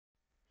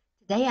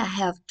Today I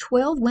have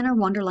 12 Winter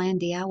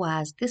Wonderland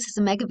DIYs. This is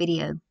a mega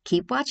video.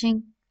 Keep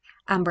watching.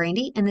 I'm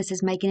Brandy and this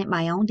is Making It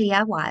My Own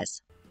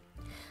DIYs.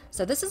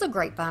 So this is a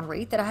grapevine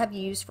wreath that I have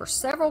used for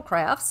several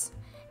crafts,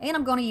 and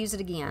I'm going to use it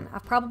again.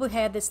 I've probably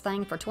had this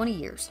thing for 20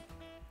 years.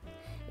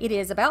 It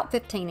is about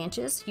 15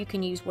 inches. You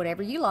can use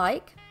whatever you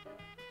like.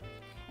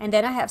 And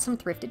then I have some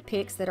thrifted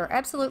picks that are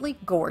absolutely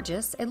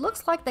gorgeous. It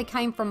looks like they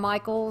came from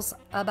Michael's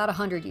about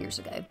 100 years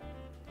ago.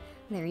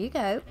 There you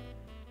go.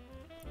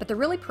 But they're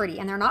really pretty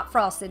and they're not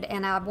frosted,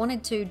 and I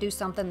wanted to do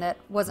something that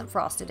wasn't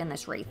frosted in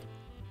this wreath.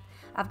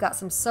 I've got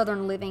some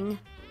Southern Living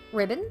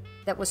ribbon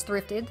that was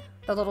thrifted.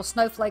 The little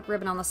snowflake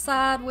ribbon on the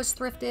side was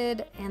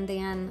thrifted, and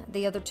then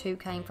the other two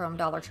came from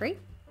Dollar Tree.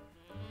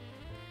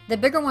 The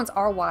bigger ones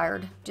are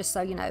wired, just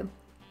so you know.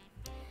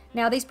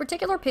 Now these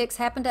particular picks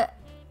happen to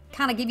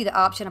kind of give you the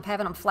option of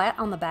having them flat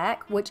on the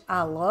back, which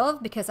I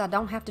love because I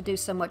don't have to do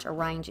so much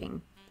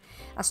arranging.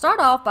 I start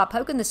off by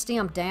poking the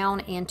stem down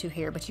into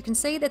here, but you can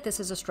see that this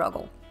is a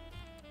struggle.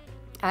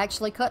 I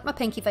actually cut my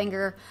pinky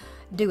finger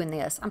doing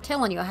this. I'm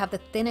telling you, I have the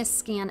thinnest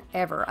skin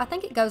ever. I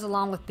think it goes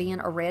along with being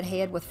a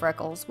redhead with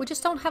freckles. We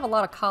just don't have a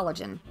lot of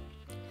collagen.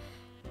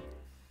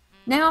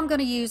 Now I'm going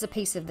to use a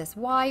piece of this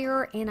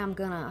wire, and I'm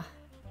going to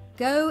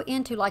go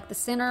into like the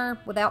center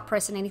without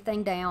pressing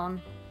anything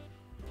down,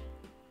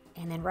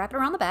 and then wrap it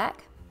around the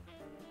back.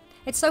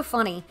 It's so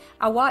funny.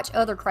 I watch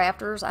other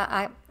crafters.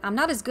 I'm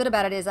not as good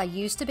about it as I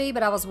used to be,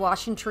 but I was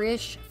watching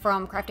Trish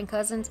from Crafting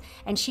Cousins,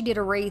 and she did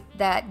a wreath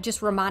that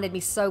just reminded me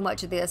so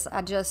much of this.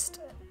 I just,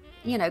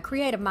 you know,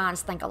 creative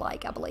minds think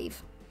alike, I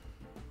believe.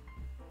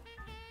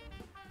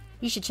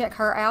 You should check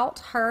her out,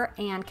 her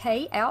and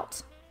Kay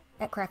out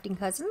at Crafting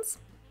Cousins.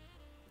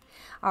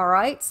 All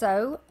right,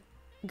 so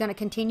I'm going to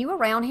continue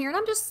around here, and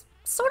I'm just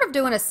sort of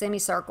doing a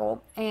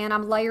semicircle, and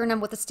I'm layering them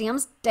with the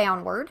stems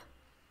downward,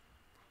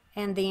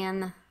 and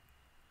then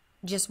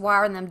just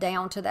wiring them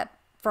down to that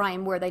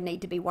frame where they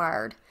need to be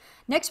wired.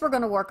 Next, we're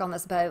going to work on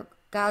this bow.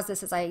 Guys,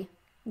 this is a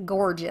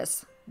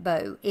gorgeous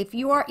bow. If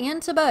you are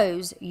into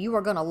bows, you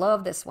are going to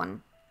love this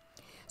one.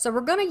 So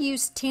we're going to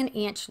use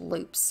 10-inch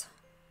loops.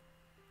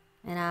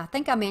 And I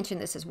think I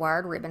mentioned this is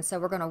wired ribbon. So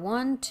we're going to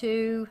 1,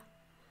 2,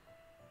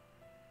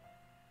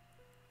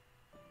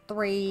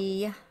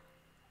 3,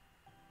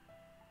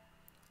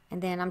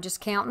 and then I'm just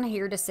counting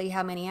here to see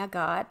how many I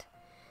got.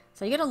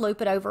 So you're going to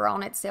loop it over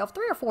on itself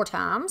 3 or 4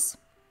 times.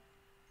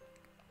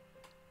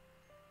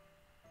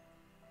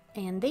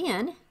 And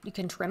then you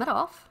can trim it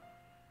off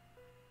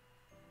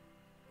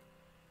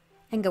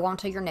and go on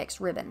to your next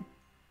ribbon.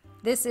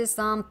 This is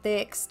some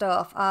thick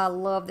stuff. I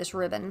love this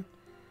ribbon.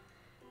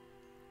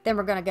 Then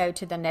we're going to go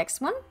to the next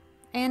one,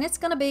 and it's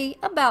going to be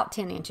about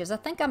 10 inches. I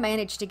think I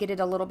managed to get it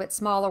a little bit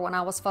smaller when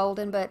I was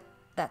folding, but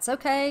that's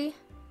okay.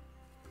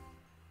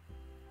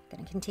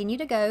 Going to continue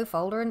to go,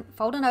 folding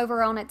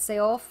over on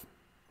itself.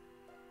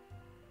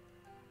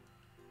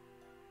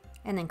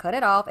 And then cut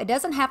it off. It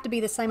doesn't have to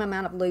be the same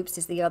amount of loops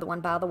as the other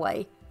one, by the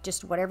way.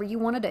 Just whatever you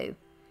want to do.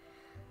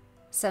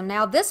 So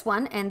now this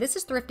one, and this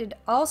is thrifted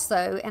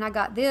also, and I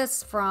got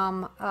this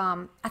from,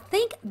 I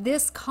think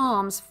this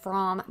comes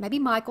from maybe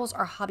Michael's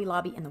or Hobby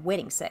Lobby in the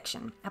wedding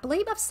section. I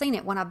believe I've seen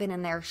it when I've been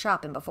in there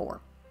shopping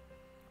before.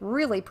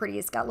 Really pretty.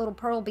 It's got little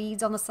pearl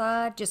beads on the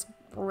side. Just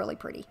really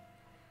pretty.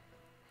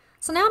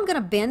 So now I'm going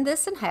to bend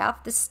this in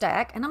half, this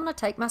stack, and I'm going to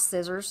take my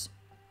scissors,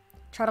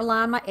 try to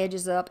line my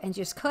edges up, and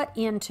just cut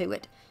into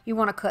it. You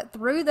want to cut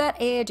through that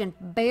edge and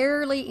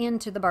barely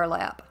into the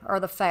burlap or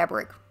the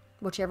fabric,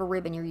 whichever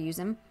ribbon you're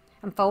using.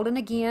 I'm folding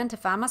again to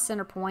find my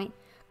center point.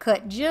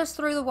 Cut just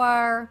through the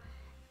wire,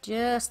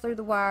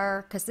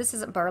 because this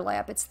isn't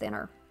burlap, it's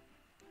thinner.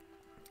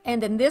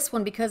 And then this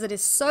one, because it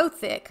is so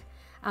thick,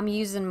 I'm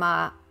using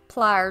my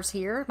pliers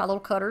here, my little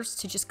cutters,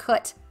 to just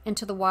cut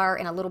into the wire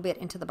and a little bit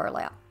into the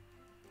burlap.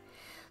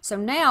 So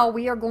now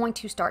we are going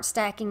to start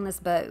stacking this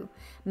bow.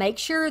 Make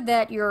sure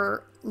that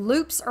your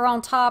loops are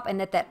on top and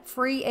that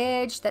free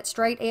edge, that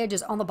straight edge,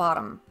 is on the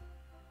bottom.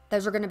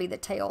 Those are going to be the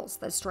tails,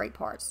 those straight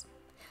parts.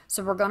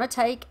 So we're going to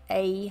take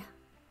a,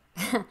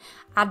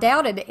 I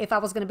doubted if I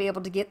was going to be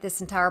able to get this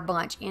entire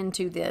bunch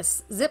into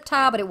this zip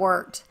tie, but it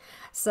worked.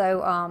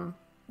 So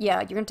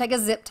yeah, you're going to take a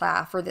zip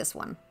tie for this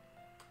one.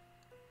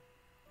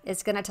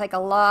 It's going to take a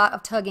lot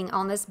of tugging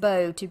on this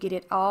bow to get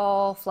it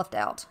all fluffed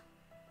out.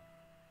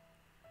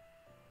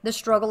 The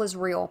struggle is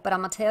real, but I'm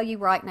going to tell you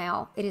right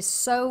now, it is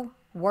so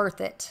worth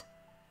it.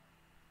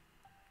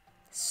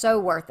 So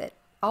worth it.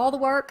 All the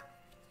work,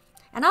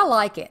 and I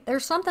like it.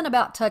 There's something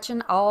about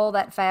touching all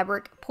that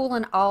fabric,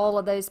 pulling all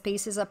of those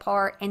pieces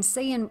apart, and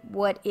seeing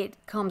what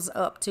it comes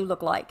up to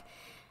look like.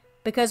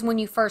 Because when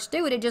you first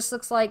do it, it just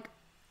looks like,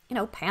 you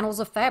know, panels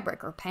of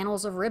fabric or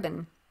panels of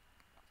ribbon.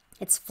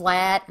 It's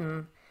flat,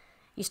 and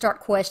you start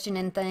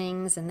questioning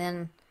things, and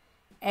then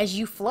as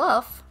you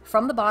fluff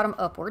from the bottom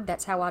upward,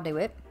 that's how I do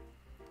it,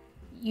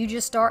 you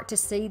just start to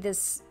see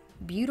this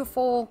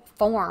beautiful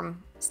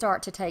form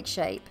start to take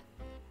shape.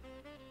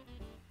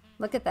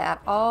 Look at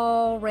that.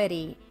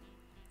 Already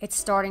it's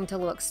starting to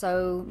look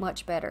so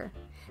much better.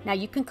 Now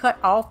you can cut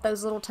off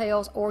those little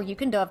tails, or you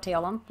can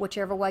dovetail them,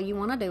 whichever way you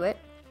want to do it.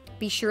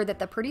 be sure that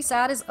the pretty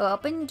side is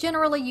up, and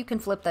generally you can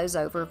flip those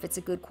over if it's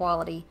a good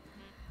quality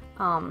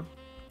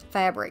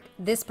fabric.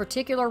 This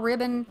particular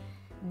ribbon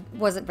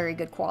wasn't very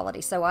good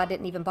quality, so I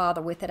didn't even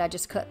bother with it. I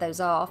just cut those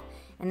off.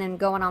 And then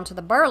going on to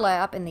the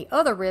burlap and the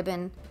other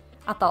ribbon,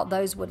 I thought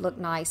those would look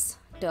nice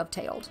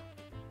dovetailed.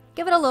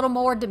 Give it a little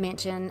more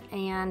dimension,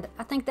 and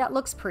I think that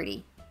looks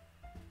pretty.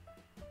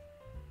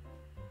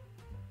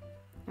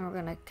 And we're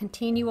going to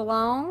continue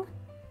along,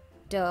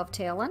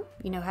 dovetailing.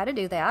 You know how to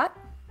do that.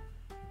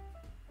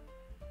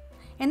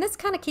 And this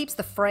kind of keeps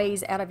the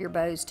frays out of your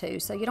bows too,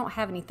 so you don't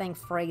have anything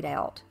frayed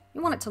out.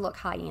 You want it to look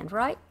high-end,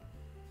 right?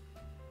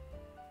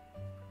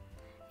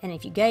 And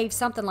if you gave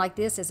something like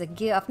this as a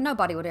gift,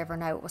 nobody would ever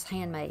know it was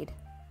handmade.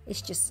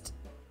 It's just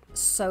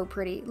so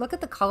pretty. Look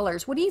at the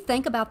colors. What do you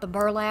think about the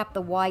burlap,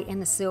 the white,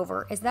 and the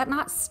silver? Is that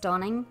not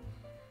stunning?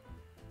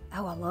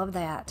 Oh, I love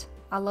that.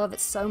 I love it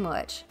so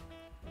much.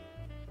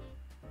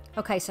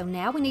 Okay, so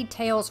now we need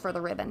tails for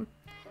the ribbon.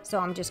 So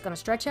I'm just going to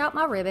stretch out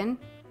my ribbon,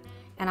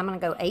 and I'm going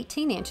to go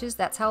 18 inches.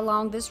 That's how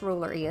long this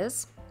ruler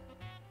is.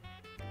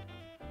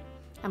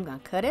 I'm going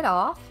to cut it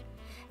off,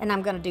 and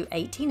I'm going to do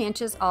 18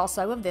 inches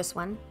also of this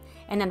one.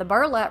 And then the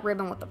burlap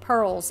ribbon with the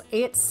pearls,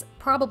 it's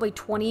probably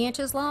 20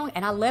 inches long,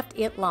 and I left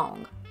it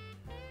long.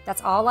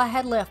 That's all I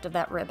had left of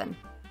that ribbon.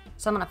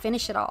 So I'm going to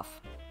finish it off.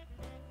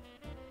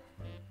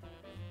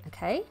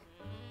 Okay,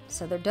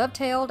 so they're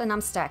dovetailed and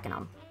I'm stacking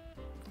them.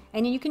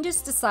 And you can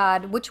just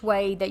decide which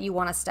way that you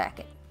want to stack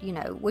it. You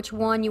know, which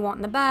one you want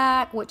in the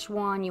back, which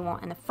one you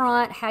want in the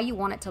front, how you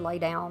want it to lay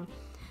down.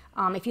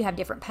 If you have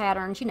different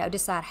patterns, you know,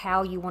 decide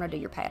how you want to do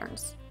your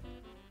patterns.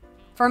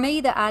 For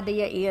me, the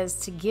idea is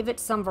to give it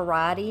some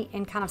variety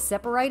and kind of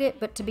separate it,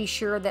 but to be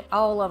sure that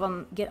all of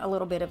them get a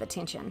little bit of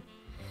attention.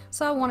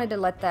 So I wanted to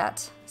let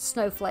that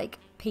snowflake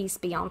piece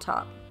be on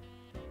top.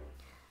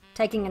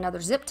 Taking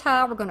another zip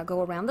tie, we're going to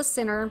go around the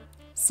center,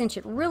 cinch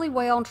it really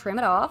well and trim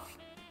it off.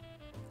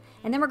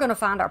 And then we're going to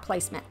find our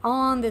placement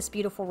on this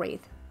beautiful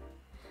wreath.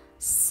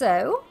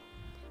 So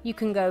you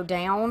can go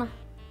down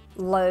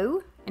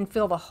low and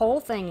fill the whole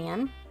thing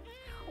in,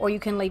 or you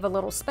can leave a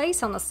little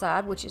space on the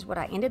side, which is what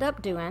I ended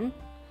up doing,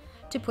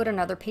 to put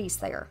another piece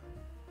there.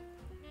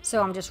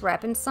 So I'm just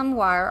wrapping some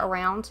wire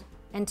around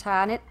and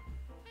tying it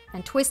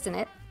and twisting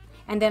it,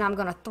 and then I'm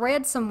going to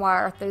thread some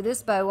wire through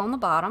this bow on the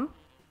bottom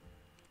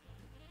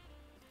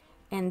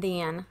and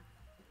then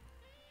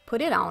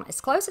put it on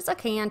as close as I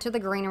can to the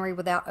greenery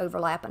without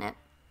overlapping it.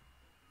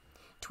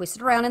 Twist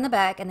it around in the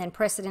back and then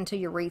press it into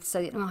your wreath so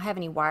you don't have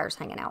any wires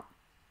hanging out.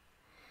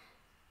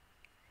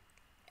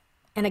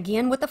 And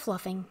again with the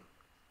fluffing.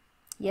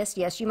 Yes,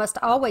 yes, you must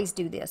always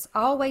do this.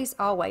 Always,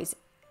 always.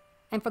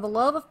 And for the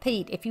love of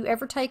Pete, if you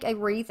ever take a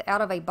wreath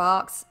out of a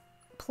box,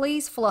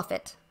 please fluff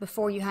it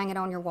before you hang it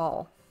on your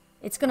wall.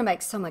 It's going to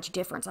make so much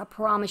difference. I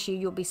promise you,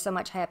 you'll be so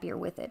much happier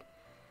with it.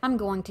 I'm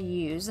going to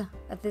use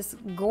this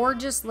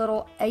gorgeous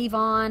little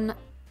Avon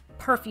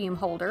perfume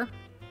holder.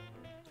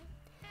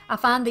 I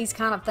find these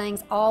kind of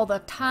things all the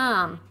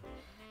time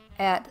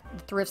at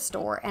the thrift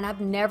store, and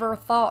I've never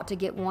thought to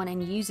get one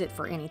and use it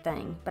for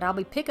anything, but I'll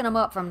be picking them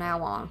up from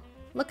now on.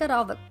 Look at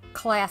all the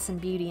class and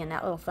beauty in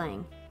that little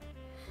thing.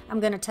 I'm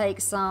going to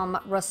take some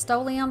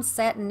Rust-Oleum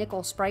Satin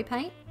Nickel spray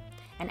paint,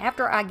 and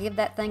after I give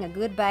that thing a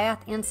good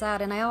bath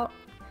inside and out,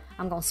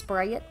 I'm going to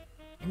spray it,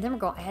 and then we're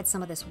going to add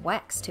some of this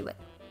wax to it.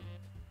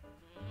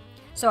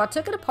 So I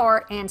took it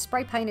apart and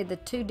spray painted the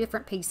two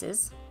different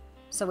pieces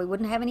so we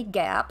wouldn't have any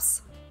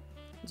gaps,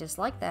 just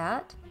like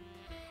that,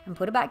 and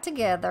put it back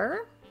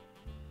together.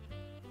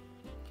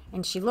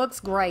 And she looks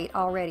great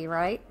already,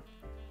 right?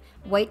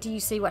 Wait till you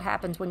see what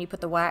happens when you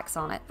put the wax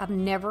on it. I've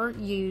never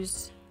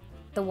used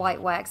the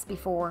white wax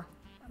before,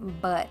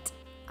 but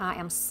I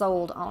am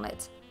sold on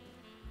it.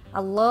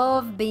 I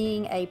love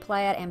being a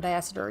plaid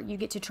ambassador. You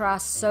get to try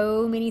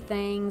so many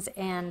things,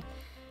 and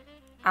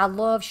I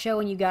love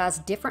showing you guys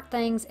different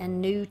things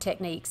and new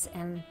techniques,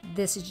 and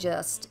this is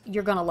just,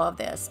 you're gonna love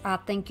this. I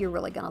think you're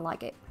really gonna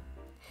like it.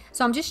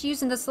 So I'm just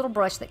using this little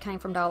brush that came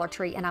from Dollar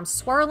Tree, and I'm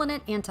swirling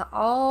it into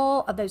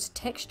all of those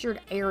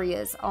textured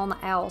areas on the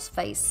owl's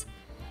face.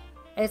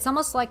 It's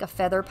almost like a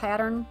feather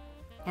pattern,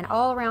 and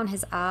all around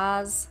his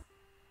eyes,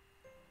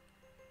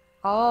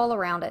 all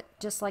around it,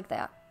 just like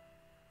that.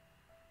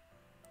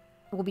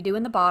 We'll be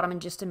doing the bottom in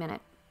just a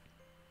minute.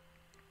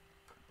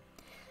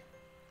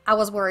 I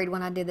was worried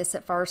when I did this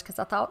at first because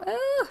I thought,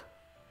 I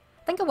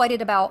think I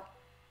waited about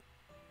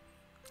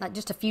like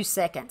just a few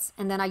seconds,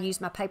 and then I used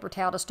my paper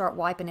towel to start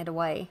wiping it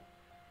away.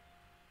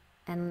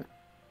 And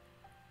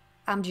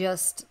I'm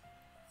just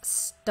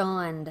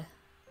stunned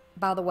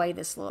by the way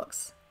this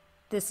looks.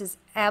 This is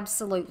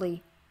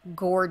absolutely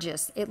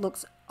gorgeous. It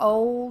looks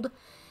old.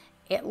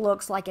 It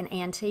looks like an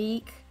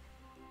antique.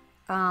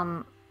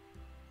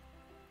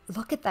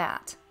 Look at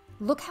that.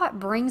 Look how it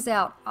brings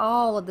out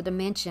all of the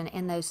dimension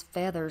in those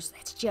feathers.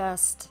 It's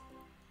just,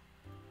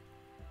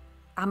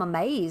 I'm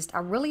amazed.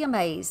 I'm really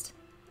amazed.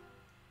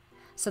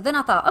 So then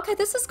I thought, okay,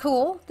 this is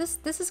cool. This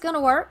is going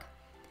to work.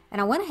 And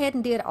I went ahead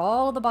and did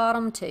all the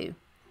bottom too.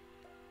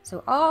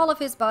 So all of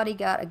his body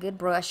got a good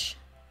brush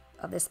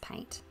of this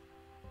paint.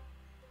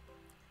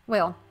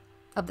 well,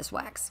 of this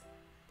wax.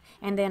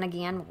 And then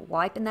again,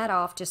 wiping that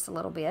off just a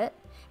little bit.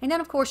 And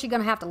then of course you're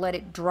going to have to let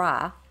it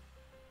dry.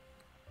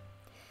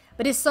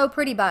 But it's so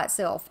pretty by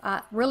itself.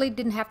 I really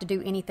didn't have to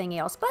do anything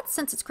else. But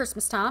since it's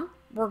Christmas time,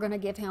 we're going to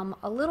give him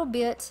a little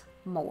bit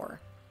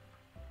more.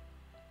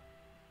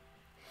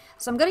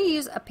 So I'm going to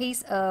use a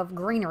piece of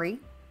greenery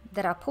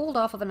that I pulled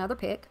off of another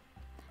pick.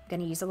 I'm going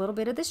to use a little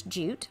bit of this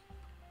jute.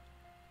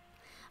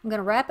 I'm going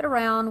to wrap it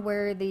around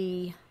where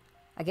the,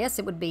 I guess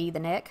it would be the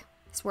neck.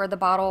 It's where the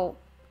bottle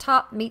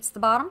top meets the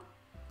bottom.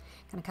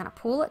 I'm going to kind of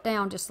pull it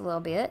down just a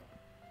little bit.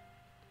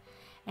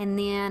 And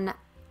then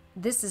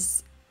this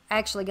is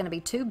actually going to be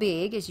too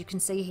big. As you can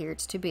see here,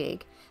 it's too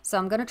big. So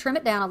I'm going to trim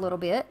it down a little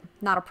bit.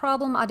 Not a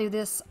problem. I do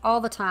this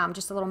all the time.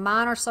 Just a little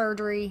minor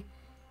surgery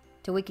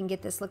till we can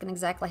get this looking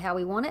exactly how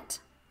we want it.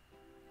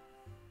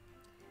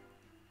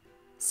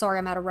 Sorry,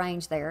 I'm out of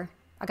range there.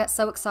 I got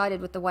so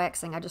excited with the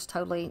waxing, I just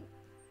totally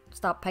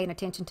stopped paying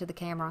attention to the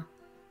camera.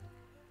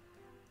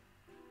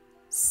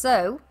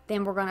 So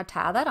then we're going to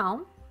tie that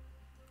on.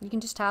 You can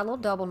just tie a little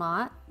double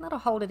knot. That'll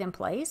hold it in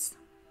place.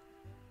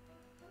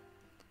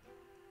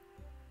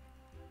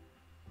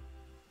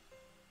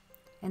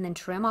 And then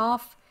trim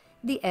off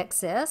the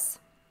excess.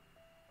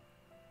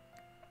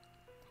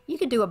 You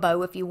could do a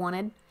bow if you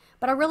wanted,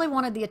 but I really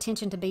wanted the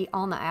attention to be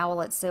on the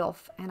owl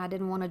itself, and I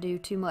didn't want to do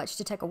too much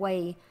to take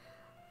away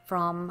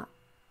from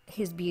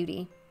his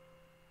beauty.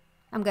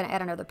 I'm going to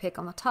add another pick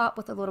on the top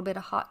with a little bit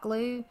of hot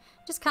glue,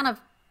 just kind of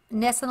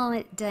nestling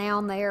it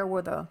down there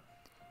where the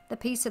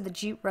piece of the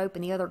jute rope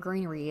and the other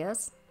greenery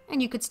is.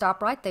 And you could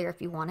stop right there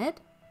if you wanted.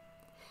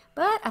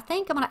 But I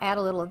think I'm going to add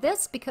a little of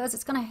this because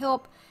it's going to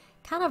help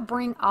kind of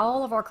bring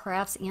all of our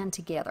crafts in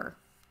together.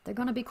 They're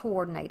going to be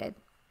coordinated.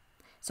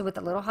 So with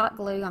a little hot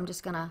glue, I'm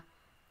just going to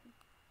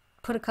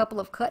put a couple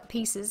of cut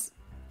pieces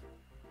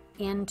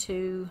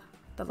into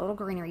the little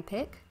greenery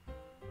pick.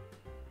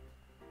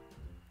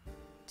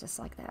 Just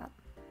like that.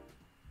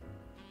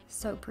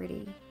 So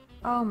pretty.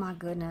 Oh my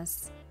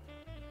goodness.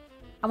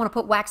 I want to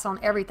put wax on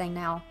everything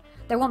now.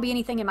 There won't be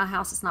anything in my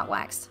house that's not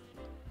waxed.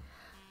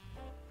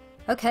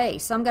 Okay,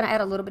 so I'm going to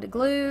add a little bit of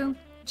glue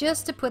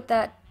just to put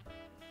that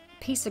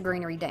piece of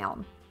greenery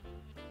down.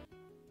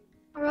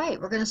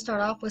 Alright, we're going to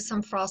start off with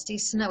some frosty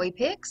snowy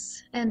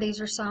picks, and these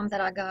are some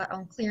that I got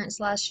on clearance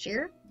last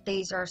year.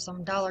 These are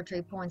some Dollar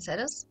Tree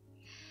poinsettias.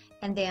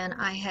 And then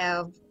I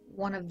have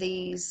one of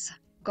these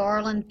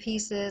garland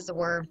pieces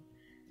or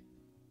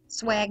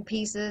swag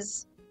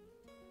pieces,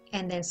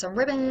 and then some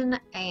ribbon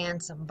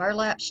and some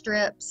burlap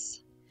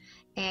strips.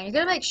 And you're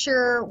going to make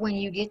sure when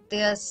you get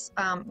this,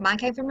 mine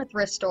came from a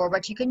thrift store,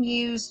 but you can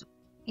use,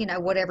 you know,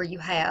 whatever you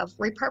have.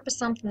 Repurpose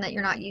something that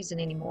you're not using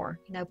anymore.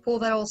 You know, pull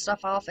that old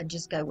stuff off and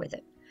just go with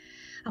it.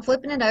 I'm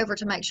flipping it over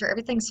to make sure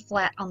everything's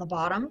flat on the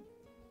bottom,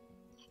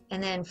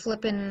 and then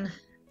flipping,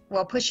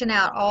 well, pushing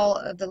out all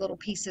of the little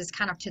pieces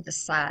kind of to the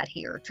side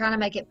here, trying to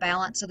make it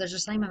balanced so there's the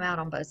same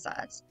amount on both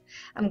sides.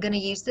 I'm going to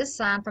use this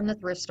sign from the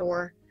thrift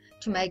store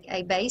to make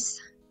a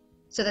base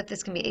so that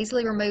this can be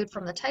easily removed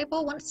from the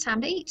table when it's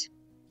time to eat.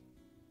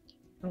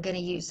 I'm going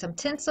to use some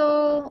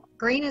tinsel.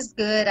 Green is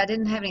good. I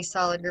didn't have any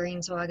solid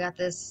green, so I got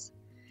this,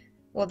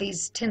 well,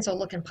 these tinsel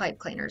looking pipe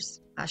cleaners,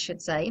 I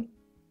should say.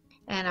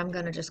 And I'm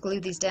going to just glue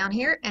these down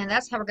here, and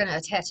that's how we're going to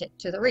attach it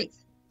to the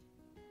wreath,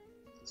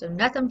 so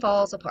nothing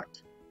falls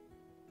apart.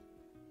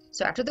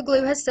 So after the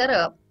glue has set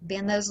up,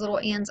 bend those little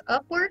ends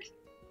upward,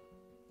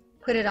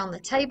 put it on the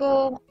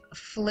table,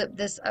 flip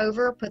this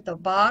over, put the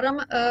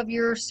bottom of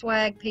your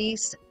swag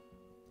piece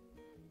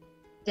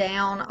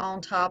down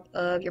on top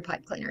of your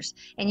pipe cleaners,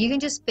 and you can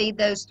just feed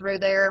those through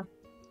there.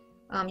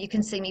 You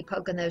can see me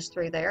poking those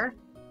through there.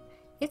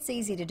 It's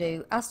easy to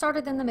do. I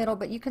started in the middle,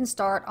 but you can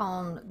start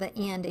on the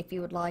end if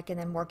you would like, and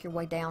then work your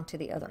way down to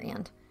the other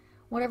end.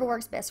 Whatever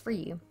works best for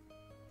you.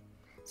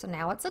 So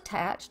now it's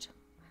attached.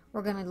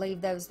 We're going to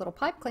leave those little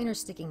pipe cleaners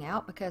sticking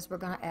out because we're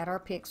going to add our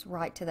picks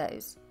right to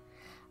those.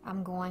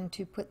 I'm going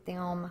to put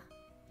them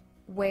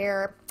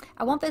where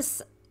I want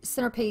this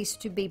centerpiece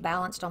to be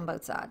balanced on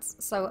both sides.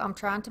 So I'm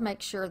trying to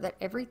make sure that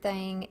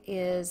everything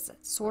is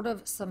sort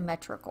of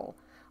symmetrical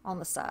on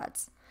the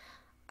sides.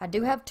 I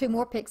do have 2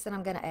 more picks that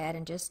I'm going to add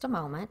in just a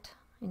moment,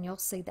 and you'll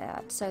see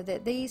that. So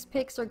that these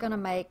picks are going to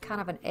make kind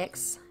of an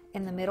X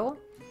in the middle.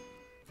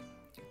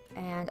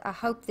 And I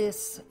hope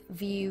this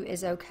view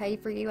is okay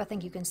for you. I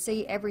think you can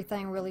see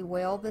everything really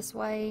well this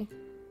way.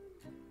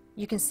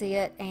 You can see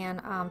it and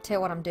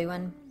tell what I'm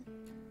doing.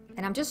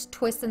 And I'm just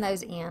twisting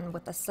those in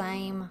with the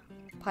same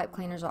pipe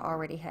cleaners I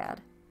already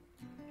had.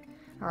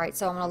 Alright,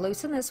 so I'm going to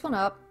loosen this one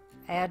up,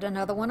 add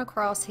another one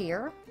across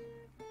here,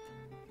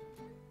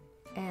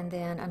 and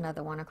then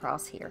another one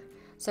across here.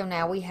 So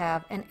now we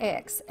have an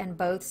X, and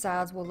both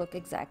sides will look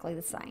exactly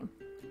the same.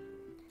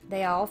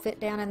 They all fit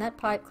down in that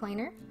pipe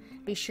cleaner.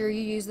 Be sure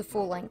you use the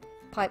full length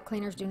pipe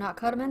cleaners. Do not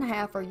cut them in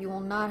half or you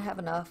will not have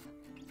enough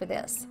for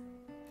this.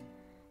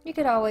 You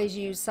could always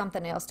use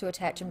something else to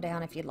attach them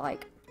down if you'd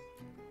like.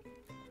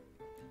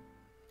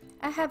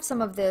 I have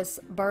some of this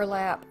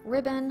burlap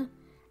ribbon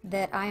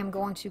that I am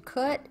going to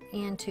cut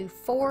into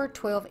 4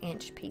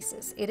 12-inch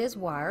pieces. It is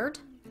wired,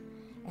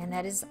 And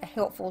that is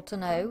helpful to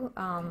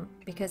know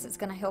because it's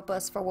going to help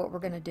us for what we're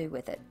going to do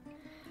with it.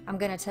 I'm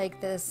going to take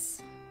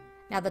this,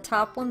 now the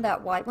top one,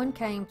 that white one,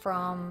 came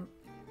from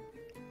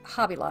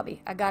Hobby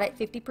Lobby. I got it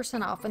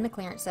 50% off in the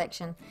clearance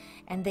section.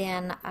 And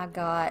then I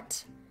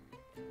got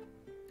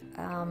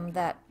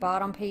that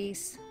bottom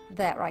piece,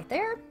 that right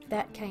there,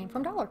 that came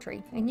from Dollar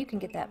Tree. And you can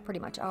get that pretty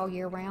much all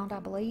year round, I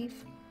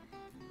believe.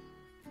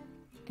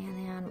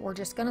 And then we're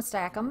just going to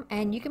stack them,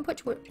 and you can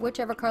put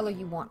whichever color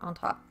you want on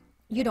top.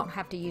 You don't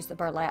have to use the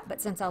burlap, but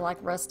since I like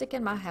rustic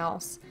in my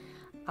house,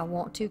 I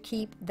want to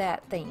keep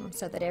that theme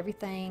so that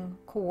everything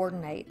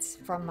coordinates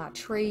from my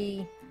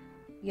tree,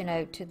 you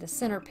know, to the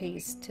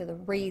centerpiece, to the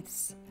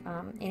wreaths,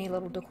 any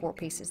little decor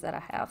pieces that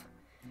I have.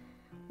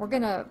 We're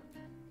going to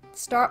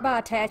start by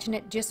attaching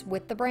it just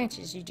with the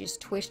branches. You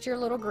just twist your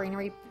little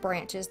greenery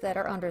branches that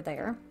are under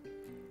there,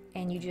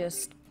 and you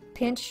just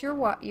pinch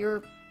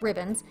your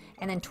ribbons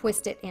and then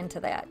twist it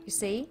into that. You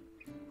see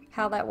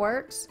how that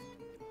works?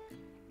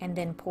 And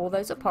then pull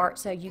those apart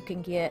so you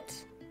can get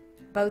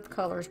both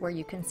colors where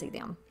you can see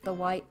them, the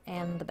white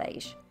and the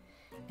beige.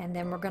 And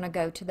then we're going to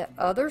go to the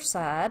other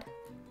side,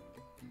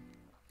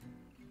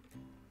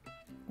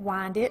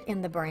 wind it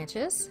in the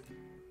branches,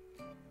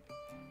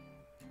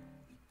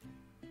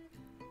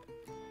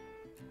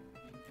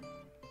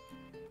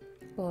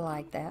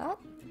 like that,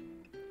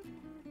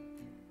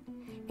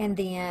 and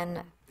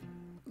then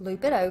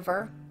loop it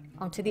over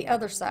onto the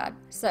other side.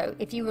 So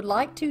if you would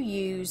like to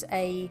use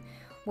a,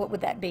 what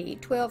would that be,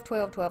 12,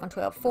 12, 12, and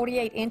 12,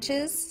 48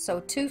 inches, so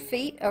 2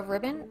 feet of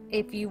ribbon.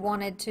 If you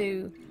wanted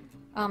to,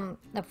 no,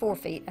 4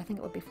 feet, I think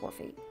it would be 4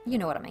 feet, you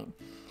know what I mean.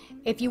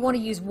 If you want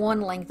to use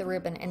one length of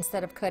ribbon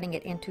instead of cutting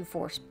it into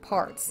 4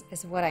 parts,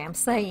 is what I am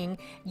saying,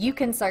 you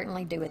can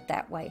certainly do it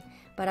that way.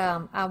 But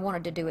I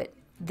wanted to do it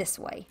this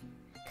way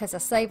because I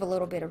save a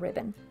little bit of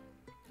ribbon.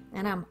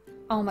 And I'm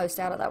almost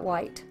out of that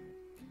white.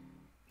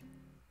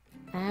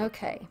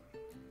 Okay.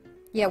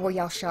 Yeah, were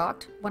y'all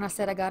shocked when I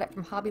said I got it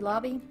from Hobby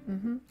Lobby?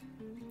 Mm-hmm.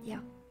 Yeah.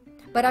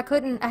 But I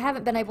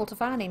haven't been able to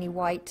find any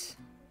white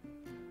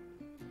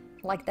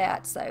like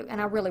that, so, and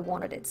I really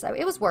wanted it, so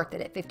it was worth it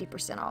at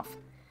 50% off.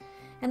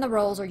 And the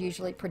rolls are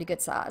usually pretty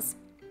good size.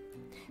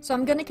 So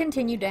I'm going to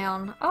continue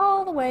down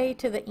all the way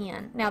to the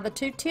end. Now the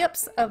 2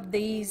 tips of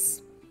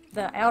these,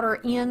 the outer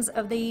ends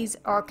of these,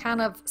 are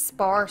kind of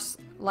sparse,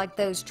 like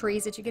those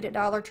trees that you get at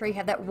Dollar Tree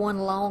have that one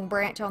long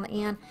branch on the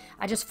end.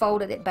 I just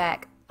folded it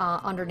back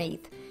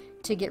underneath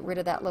to get rid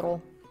of that little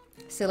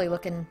silly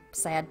looking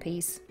sad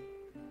piece.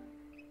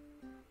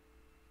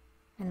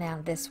 And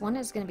now this one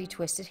is going to be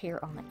twisted here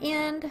on the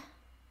end.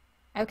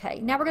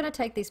 Okay, now we're going to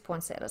take these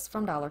poinsettias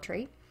from Dollar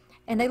Tree,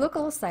 and they look a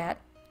little sad.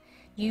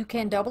 You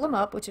can double them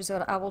up, which is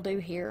what I will do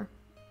here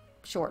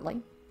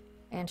shortly,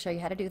 and show you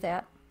how to do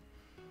that,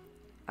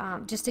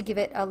 just to give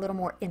it a little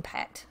more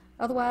impact.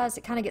 Otherwise,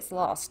 it kind of gets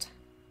lost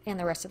in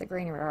the rest of the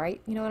greenery, right?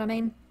 You know what I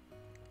mean?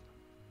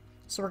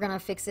 So we're going to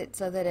fix it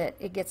so that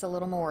it gets a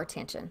little more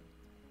attention.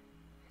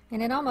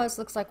 And it almost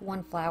looks like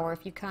one flower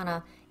if you kind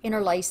of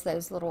interlace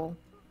those little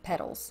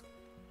petals.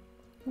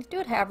 You do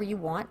it however you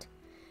want.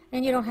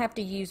 And you don't have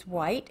to use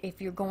white. If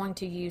you're going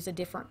to use a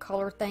different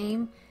color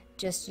theme,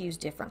 just use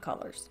different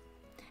colors.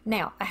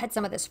 Now, I had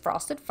some of this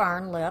frosted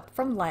fern left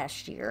from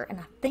last year, and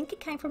I think it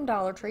came from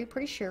Dollar Tree,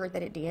 pretty sure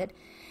that it did.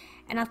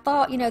 And I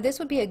thought, you know, this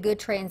would be a good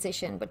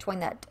transition between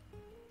that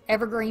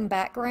evergreen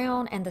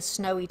background and the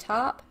snowy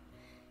top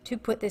to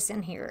put this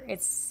in here.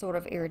 It's sort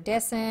of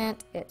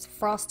iridescent, it's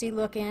frosty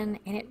looking,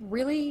 and it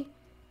really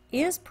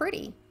is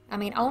pretty. I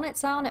mean, on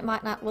its own, it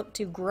might not look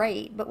too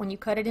great, but when you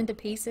cut it into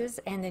pieces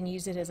and then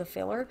use it as a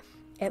filler,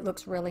 it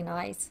looks really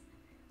nice.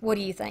 What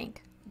do you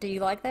think? Do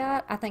you like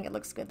that? I think it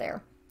looks good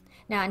there.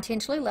 Now, I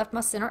intentionally left my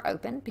center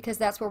open because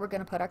that's where we're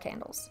going to put our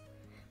candles.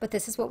 But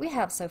this is what we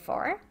have so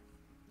far.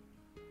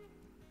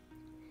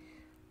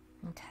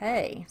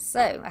 Okay,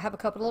 so I have a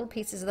couple little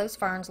pieces of those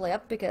ferns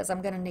left because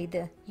I'm going to need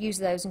to use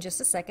those in just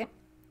a second.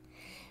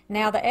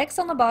 Now, the X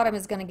on the bottom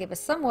is going to give us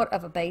somewhat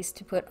of a base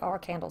to put our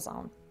candles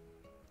on.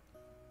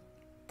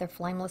 They're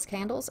flameless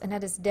candles, and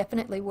that is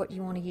definitely what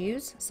you want to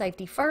use.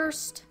 Safety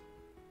first.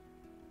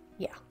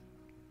 Yeah.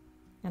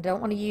 I don't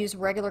want to use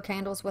regular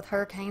candles with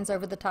hurricanes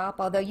over the top,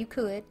 although you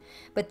could.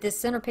 But this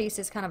centerpiece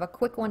is kind of a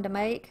quick one to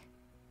make.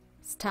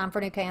 It's time for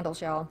new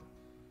candles, y'all.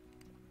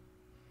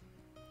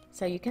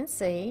 So you can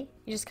see,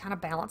 you just kind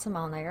of balance them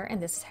on there,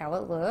 and this is how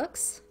it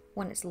looks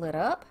when it's lit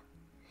up.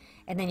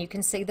 And then you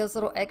can see those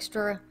little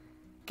extra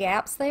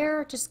gaps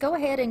there. Just go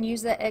ahead and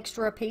use that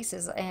extra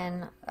pieces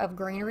of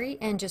greenery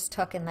and just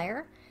tuck in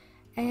there,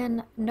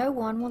 and no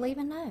one will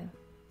even know.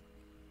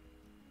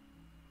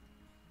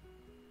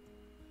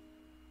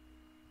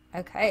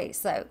 Okay,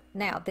 so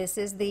now this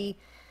is the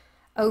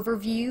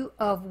overview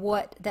of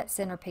what that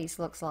centerpiece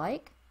looks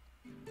like.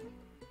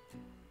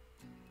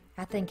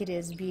 I think it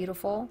is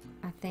beautiful.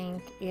 I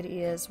think it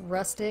is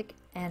rustic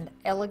and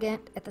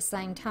elegant at the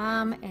same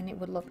time, and it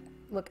would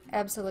look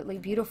absolutely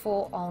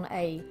beautiful on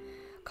a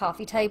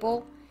coffee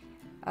table,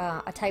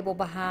 a table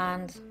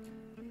behind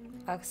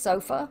a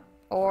sofa,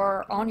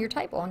 or on your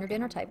table, on your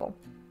dinner table.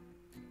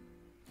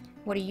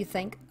 What do you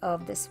think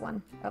of this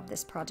one, of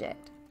this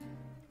project?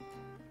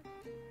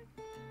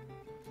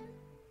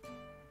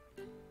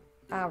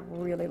 I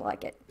really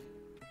like it.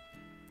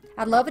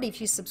 I'd love it if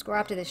you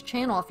subscribe to this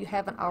channel if you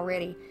haven't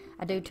already.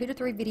 I do 2 to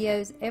 3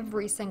 videos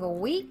every single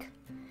week,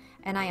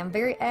 and I am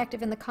very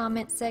active in the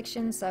comment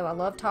section, so I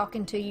love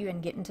talking to you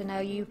and getting to know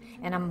you,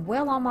 and I'm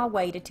well on my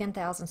way to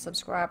 10,000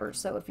 subscribers.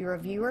 So if you're a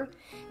viewer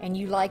and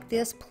you like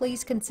this,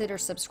 please consider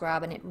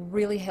subscribing. It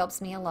really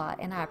helps me a lot,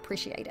 and I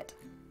appreciate it.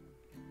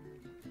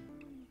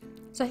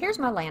 So here's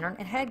my lantern.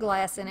 It had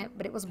glass in it,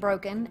 but it was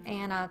broken,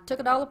 and I took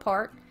it all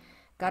apart,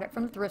 got it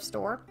from the thrift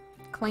store,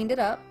 cleaned it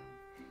up.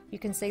 You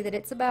can see that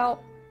it's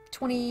about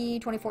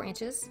 24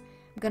 inches.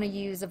 I'm going to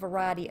use a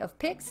variety of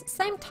picks,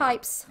 same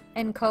types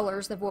and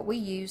colors of what we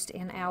used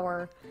in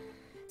our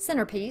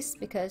centerpiece,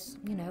 because,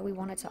 you know, we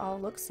want it to all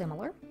look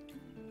similar.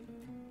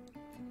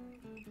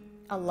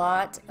 A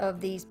lot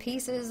of these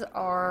pieces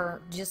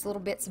are just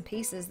little bits and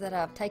pieces that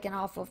I've taken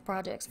off of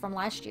projects from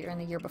last year and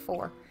the year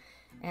before,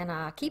 and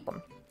I keep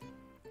them.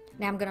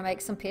 Now I'm going to make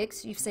some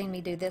picks. You've seen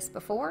me do this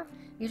before.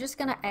 You're just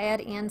going to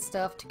add in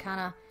stuff to kind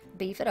of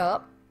beef it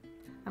up.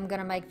 I'm going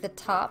to make the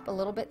top a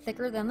little bit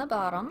thicker than the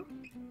bottom,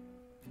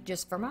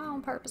 just for my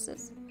own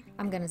purposes.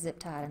 I'm going to zip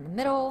tie it in the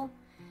middle,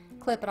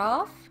 clip it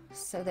off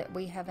so that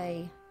we have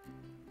a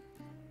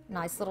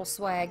nice little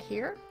swag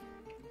here.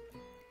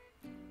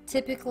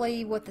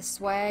 Typically with the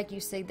swag, you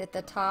see that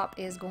the top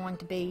is going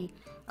to be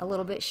a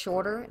little bit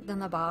shorter than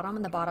the bottom,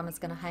 and the bottom is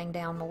going to hang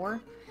down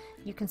more.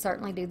 You can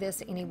certainly do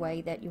this any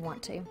way that you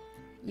want to.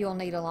 You'll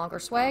need a longer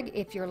swag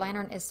if your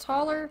lantern is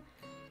taller,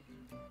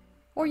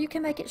 or you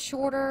can make it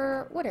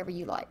shorter, whatever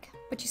you like.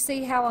 But you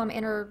see how I'm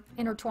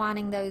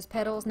intertwining those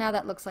petals? Now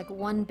that looks like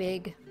one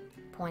big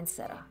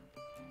poinsettia,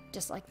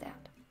 just like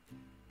that.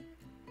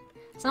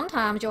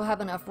 Sometimes you'll have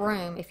enough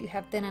room if you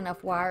have thin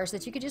enough wires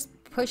that you could just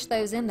push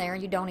those in there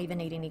and you don't even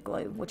need any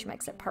glue, which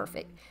makes it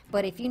perfect.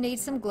 But if you need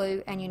some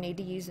glue and you need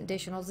to use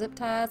additional zip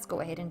ties,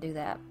 go ahead and do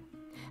that.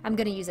 I'm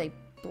going to use a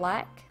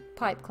black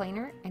pipe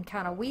cleaner and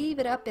kind of weave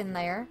it up in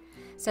there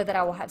so that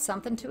I will have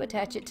something to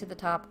attach it to the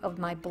top of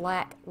my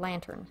black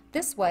lantern.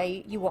 This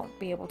way you won't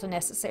be able to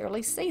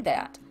necessarily see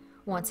that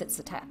once it's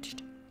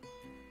attached.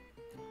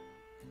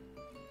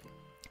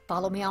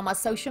 Follow me on my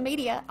social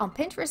media on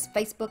Pinterest,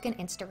 Facebook, and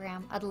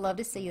Instagram. I'd love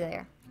to see you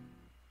there.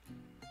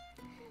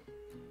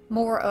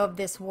 More of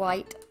this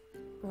white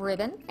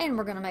ribbon, and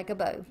we're going to make a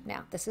bow.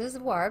 Now this is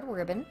wired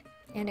ribbon,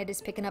 and it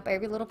is picking up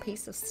every little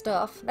piece of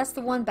stuff. That's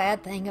the one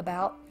bad thing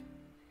about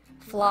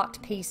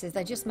flocked pieces.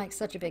 They just make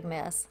such a big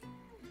mess.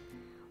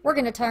 We're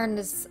going to turn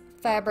this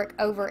fabric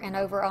over and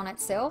over on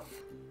itself,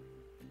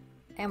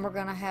 and we're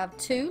going to have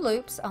 2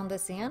 loops on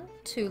this end,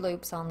 2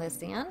 loops on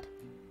this end,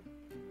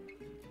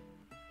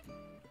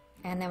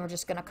 and then we're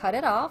just going to cut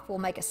it off. We'll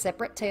make a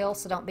separate tail,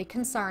 so don't be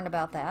concerned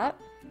about that.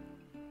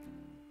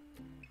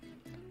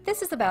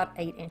 This is about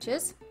 8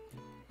 inches.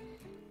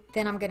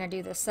 Then I'm going to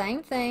do the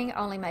same thing,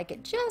 only make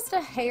it just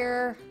a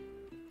hair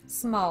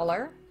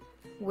smaller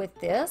with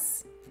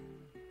this.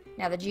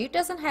 Now the jute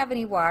doesn't have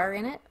any wire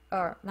in it,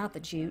 or not the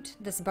jute,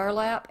 this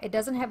burlap, it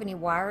doesn't have any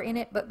wire in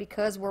it, but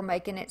because we're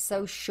making it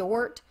so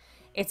short,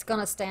 it's going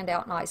to stand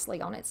out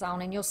nicely on its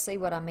own, and you'll see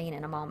what I mean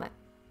in a moment.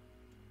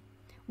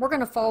 We're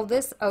going to fold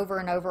this over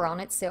and over on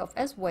itself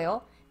as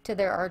well till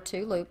there are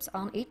 2 loops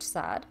on each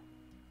side,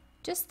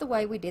 just the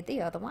way we did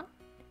the other one,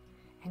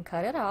 and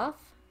cut it off.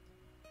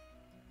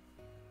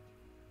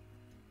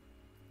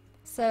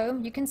 So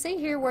you can see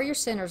here where your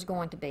center is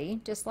going to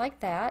be, just like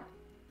that.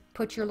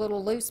 Put your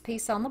little loose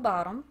piece on the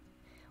bottom.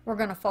 We're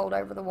going to fold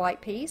over the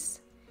white piece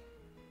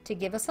to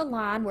give us a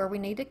line where we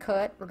need to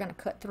cut. We're going to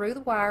cut through the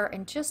wire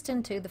and just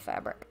into the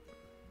fabric.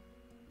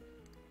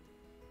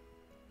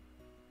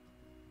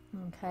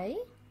 Okay.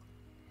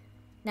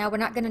 Now we're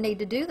not going to need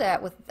to do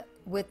that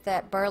with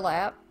that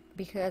burlap,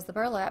 because the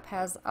burlap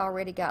has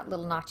already got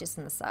little notches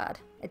in the side.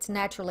 It's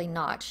naturally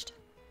notched.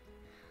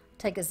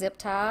 Take a zip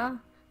tie,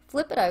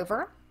 flip it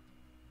over,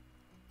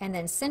 and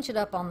then cinch it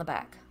up on the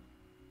back.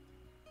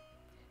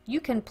 You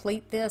can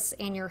pleat this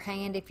in your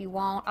hand if you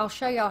want. I'll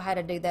show y'all how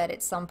to do that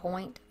at some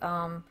point.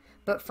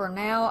 But for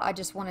now, I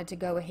just wanted to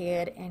go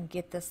ahead and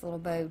get this little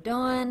bow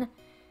done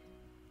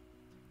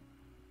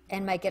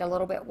and make it a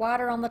little bit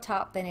wider on the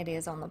top than it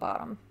is on the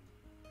bottom.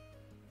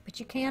 But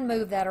you can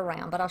move that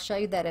around, but I'll show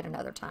you that at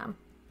another time.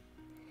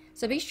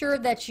 So be sure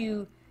that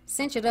you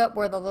cinch it up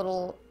where the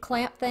little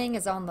clamp thing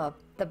is on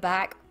the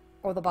back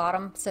or the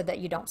bottom so that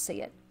you don't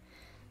see it.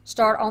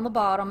 Start on the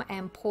bottom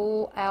and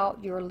pull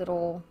out your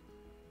little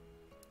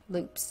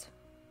loops.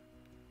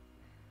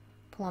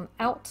 Pull them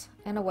out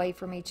and away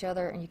from each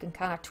other, and you can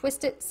kind of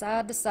twist it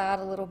side to side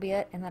a little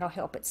bit, and that'll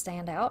help it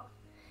stand out.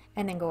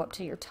 And then go up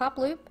to your top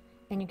loop,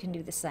 and you can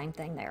do the same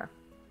thing there.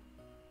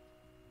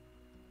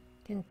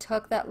 You can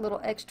tuck that little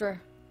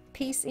extra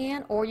piece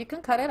in, or you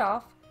can cut it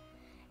off.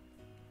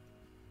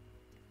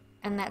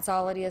 And that's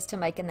all it is to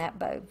making that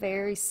bow.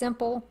 Very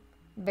simple,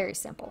 very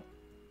simple.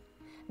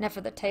 Now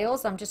for the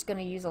tails, I'm just going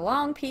to use a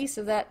long piece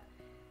of that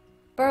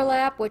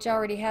burlap, which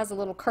already has a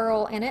little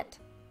curl in it.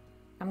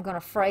 I'm going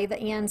to fray the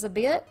ends a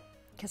bit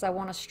because I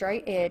want a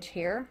straight edge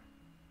here.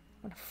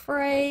 I'm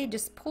afraid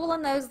just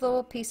pulling those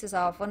little pieces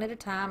off one at a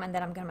time, and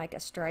then I'm going to make a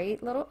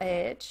straight little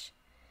edge.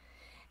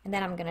 And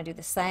then I'm going to do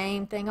the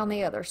same thing on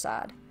the other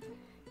side.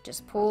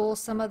 Just pull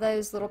some of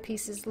those little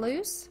pieces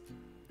loose,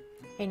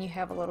 and you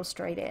have a little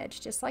straight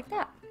edge, just like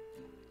that.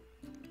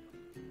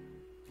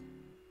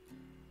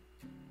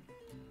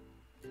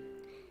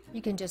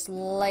 You can just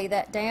lay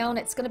that down.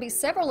 It's going to be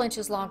several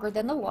inches longer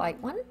than the white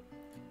one,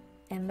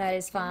 and that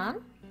is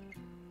fine.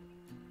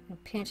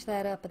 And pinch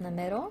that up in the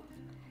middle,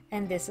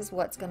 and this is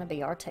what's going to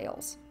be our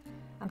tails.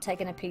 I'm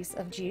taking a piece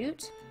of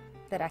jute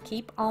that I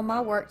keep on my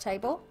work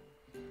table,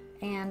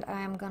 and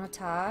I'm going to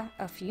tie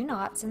a few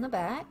knots in the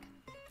back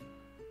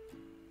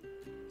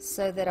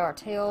so that our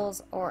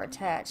tails are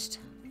attached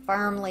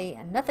firmly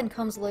and nothing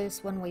comes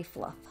loose when we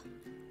fluff.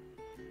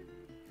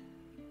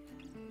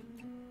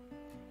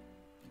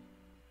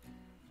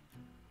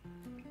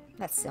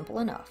 That's simple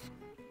enough.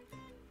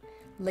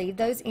 Leave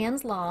those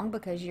ends long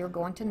because you're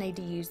going to need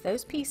to use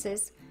those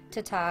pieces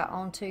to tie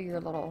onto your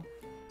little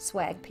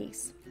swag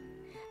piece.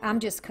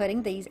 I'm just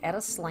cutting these at a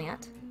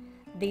slant.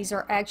 These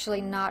are actually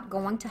not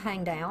going to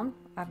hang down.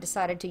 I've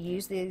decided to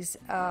use these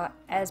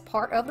as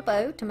part of the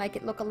bow to make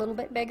it look a little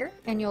bit bigger,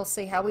 and you'll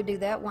see how we do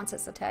that once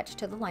it's attached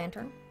to the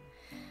lantern.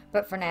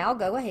 But for now,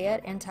 go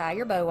ahead and tie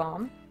your bow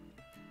on,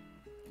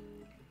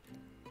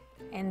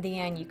 and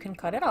then you can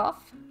cut it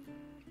off.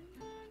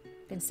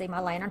 You can see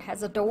my lantern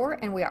has a door,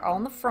 and we are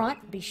on the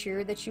front. Be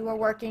sure that you are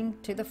working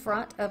to the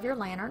front of your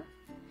lantern.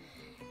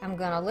 I'm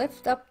going to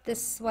lift up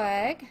this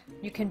swag.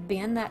 You can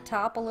bend that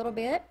top a little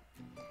bit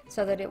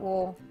so that it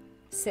will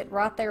sit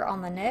right there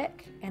on the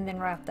neck, and then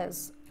wrap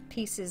those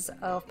pieces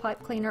of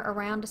pipe cleaner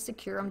around to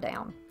secure them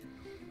down.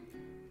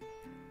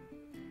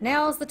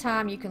 Now is the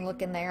time you can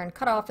look in there and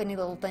cut off any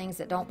little things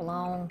that don't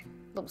belong,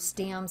 little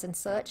stems and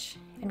such,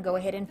 and go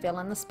ahead and fill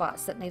in the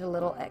spots that need a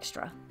little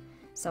extra.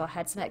 So I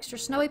had some extra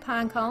snowy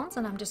pine cones,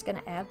 and I'm just going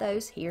to add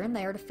those here and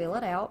there to fill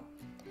it out.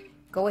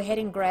 Go ahead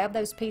and grab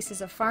those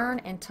pieces of fern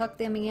and tuck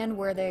them in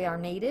where they are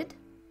needed,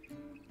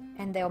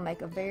 and they'll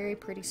make a very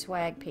pretty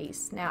swag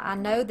piece. Now I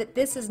know that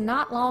this is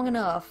not long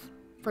enough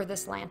for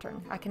this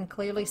lantern. I can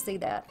clearly see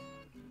that.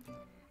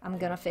 I'm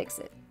going to fix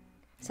it.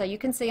 So you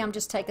can see I'm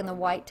just taking the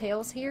white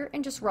tails here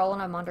and just rolling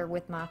them under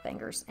with my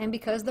fingers. And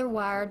because they're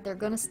wired, they're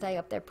going to stay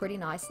up there pretty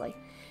nicely.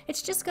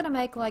 It's just going to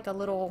make like a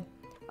little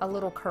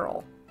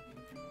curl.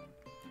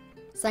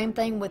 Same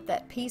thing with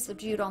that piece of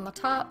jute on the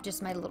top,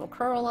 just made a little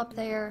curl up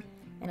there,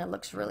 and it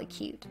looks really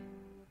cute.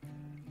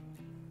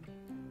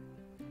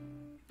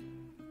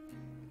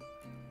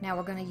 Now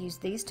we're going to use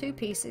these two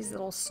pieces,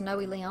 little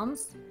snowy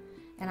limbs,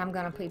 and I'm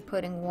going to be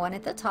putting one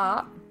at the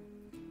top,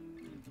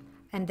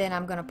 and then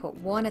I'm going to put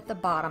one at the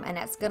bottom, and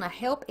that's going to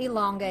help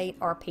elongate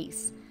our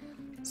piece.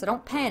 So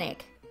don't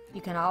panic.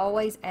 You can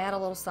always add a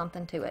little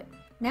something to it.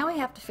 Now we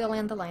have to fill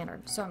in the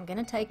lantern. So I'm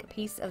going to take a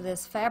piece of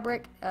this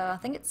fabric, I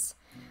think it's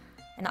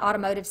an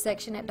automotive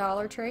section at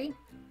Dollar Tree,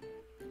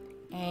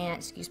 and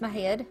excuse my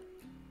head.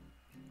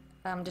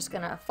 I'm just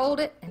going to fold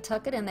it and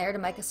tuck it in there to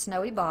make a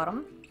snowy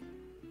bottom.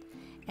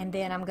 And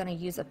then I'm going to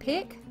use a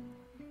pick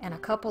and a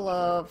couple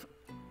of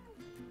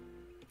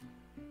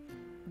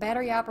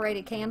battery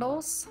operated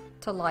candles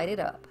to light it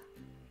up.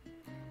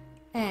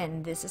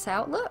 And this is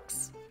how it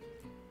looks.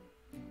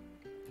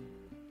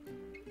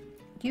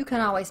 You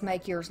can always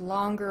make yours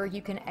longer.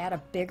 You can add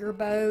a bigger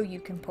bow. You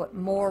can put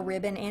more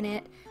ribbon in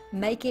it.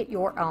 Make it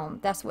your own.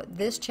 That's what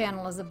this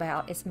channel is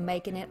about. It's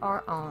making it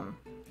our own.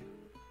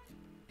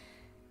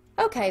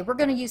 Okay, we're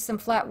going to use some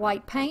flat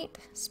white paint,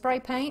 spray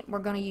paint. We're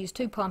going to use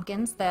two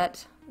pumpkins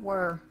that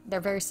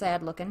they're very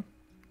sad looking.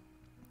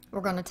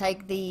 We're going to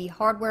take the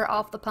hardware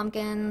off the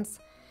pumpkins,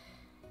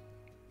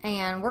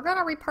 and we're going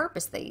to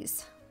repurpose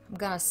these. I'm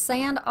going to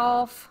sand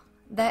off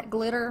that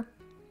glitter,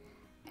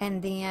 and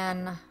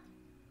then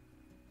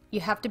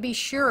you have to be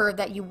sure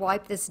that you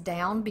wipe this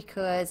down,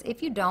 because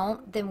if you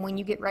don't, then when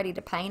you get ready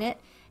to paint it,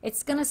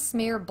 it's going to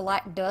smear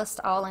black dust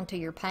all into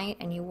your paint,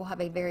 and you will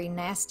have a very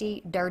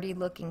nasty, dirty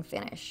looking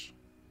finish.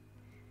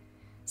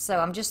 So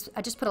I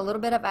just put a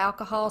little bit of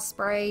alcohol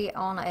spray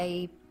on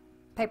a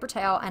paper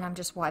towel, and I'm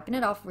just wiping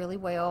it off really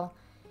well.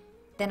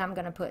 Then I'm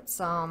going to put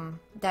some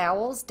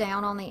dowels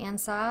down on the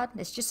inside.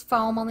 It's just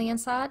foam on the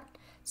inside.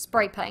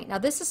 Spray paint. Now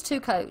this is 2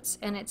 coats,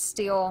 and it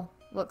still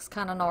looks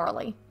kind of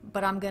gnarly,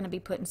 but I'm going to be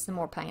putting some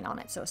more paint on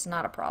it, so it's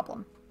not a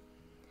problem.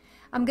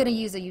 I'm going to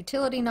use a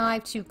utility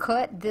knife to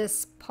cut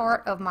this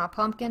part of my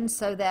pumpkin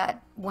so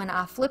that when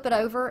I flip it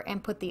over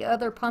and put the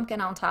other pumpkin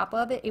on top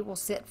of it, it will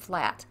sit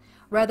flat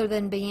rather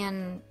than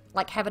being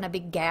like having a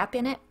big gap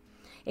in it.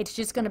 It's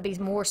just going to be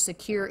more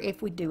secure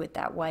if we do it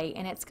that way,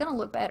 and it's going to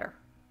look better,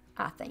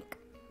 I think.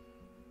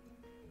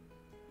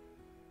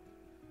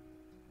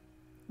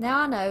 Now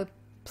I know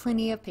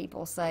plenty of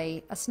people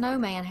say a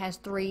snowman has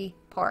 3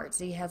 parts.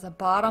 He has a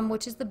bottom,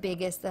 which is the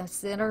biggest, the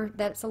center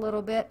that's a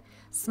little bit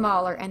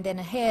smaller, and then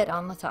a head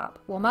on the top.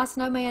 Well, my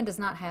snowman does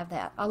not have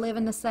that. I live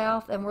in the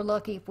South, and we're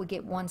lucky if we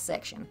get one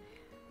section.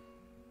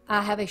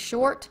 I have a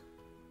short,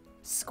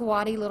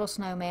 squatty little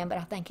snowman, but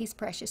I think he's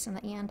precious in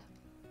the end.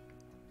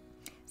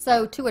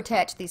 So to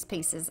attach these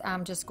pieces,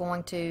 I'm just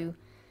going to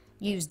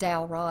use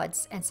dowel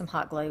rods and some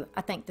hot glue.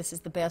 I think this is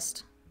the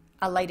best.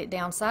 I laid it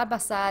down side by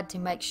side to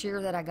make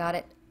sure that I got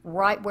it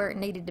right where it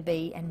needed to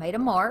be and made a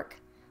mark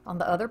on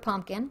the other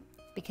pumpkin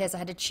because I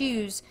had to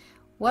choose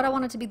what I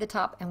wanted to be the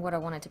top and what I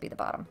wanted to be the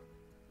bottom.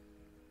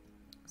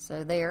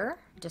 So there,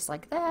 just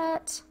like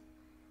that.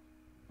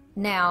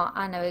 Now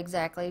I know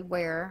exactly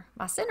where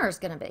my center is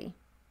going to be.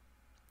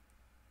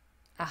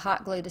 I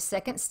hot glued a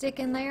second stick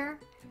in there,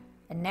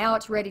 and now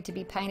it's ready to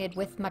be painted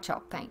with my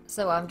chalk paint.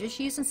 So I'm just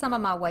using some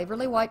of my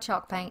Waverly White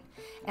chalk paint,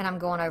 and I'm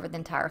going over the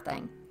entire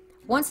thing.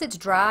 Once it's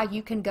dry,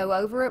 you can go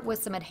over it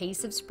with some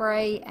adhesive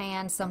spray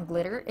and some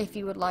glitter if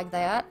you would like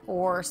that,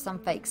 or some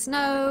fake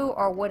snow,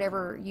 or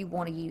whatever you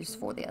want to use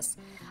for this.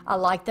 I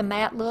like the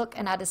matte look,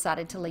 and I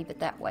decided to leave it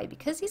that way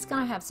because he's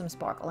going to have some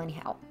sparkle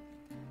anyhow.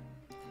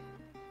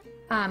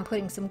 I'm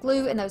putting some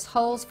glue in those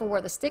holes for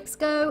where the sticks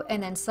go,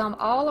 and then some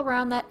all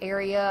around that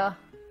area.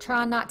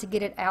 Try not to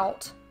get it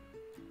out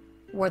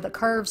where the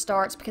curve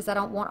starts because I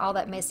don't want all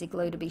that messy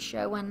glue to be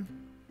showing.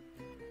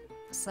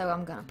 So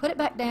I'm going to put it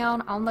back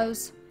down on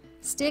those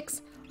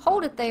sticks,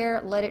 hold it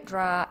there, let it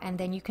dry, and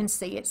then you can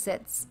see it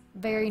sits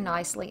very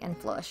nicely and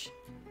flush.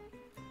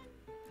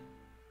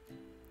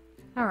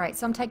 Alright,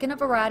 so I'm taking a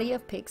variety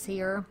of picks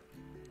here.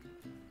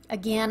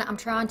 Again, I'm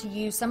trying to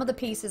use some of the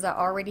pieces I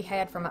already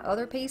had from my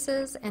other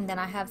pieces, and then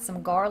I have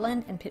some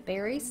garland and pit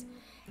berries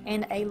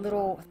and a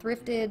little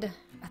thrifted,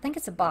 I think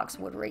it's a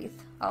boxwood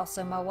wreath,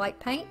 also my white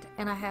paint,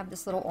 and I have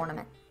this little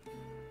ornament.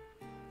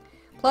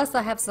 Plus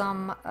I have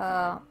some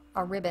a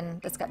ribbon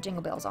that's got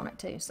jingle bells on it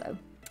too. So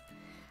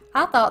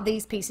I thought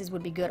these pieces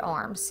would be good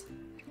arms.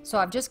 So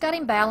I've just got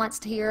him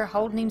balanced here,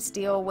 holding him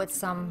still with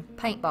some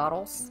paint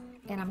bottles,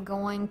 and I'm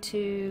going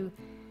to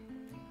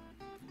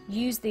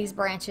use these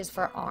branches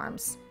for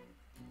arms.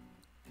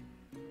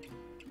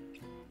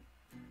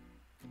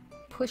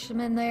 Push them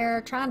in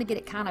there, trying to get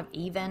it kind of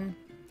even.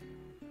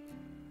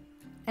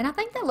 And I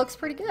think that looks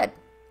pretty good.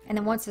 And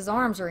then once his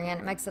arms are in,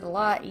 it makes it a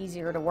lot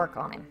easier to work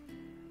on him.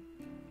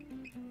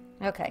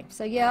 Okay,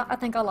 so yeah, I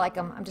think I like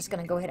them. I'm just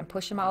going to go ahead and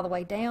push them all the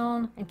way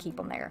down and keep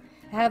them there.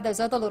 I have those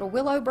other little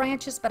willow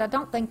branches, but I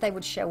don't think they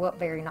would show up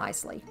very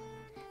nicely.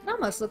 It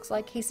almost looks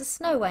like he's a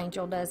snow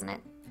angel, doesn't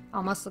it?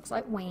 Almost looks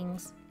like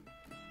wings.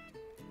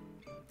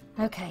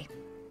 Okay.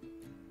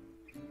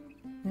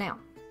 Now,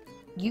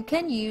 you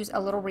can use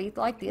a little wreath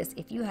like this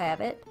if you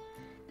have it.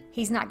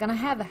 He's not going to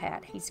have a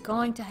hat. He's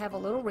going to have a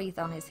little wreath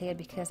on his head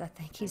because I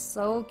think he's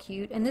so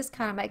cute, and this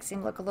kind of makes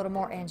him look a little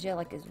more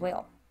angelic as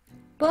well.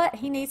 But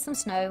he needs some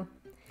snow,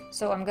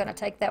 so I'm going to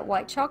take that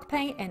white chalk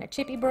paint and a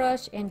chippy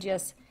brush and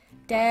just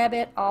dab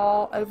it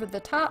all over the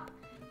top,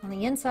 on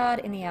the inside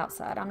and the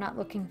outside. I'm not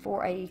looking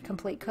for a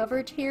complete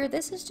coverage here.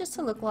 This is just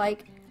to look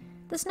like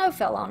the snow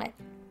fell on it,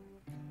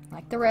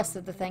 like the rest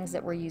of the things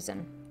that we're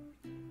using.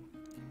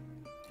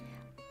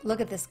 Look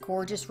at this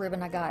gorgeous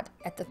ribbon I got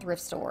at the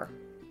thrift store.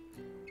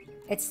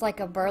 It's like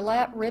a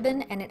burlap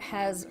ribbon, and it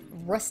has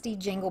rusty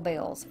jingle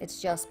bells.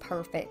 It's just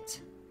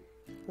perfect.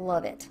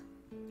 Love it.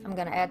 I'm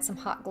going to add some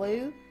hot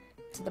glue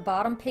to the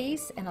bottom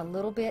piece and a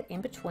little bit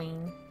in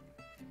between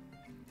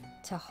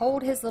to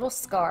hold his little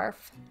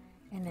scarf,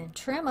 and then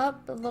trim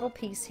up the little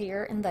piece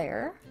here and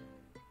there.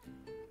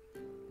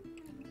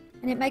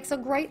 And it makes a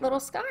great little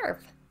scarf.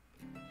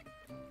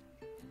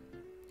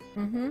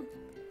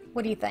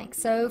 What do you think?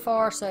 So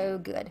far, so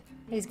good.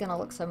 He's going to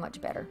look so much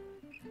better.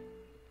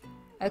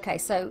 Okay,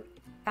 so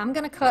I'm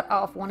going to cut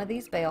off one of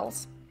these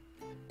bells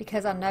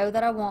because I know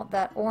that I want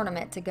that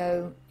ornament to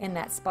go in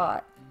that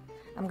spot.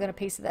 I'm going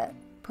to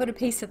put a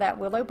piece of that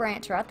willow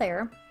branch right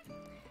there,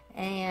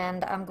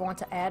 and I'm going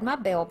to add my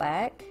bell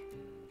back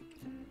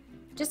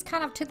just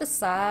kind of to the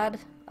side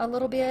a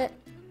little bit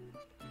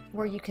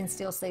where you can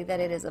still see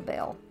that it is a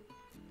bell.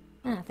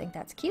 And I think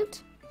that's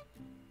cute.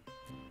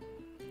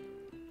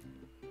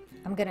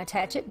 I'm going to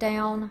attach it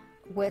down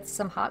with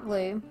some hot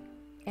glue,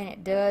 and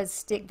it does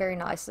stick very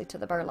nicely to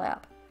the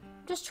burlap.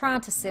 I'm just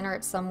trying to center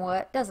it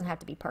somewhat. Doesn't have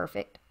to be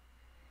perfect.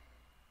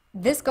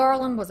 This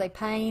garland was a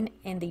pain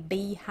in the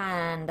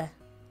behind.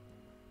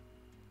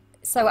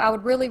 So I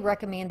would really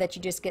recommend that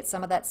you just get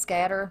some of that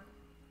scatter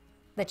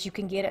that you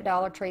can get at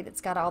Dollar Tree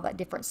that's got all that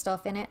different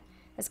stuff in it.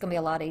 It's going to be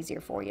a lot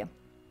easier for you.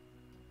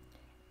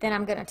 Then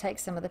I'm going to take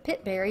some of the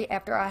pitberry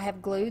after I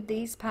have glued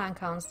these pine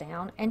cones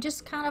down and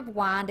just kind of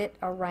wind it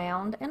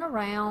around and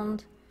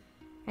around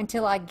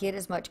until I get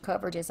as much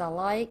coverage as I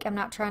like. I'm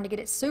not trying to get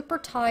it super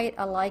tight.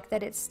 I like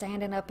that it's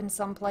standing up in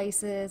some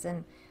places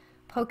and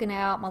poking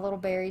out. My little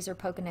berries are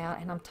poking out,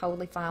 and I'm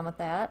totally fine with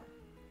that.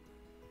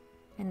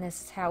 And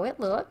this is how it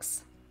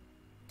looks.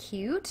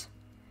 Cute.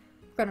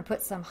 We're going to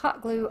put some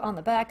hot glue on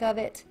the back of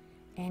it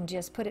and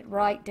just put it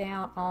right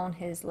down on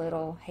his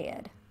little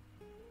head.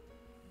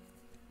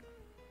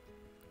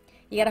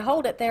 You got to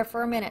hold it there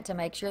for a minute to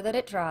make sure that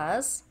it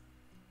dries.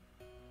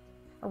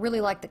 I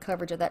really like the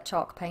coverage of that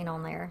chalk paint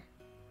on there.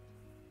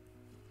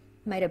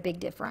 Made a big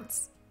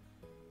difference.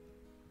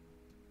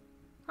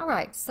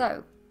 Alright,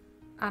 so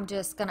I'm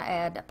just going to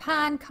add a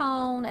pine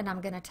cone, and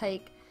I'm going to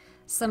take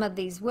some of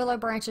these willow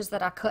branches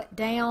that I cut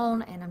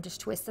down, and I'm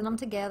just twisting them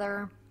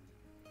together.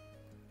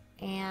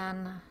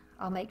 And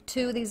I'll make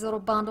 2 of these little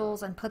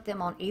bundles and put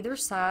them on either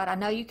side. I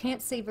know you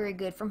can't see very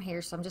good from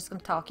here, so I'm just going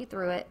to talk you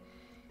through it.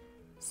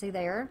 See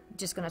there?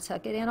 Just going to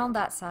tuck it in on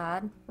that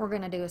side. We're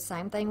going to do the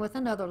same thing with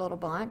another little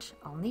bunch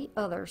on the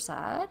other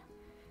side.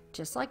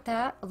 Just like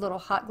that. A little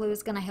hot glue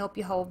is going to help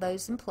you hold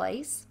those in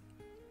place.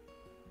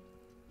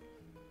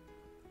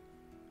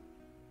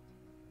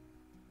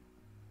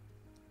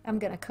 I'm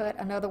going to cut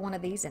another one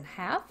of these in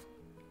half.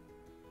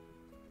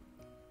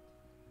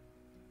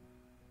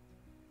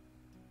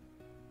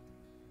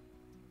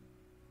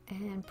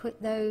 And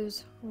put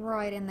those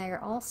right in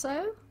there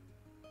also.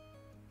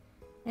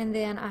 And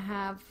then I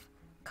have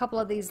a couple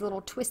of these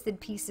little twisted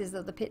pieces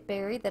of the pit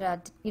berry that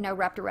I,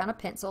 wrapped around a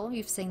pencil.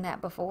 You've seen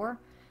that before.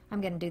 I'm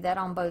going to do that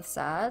on both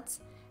sides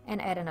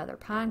and add another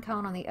pine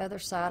cone on the other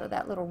side of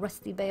that little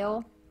rusty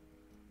bell.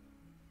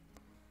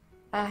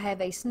 I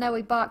have a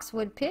snowy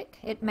boxwood pick.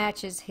 It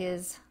matches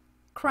his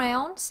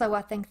crown, so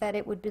I think that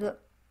it would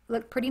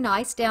look pretty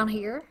nice down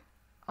here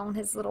on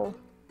his little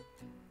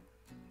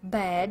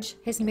badge,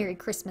 his Merry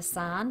Christmas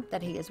sign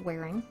that he is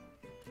wearing.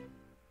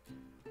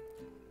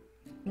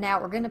 Now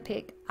we're going to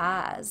pick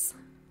eyes.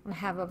 I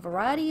have a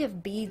variety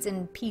of beads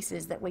and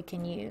pieces that we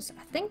can use.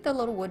 I think the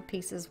little wood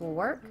pieces will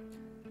work.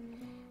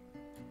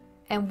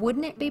 And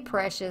wouldn't it be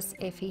precious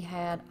if he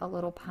had a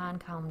little pine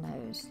cone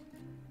nose?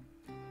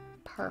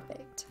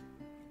 Perfect.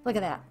 Look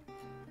at that.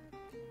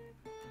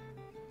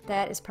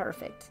 That is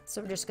perfect.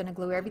 So we're just going to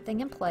glue everything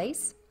in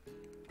place.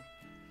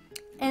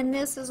 And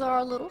this is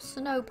our little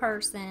snow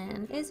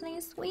person. Isn't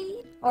he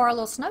sweet? Or a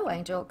little snow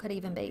angel, it could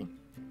even be.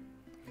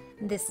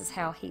 This is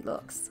how he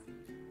looks.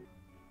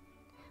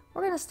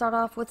 We're going to start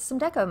off with some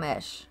deco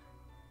mesh.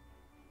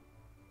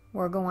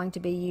 We're going to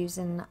be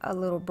using a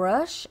little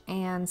brush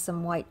and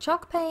some white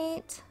chalk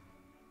paint.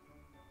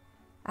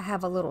 I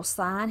have a little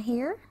sign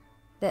here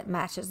that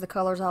matches the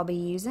colors I'll be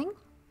using.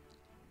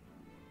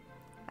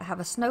 I have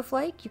a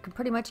snowflake. You can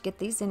pretty much get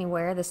these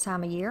anywhere this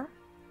time of year.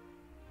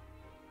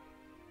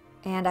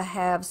 And I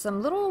have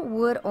some little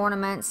wood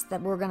ornaments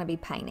that we're going to be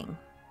painting.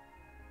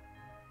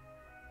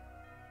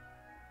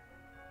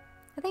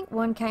 I think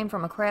one came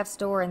from a craft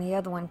store and the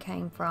other one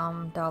came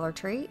from Dollar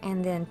Tree.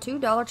 And then 2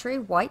 Dollar Tree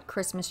white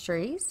Christmas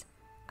trees.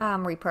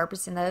 I'm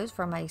repurposing those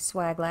from a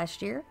swag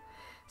last year.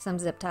 Some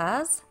zip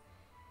ties.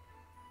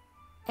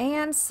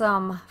 And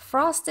some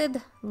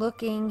frosted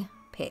looking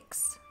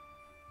picks.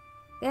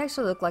 They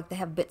actually look like they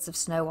have bits of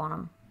snow on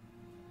them.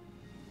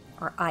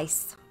 Or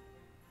ice.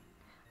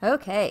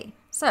 Okay,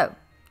 so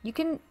you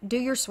can do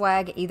your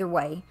swag either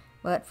way.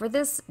 But for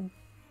this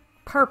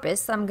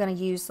purpose, I'm going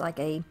to use like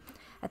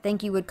I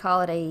think you would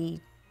call it a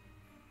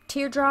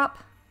teardrop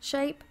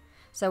shape.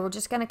 So we're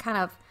just going to kind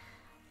of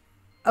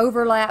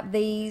overlap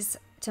these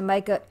to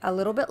make it a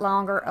little bit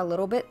longer, a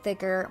little bit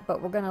thicker,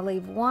 but we're going to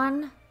leave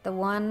the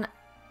one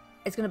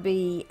is going to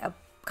be a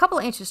couple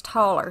of inches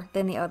taller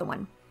than the other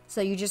one.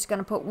 So you're just going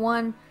to put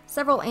one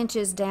several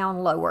inches down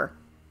lower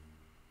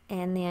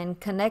and then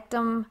connect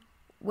them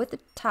with a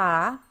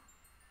tie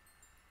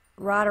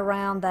right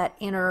around that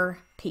inner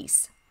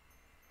piece.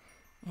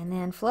 And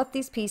then fluff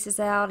these pieces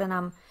out, and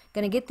I'm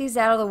going to get these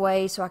out of the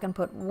way so I can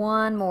put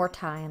one more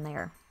tie in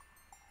there.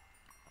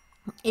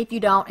 If you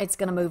don't, it's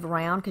going to move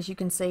around because you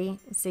can see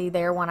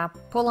there when I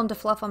pull them to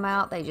fluff them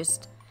out, they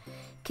just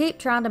keep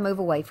trying to move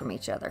away from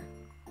each other.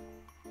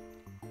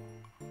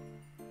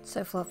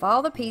 So fluff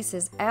all the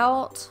pieces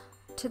out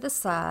to the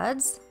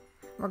sides.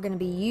 We're going to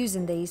be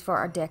using these for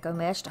our deco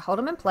mesh to hold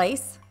them in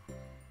place.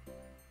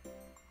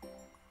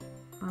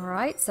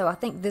 Alright, so I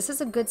think this is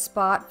a good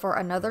spot for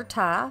another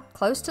tie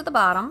close to the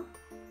bottom,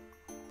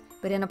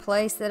 but in a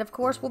place that of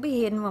course will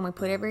be hidden when we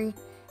put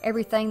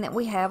everything that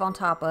we have on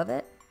top of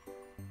it.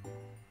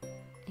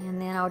 And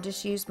then I'll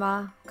just use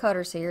my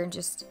cutters here and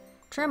just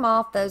trim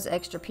off those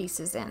extra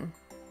pieces and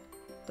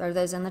throw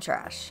those in the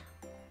trash.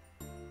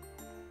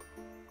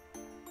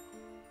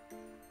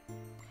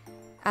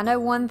 I know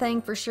one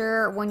thing for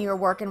sure, when you're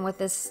working with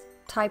this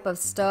type of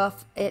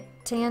stuff, it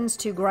tends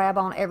to grab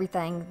on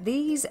everything.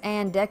 These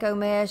and deco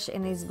mesh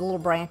and these little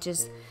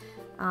branches,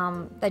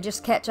 they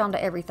just catch onto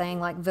everything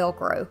like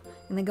Velcro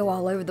and they go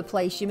all over the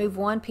place. You move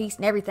one piece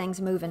and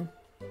everything's moving.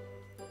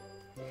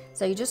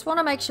 So you just want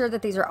to make sure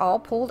that these are all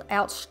pulled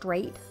out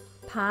straight.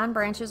 Pine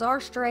branches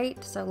are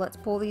straight, so let's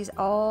pull these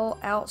all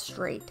out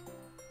straight.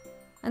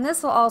 And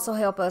this will also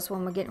help us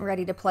when we're getting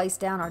ready to place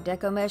down our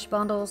deco mesh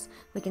bundles.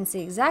 We can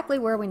see exactly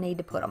where we need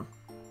to put them.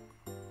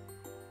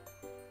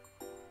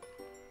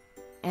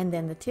 And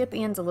then the tip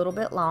end's a little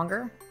bit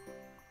longer.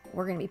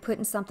 We're going to be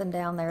putting something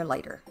down there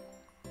later.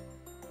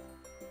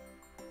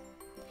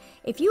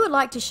 If you would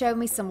like to show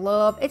me some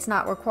love, it's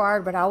not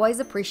required but always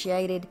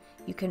appreciated.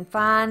 You can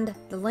find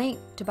the link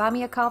to buy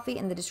me a coffee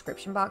in the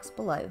description box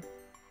below.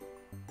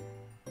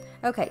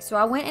 Okay, so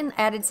I went and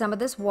added some of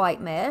this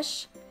white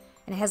mesh,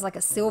 and it has like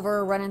a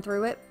silver running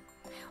through it.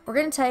 We're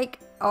going to take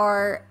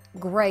our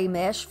gray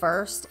mesh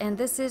first, and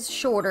this is a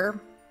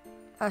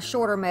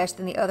shorter mesh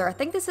than the other. I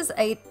think this is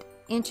 8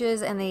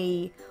 inches and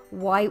the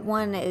white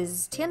one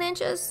is 10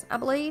 inches, I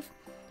believe.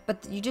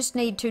 But you just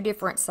need 2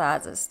 different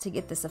sizes to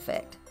get this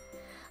effect.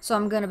 So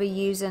I'm going to be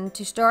using,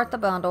 to start the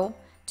bundle,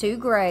 2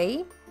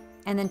 gray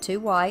and then 2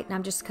 white. And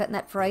I'm just cutting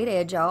that frayed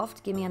edge off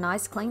to give me a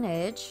nice clean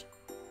edge.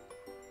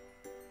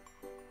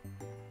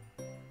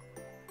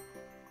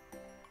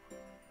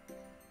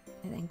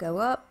 And then go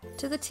up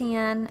to the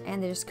 10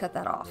 and then just cut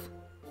that off.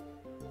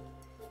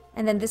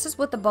 And then this is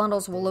what the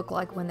bundles will look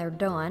like when they're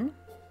done.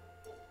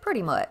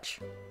 Pretty much.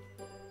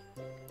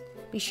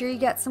 Be sure you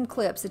got some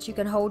clips that you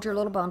can hold your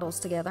little bundles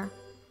together.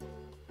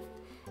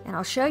 And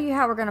I'll show you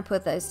how we're going to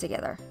put those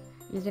together.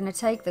 You're going to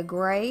take the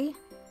gray,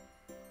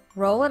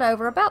 roll it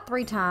over about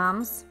 3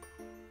 times,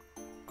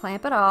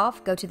 clamp it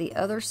off, go to the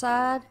other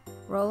side,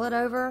 roll it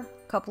over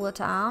a couple of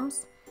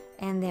times,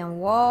 and then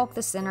walk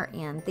the center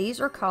in. These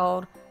are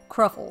called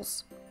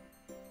cruffles.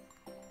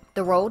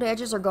 The rolled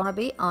edges are going to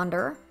be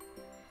under,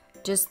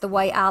 just the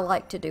way I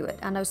like to do it.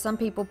 I know some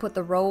people put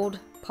the rolled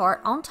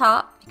part on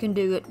top. You can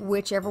do it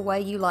whichever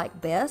way you like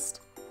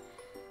best.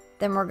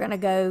 Then we're going to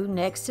go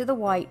next to the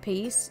white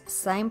piece.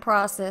 Same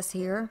process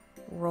here.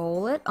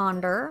 Roll it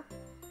under.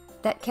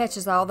 That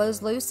catches all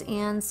those loose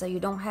ends so you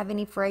don't have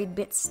any frayed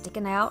bits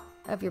sticking out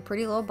of your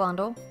pretty little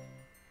bundle.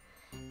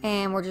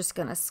 And we're just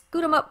going to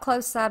scoot them up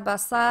close side by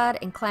side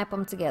and clamp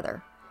them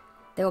together.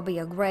 There will be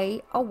a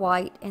gray, a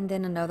white, and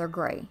then another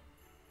gray.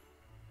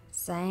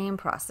 Same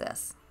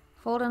process.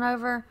 Folding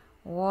over,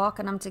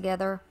 walking them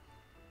together.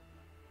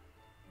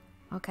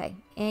 Okay,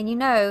 and you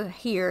know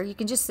here, you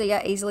can just see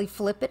I easily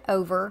flip it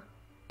over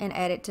and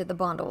add it to the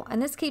bundle.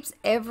 And this keeps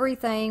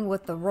everything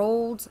with the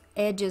rolled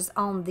edges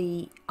on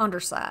the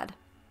underside.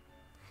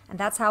 And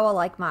that's how I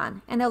like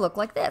mine. And they'll look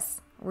like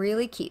this.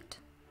 Really cute.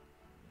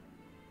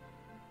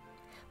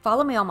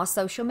 Follow me on my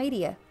social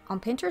media on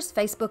Pinterest,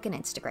 Facebook, and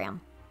Instagram.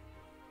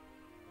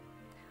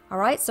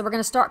 Alright, so we're going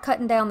to start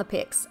cutting down the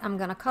picks. I'm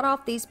going to cut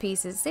off these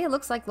pieces. See, it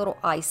looks like little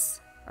ice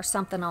or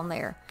something on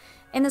there.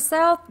 In the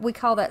South, we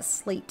call that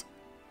sleet.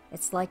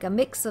 It's like a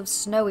mix of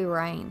snowy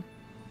rain.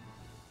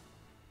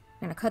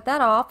 I'm going to cut that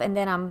off, and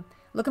then I'm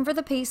looking for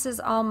the pieces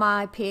on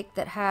my pick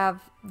that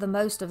have the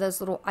most of those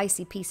little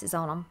icy pieces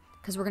on them,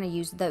 because we're going to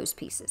use those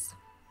pieces.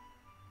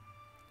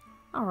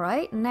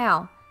 Alright,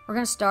 now we're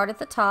going to start at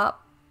the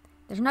top.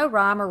 There's no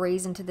rhyme or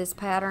reason to this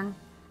pattern.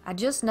 I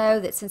just know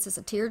that since it's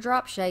a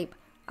teardrop shape,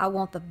 I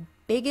want the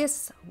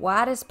biggest,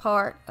 widest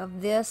part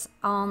of this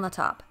on the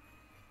top.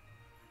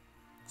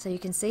 So you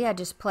can see I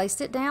just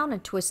placed it down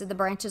and twisted the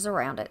branches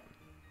around it.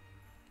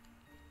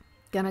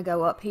 Gonna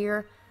go up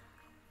here,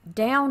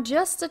 down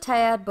just a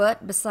tad,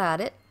 but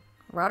beside it,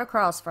 right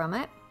across from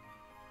it.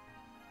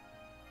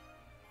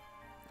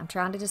 I'm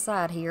trying to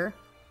decide here.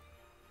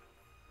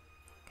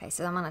 Okay,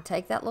 so I'm gonna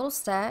take that little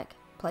stack,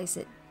 place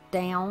it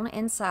down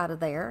inside of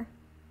there,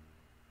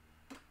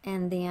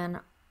 and then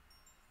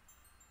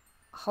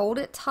hold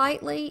it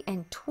tightly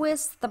and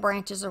twist the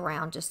branches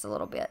around just a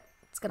little bit.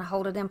 It's going to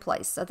hold it in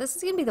place. So this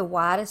is going to be the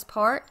widest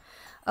part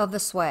of the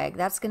swag.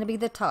 That's going to be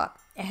the top.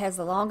 It has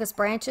the longest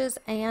branches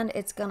and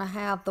it's going to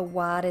have the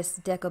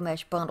widest deco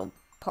mesh bundle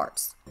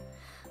parts.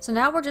 So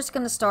now we're just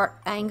going to start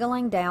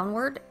angling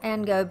downward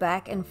and go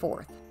back and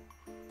forth.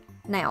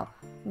 Now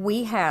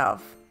we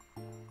have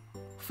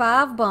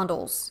 5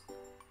 bundles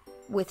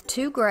with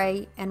 2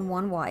 gray and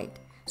 1 white.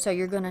 So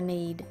you're going to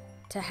need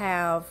to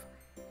have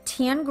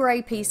 10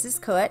 gray pieces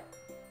cut,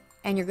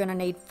 and you're going to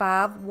need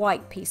 5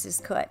 white pieces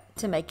cut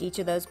to make each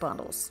of those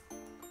bundles.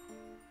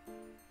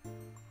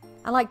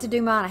 I like to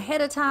do mine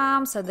ahead of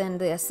time, so then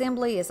the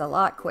assembly is a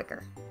lot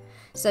quicker.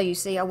 So you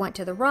see I went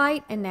to the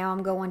right, and now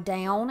I'm going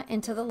down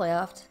and to the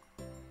left.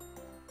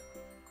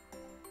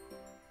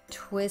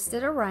 Twist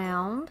it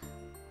around,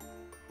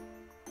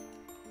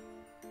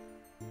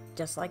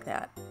 just like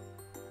that.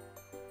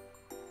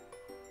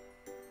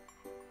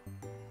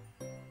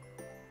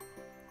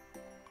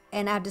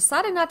 And I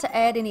decided not to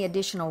add any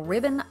additional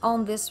ribbon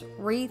on this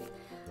wreath.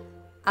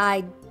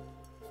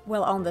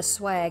 On the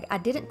swag, I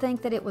didn't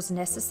think that it was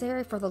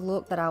necessary for the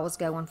look that I was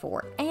going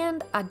for.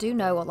 And I do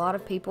know a lot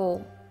of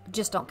people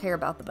just don't care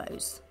about the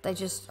bows. They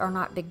just are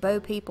not big bow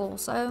people.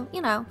 So,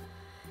 you know,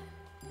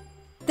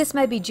 this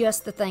may be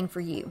just the thing for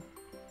you.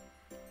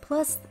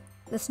 Plus,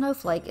 the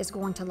snowflake is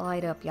going to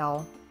light up,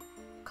 y'all.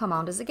 Come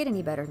on, does it get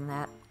any better than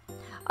that?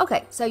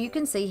 Okay, so you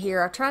can see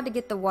here, I tried to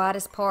get the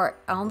widest part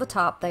on the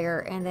top there,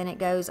 and then it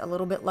goes a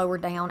little bit lower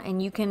down,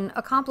 and you can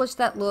accomplish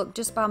that look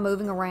just by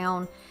moving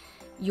around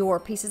your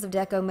pieces of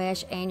deco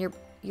mesh and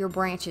your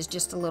branches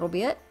just a little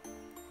bit.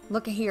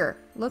 Look at here.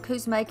 Look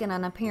who's making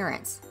an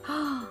appearance.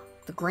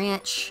 The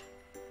Grinch.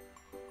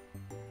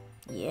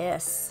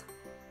 Yes.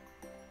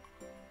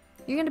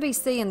 You're going to be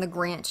seeing the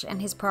Grinch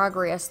and his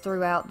progress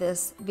throughout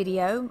this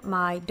video.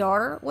 My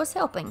daughter was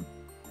helping.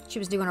 She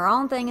was doing her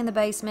own thing in the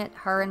basement,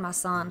 her and my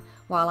son,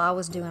 while I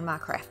was doing my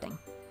crafting.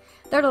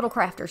 They're little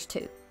crafters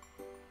too.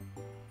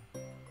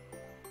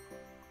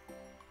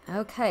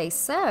 Okay,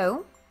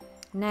 so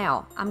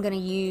now I'm going to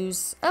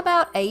use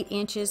about 8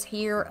 inches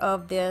here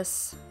of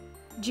this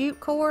jute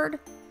cord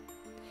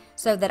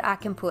so that I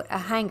can put a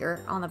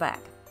hanger on the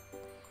back.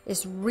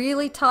 It's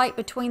really tight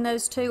between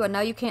those two. I know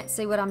you can't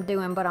see what I'm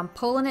doing, but I'm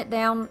pulling it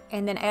down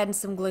and then adding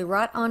some glue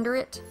right under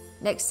it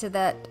next to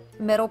that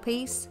metal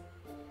piece.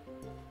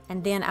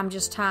 And then I'm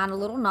just tying a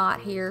little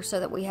knot here so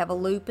that we have a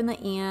loop in the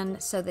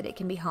end so that it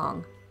can be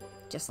hung,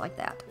 just like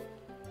that.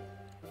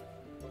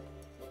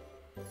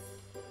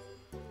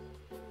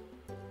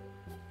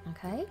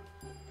 Okay.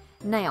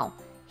 Now,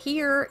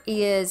 here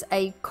is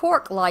a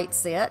cork light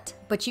set,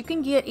 but you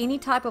can get any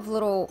type of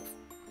little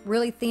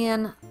really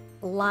thin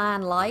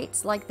line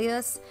lights like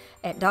this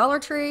at Dollar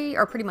Tree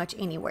or pretty much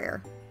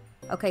anywhere.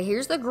 Okay,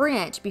 here's the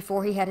Grinch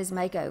before he had his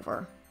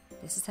makeover.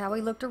 This is how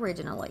he looked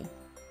originally.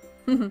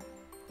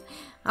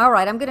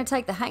 Alright, I'm going to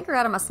take the hanger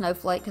out of my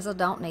snowflake because I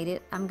don't need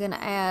it. I'm going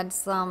to add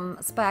some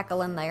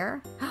spackle in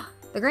there.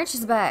 The Grinch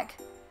is back.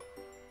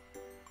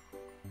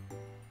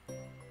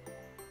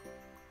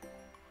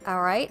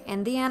 Alright,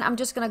 and then I'm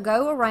just going to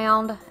go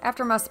around,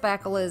 after my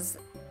spackle is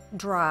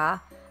dry,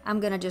 I'm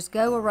going to just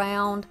go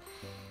around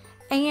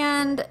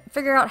and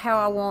figure out how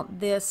I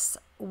want this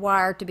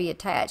wire to be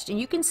attached. And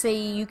you can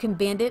see, you can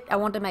bend it. I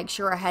wanted to make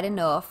sure I had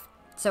enough.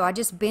 So I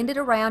just bend it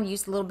around,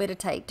 used a little bit of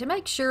tape to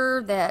make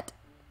sure that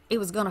it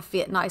was going to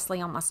fit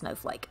nicely on my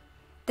snowflake.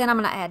 Then I'm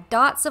going to add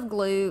dots of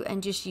glue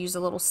and just use a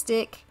little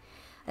stick.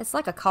 It's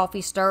like a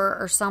coffee stir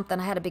or something.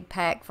 I had a big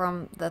pack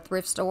from the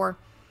thrift store.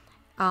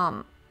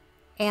 And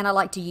I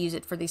like to use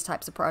it for these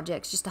types of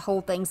projects, just to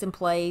hold things in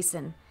place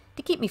and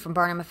to keep me from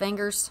burning my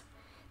fingers.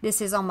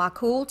 This is on my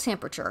cool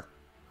temperature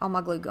on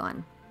my glue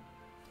gun.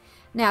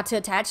 Now to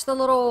attach the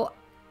little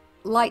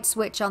light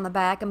switch on the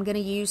back, I'm going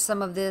to use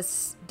some of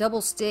this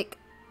double stick,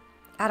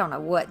 I don't know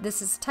what.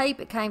 This is tape.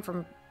 It came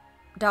from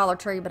Dollar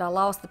Tree, but I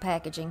lost the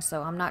packaging,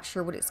 so I'm not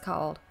sure what it's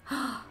called.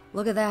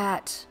 Look at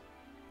that.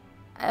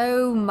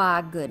 Oh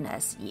my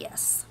goodness,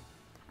 yes.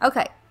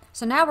 Okay,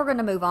 so now we're going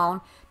to move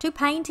on to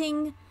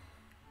painting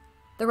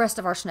the rest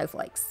of our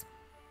snowflakes.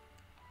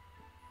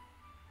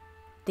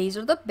 These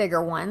are the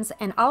bigger ones,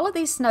 and all of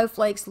these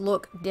snowflakes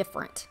look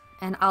different.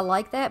 And I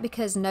like that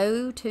because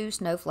no two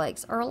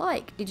snowflakes are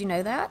alike. Did you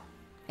know that?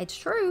 It's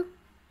true.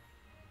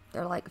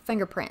 They're like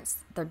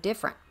fingerprints. They're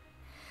different.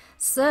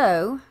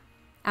 So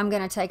I'm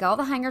going to take all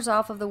the hangers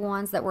off of the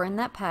ones that were in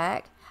that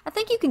pack. I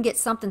think you can get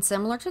something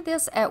similar to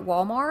this at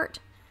Walmart.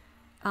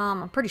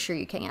 I'm pretty sure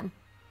you can.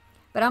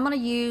 But I'm going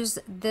to use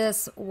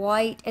this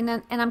white, and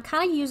I'm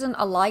kind of using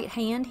a light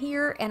hand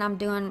here, and I'm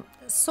doing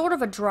sort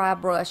of a dry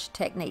brush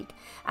technique.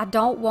 I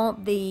don't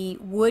want the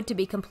wood to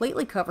be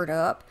completely covered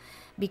up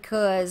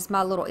because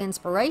my little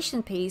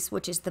inspiration piece,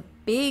 which is the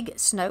big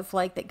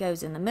snowflake that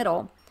goes in the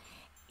middle,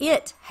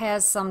 it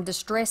has some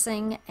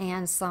distressing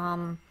and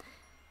some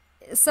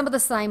of the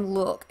same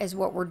look as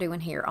what we're doing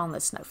here on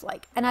this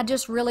snowflake. And I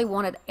just really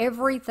wanted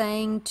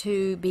everything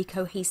to be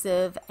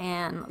cohesive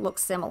and look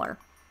similar.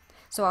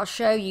 So I'll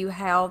show you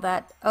how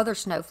that other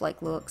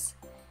snowflake looks.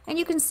 And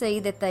you can see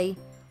that they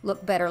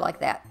look better like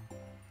that.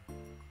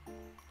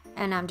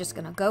 And I'm just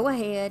going to go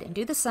ahead and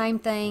do the same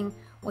thing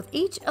with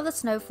each of the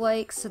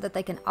snowflakes so that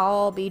they can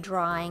all be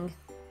drying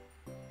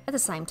at the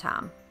same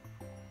time.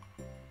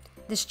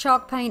 This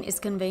chalk paint is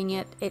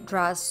convenient. It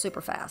dries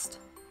super fast.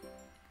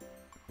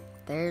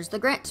 There's the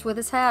Grinch with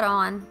his hat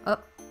on. Oh,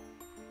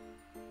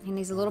 he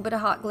needs a little bit of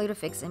hot glue to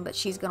fix him, but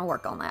she's going to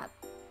work on that.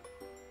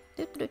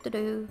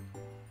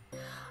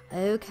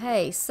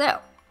 Okay, so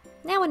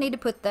now we need to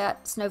put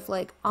that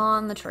snowflake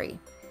on the tree.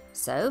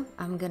 So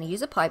I'm going to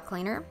use a pipe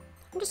cleaner.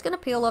 I'm just going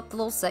to peel up the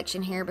little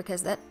section here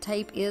because that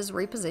tape is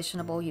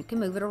repositionable. You can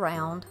move it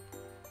around.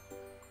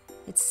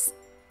 It's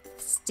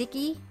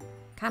sticky,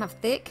 kind of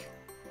thick,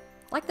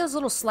 like those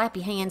little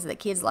slappy hands that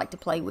kids like to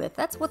play with.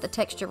 That's what the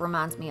texture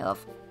reminds me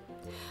of.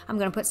 I'm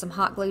going to put some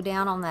hot glue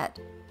down on that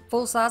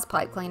full-size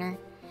pipe cleaner,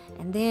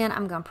 and then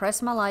I'm going to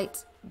press my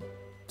light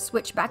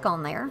switch back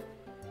on there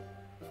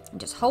and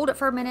just hold it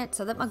for a minute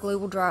so that my glue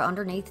will dry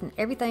underneath and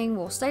everything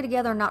will stay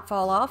together and not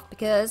fall off,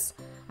 because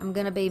I'm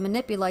going to be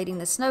manipulating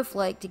the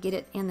snowflake to get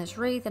it in this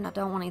wreath and I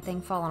don't want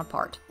anything falling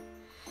apart.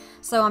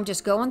 So I'm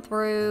just going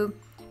through,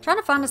 trying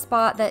to find a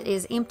spot that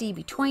is empty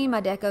between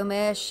my deco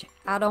mesh.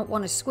 I don't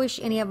want to squish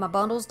any of my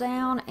bundles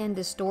down and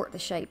distort the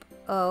shape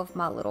of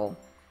my little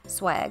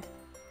swag.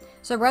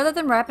 So rather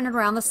than wrapping it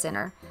around the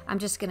center, I'm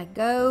just going to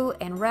go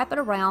and wrap it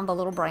around the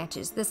little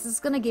branches. This is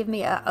going to give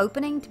me an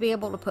opening to be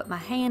able to put my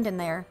hand in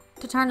there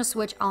to turn the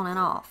switch on and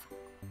off.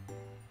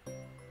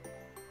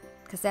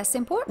 Because that's the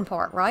important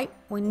part, right?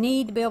 We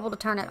need to be able to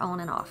turn it on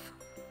and off.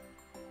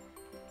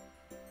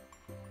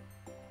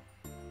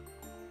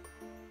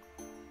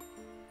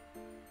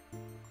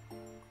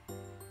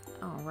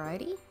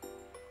 Alrighty.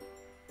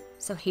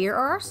 So here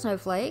are our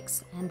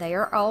snowflakes, and they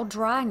are all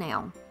dry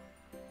now.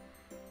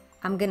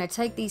 I'm going to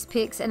take these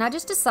picks, and I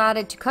just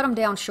decided to cut them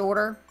down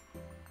shorter.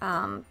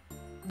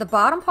 The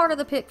bottom part of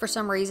the pick, for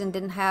some reason,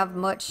 didn't have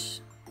much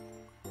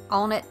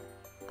on it.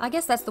 I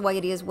guess that's the way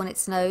it is when it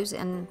snows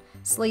and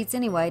sleets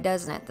anyway,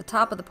 doesn't it? The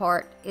top of the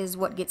part is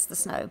what gets the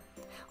snow.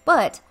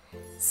 But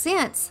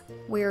since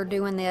we're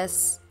doing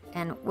this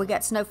and we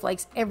got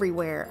snowflakes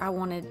everywhere, I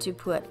wanted to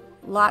put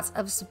lots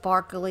of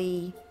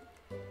sparkly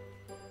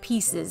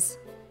pieces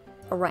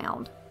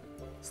around.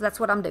 So that's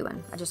what I'm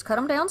doing. I just cut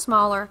them down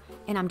smaller,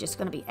 and I'm just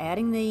going to be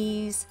adding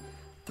these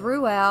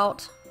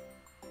throughout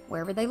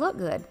wherever they look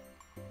good.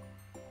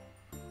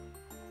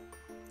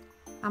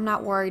 I'm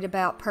not worried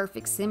about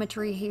perfect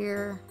symmetry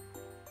here.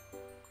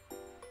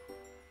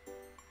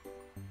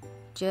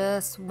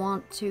 Just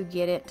want to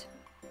get it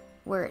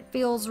where it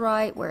feels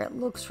right, where it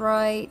looks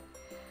right.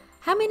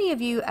 How many of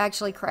you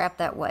actually craft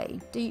that way?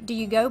 Do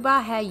you go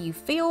by how you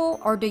feel,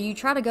 or do you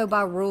try to go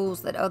by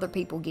rules that other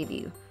people give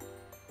you?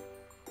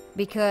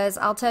 Because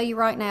I'll tell you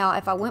right now,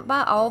 if I went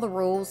by all the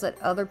rules that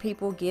other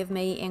people give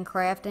me in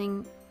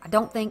crafting, I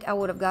don't think I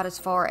would have got as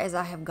far as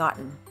I have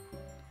gotten.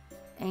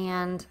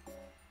 And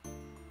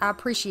I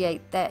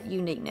appreciate that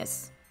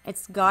uniqueness.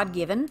 It's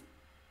God-given,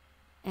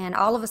 and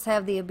all of us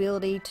have the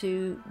ability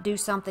to do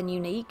something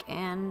unique,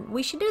 and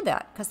we should do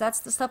that, because that's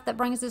the stuff that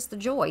brings us the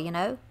joy, you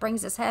know,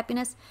 brings us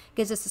happiness,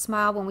 gives us a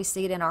smile when we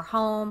see it in our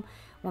home,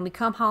 when we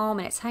come home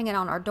and it's hanging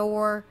on our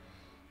door.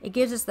 It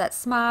gives us that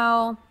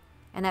smile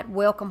and that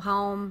welcome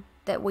home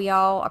that we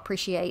all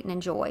appreciate and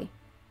enjoy.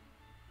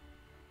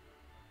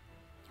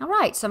 All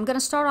right, so I'm going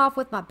to start off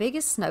with my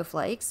biggest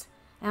snowflakes,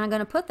 and I'm going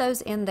to put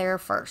those in there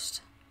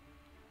first.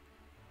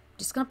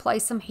 Just going to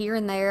place them here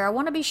and there. I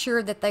want to be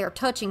sure that they are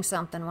touching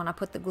something when I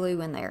put the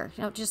glue in there.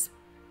 You know, just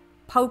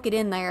poke it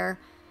in there,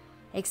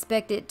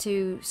 expect it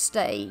to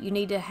stay. You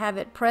need to have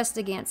it pressed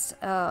against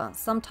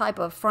some type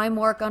of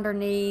framework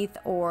underneath,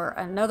 or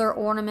another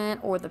ornament,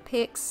 or the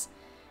picks,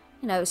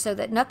 you know, so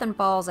that nothing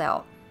falls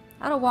out.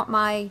 I don't want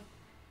my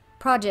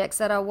projects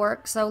that I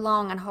work so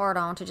long and hard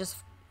on to just,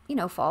 you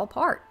know, fall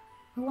apart.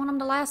 I want them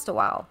to last a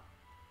while.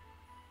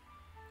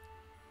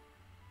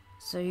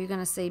 So you're going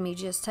to see me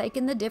just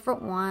taking the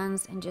different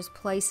ones and just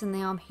placing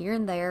them here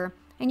and there.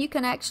 And you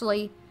can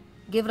actually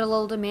give it a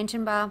little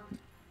dimension by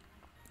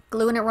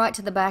gluing it right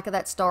to the back of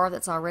that star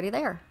that's already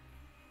there.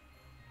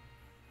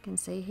 You can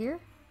see here.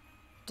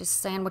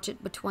 Just sandwich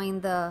it between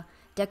the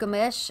deco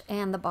mesh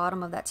and the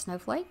bottom of that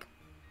snowflake.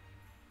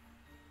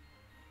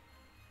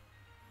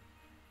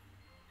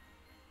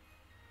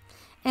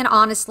 And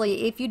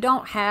honestly, if you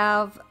don't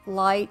have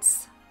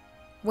lights,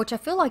 which I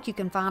feel like you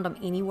can find them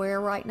anywhere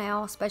right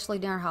now, especially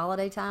during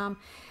holiday time,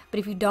 but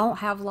if you don't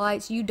have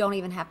lights, you don't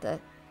even have to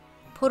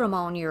put them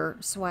on your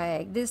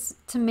swag. This,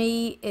 to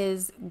me,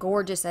 is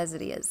gorgeous as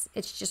it is.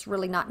 It's just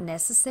really not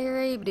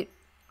necessary, but it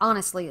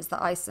honestly is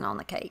the icing on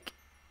the cake.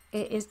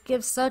 It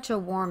gives such a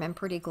warm and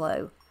pretty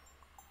glow.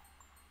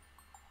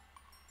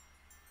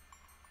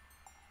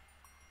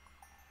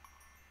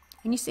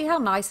 And you see how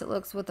nice it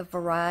looks with a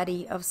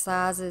variety of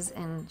sizes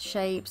and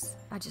shapes?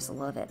 I just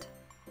love it.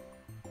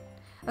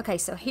 Okay,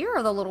 so here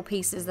are the little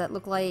pieces that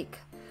look like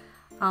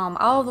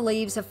all the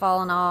leaves have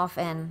fallen off,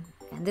 and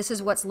this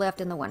is what's left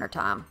in the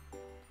wintertime.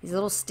 These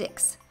little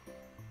sticks.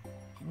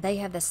 And they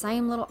have the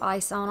same little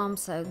ice on them,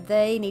 so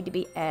they need to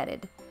be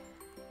added.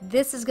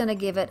 This is going to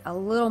give it a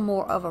little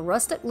more of a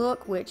rustic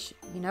look, which,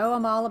 you know,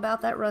 I'm all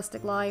about that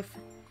rustic life.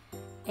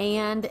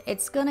 And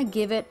it's going to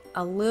give it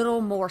a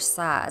little more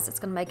size. It's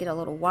going to make it a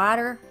little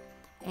wider,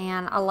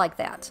 and I like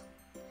that.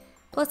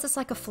 Plus, it's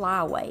like a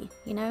flyaway,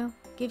 you know?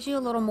 Gives you a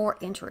little more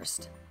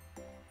interest.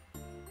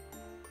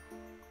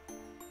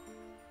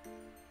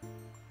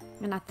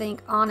 And I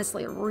think,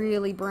 honestly, it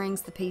really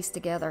brings the piece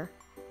together,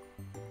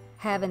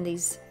 having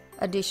these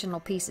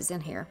additional pieces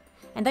in here.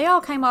 And they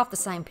all came off the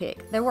same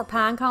pick. There were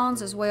pine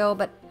cones as well,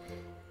 but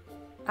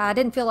I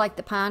didn't feel like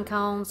the pine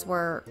cones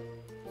were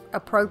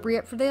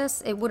appropriate for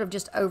this. It would have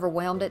just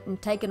overwhelmed it and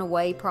taken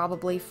away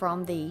probably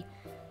from the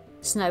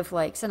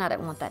snowflakes, and I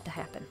didn't want that to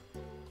happen.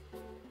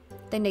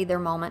 They need their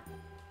moment.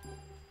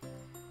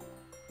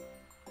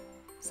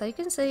 So you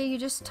can see you're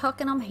just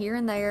tucking them here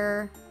and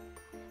there,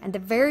 and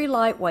they're very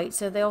lightweight,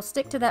 so they'll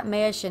stick to that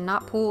mesh and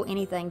not pull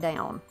anything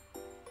down.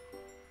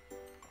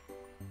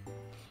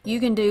 You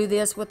can do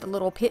this with the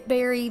little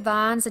pitberry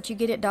vines that you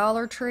get at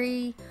Dollar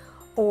Tree,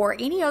 or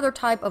any other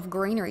type of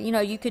greenery. You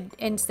know, you could,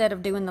 instead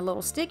of doing the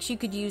little sticks, you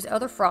could use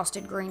other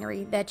frosted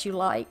greenery that you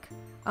like.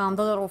 The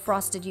little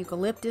frosted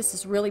eucalyptus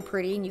is really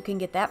pretty, and you can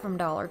get that from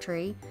Dollar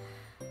Tree.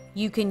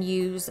 You can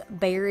use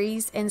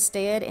berries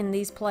instead in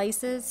these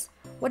places,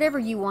 whatever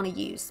you want to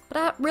use. But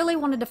I really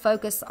wanted to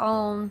focus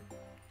on,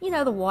 you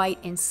know, the white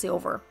and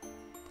silver.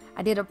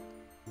 I did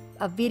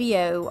a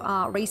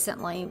video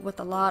recently with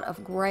a lot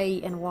of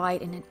gray and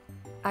white, and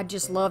I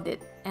just loved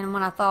it. And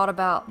when I thought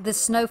about this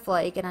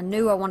snowflake and I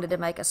knew I wanted to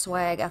make a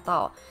swag, I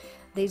thought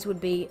these would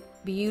be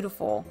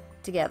beautiful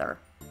together.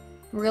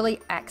 Really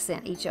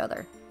accent each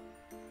other.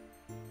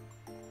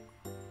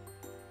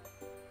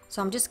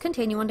 So I'm just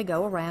continuing to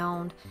go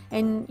around,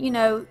 and you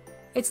know,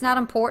 it's not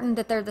important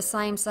that they're the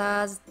same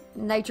size.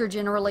 Nature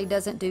generally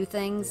doesn't do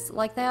things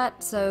like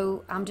that,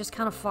 so I'm just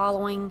kind of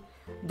following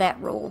that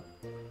rule.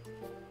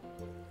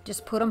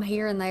 Just put them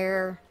here and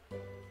there,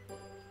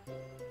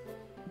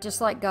 just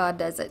like God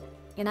does it,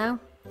 you know,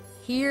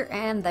 here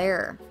and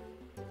there.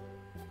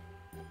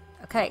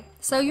 Okay,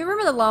 so you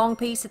remember the long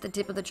piece at the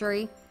tip of the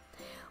tree?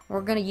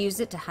 We're going to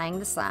use it to hang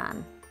the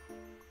sign.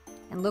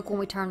 And look when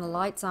we turn the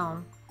lights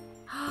on.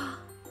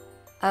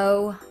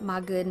 Oh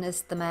my goodness,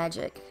 the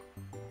magic.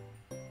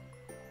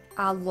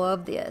 I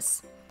love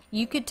this.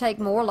 You could take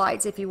more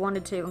lights if you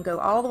wanted to and go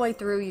all the way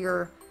through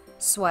your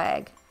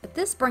swag. But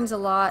this brings a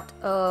lot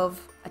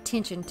of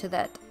attention to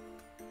that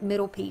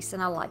middle piece,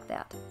 and I like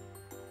that.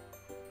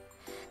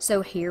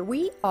 So here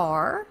we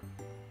are.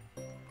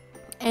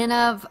 And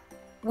I've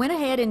went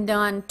ahead and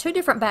done 2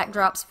 different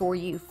backdrops for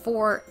you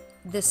for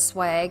this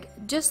swag,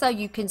 just so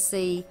you can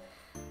see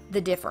the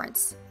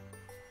difference.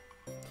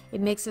 It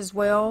mixes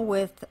well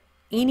with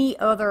any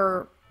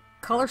other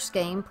color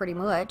scheme pretty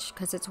much,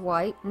 because it's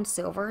white and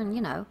silver and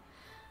you know.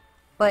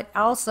 But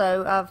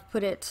also I've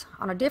put it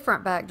on a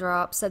different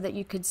backdrop so that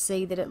you could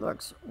see that it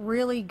looks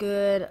really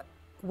good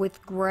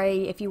with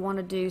gray if you want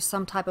to do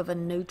some type of a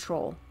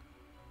neutral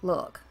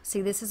look.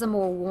 See, this is a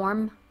more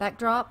warm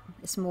backdrop.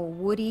 It's more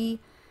woody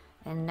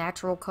and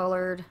natural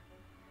colored.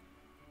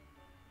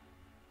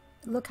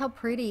 Look how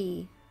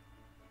pretty.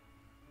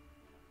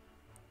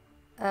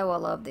 Oh, I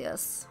love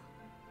this.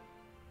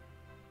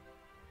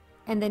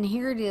 And then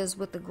here it is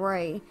with the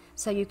gray,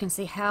 so you can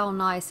see how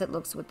nice it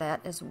looks with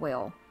that as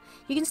well.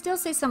 You can still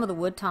see some of the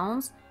wood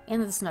tones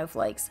in the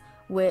snowflakes,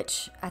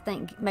 which I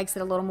think makes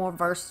it a little more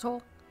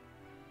versatile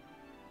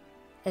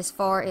as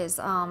far as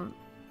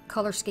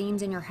color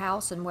schemes in your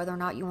house and whether or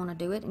not you want to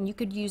do it. And you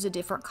could use a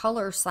different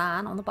color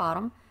sign on the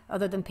bottom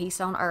other than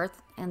Peace on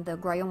Earth and the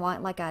gray and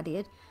white like I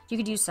did. You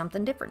could use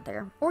something different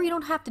there. Or you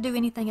don't have to do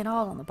anything at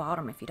all on the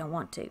bottom if you don't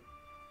want to.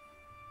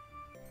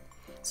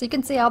 So you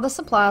can see all the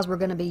supplies we're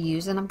going to be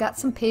using. I've got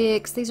some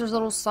picks. These are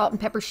little salt and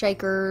pepper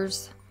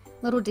shakers,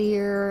 little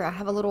deer. I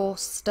have a little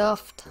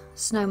stuffed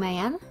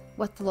snowman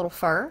with the little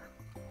fur.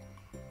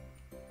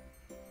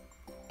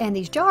 And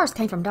these jars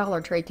came from Dollar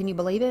Tree. Can you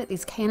believe it?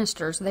 These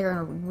canisters,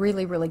 they're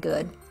really, really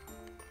good.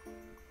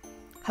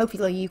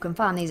 Hopefully you can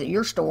find these at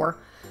your store.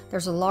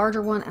 There's a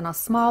larger one and a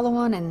smaller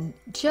one. And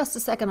just a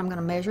second, I'm going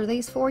to measure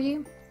these for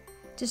you,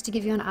 just to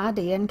give you an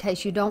idea. In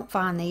case you don't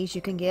find these,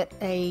 you can get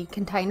a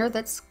container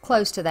that's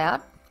close to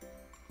that.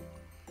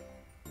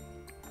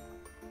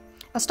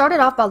 I started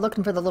off by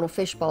looking for the little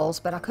fish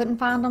bowls, but I couldn't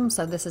find them,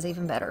 so this is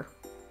even better.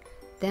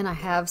 Then I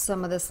have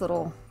some of this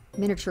little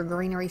miniature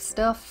greenery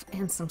stuff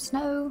and some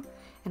snow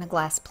and a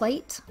glass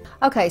plate.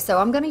 Okay, so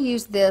I'm going to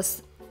use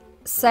this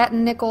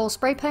satin nickel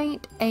spray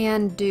paint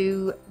and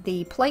do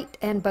the plate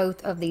and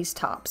both of these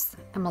tops.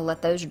 I'm going to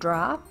let those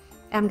dry.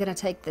 I'm going to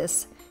take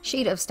this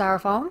sheet of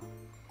styrofoam,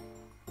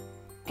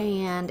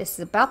 and it's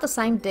about the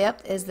same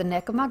depth as the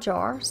neck of my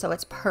jar, so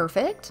it's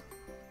perfect.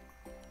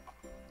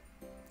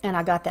 And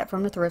I got that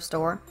from the thrift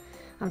store.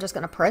 I'm just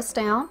going to press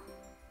down.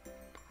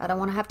 I don't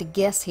want to have to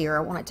guess here. I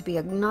want it to be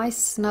a nice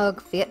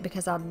snug fit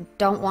because I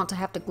don't want to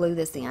have to glue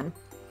this in.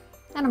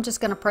 And I'm just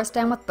going to press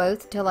down with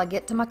both till I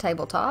get to my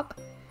tabletop.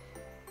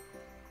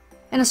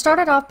 And I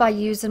started off by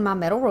using my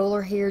metal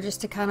ruler here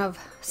just to kind of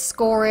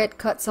score it,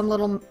 cut some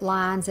little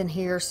lines in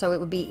here so it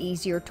would be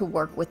easier to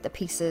work with the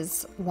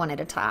pieces one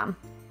at a time.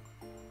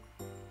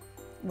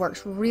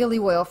 Works really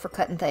well for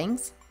cutting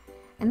things.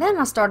 And then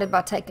I started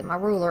by taking my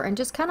ruler and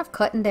just kind of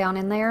cutting down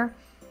in there,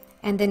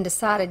 and then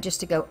decided just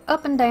to go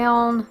up and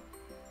down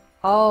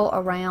all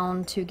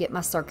around to get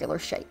my circular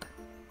shape.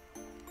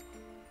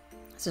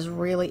 This is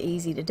really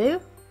easy to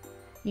do.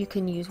 You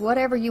can use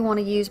whatever you want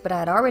to use, but I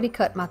had already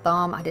cut my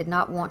thumb. I did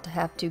not want to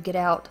have to get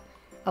out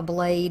a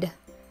blade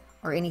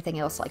or anything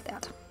else like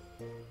that.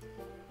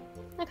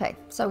 Okay,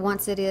 so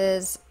once it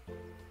is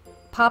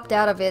popped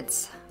out of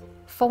its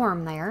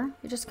form there,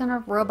 you're just going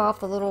to rub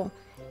off the little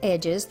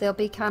edges. They'll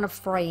be kind of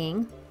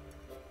fraying.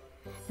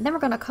 And then we're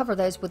going to cover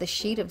those with a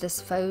sheet of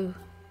this faux,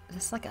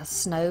 it's like a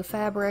snow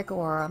fabric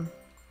or a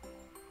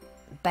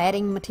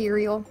batting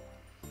material.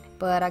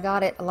 But I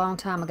got it a long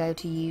time ago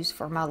to use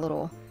for my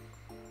little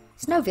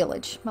snow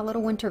village, my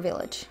little winter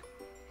village.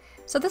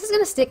 So this is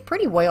going to stick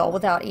pretty well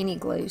without any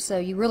glue, so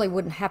you really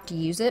wouldn't have to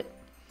use it.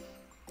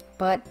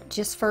 But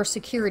just for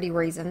security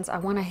reasons, I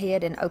went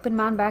ahead and opened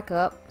mine back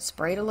up,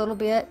 sprayed a little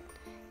bit,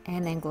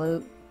 and then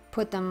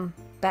put them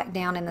back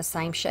down in the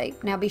same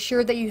shape. Now be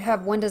sure that you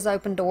have windows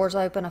open, doors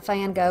open, a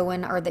fan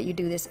going, or that you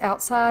do this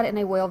outside in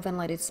a well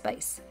ventilated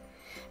space.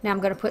 Now I'm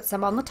going to put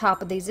some on the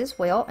top of these as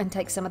well and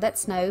take some of that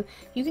snow.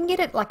 You can get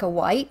it like a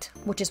white,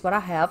 which is what I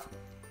have,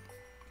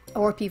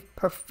 or if you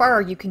prefer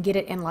you can get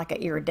it in like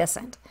an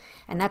iridescent,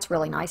 and that's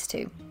really nice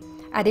too.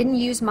 I didn't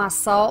use my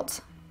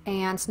salt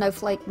and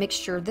snowflake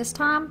mixture this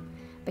time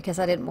because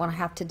I didn't want to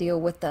have to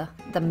deal with the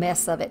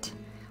mess of it.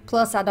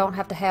 Plus I don't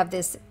have to have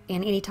this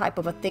in any type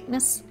of a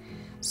thickness,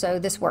 so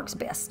this works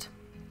best.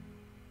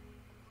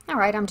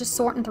 Alright, I'm just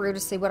sorting through to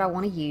see what I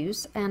want to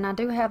use, and I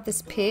do have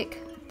this pick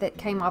that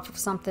came off of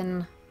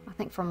something I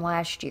think from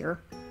last year.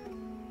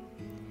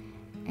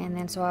 And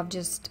then so I've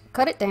just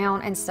cut it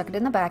down and stuck it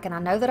in the back, and I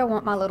know that I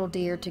want my little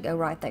deer to go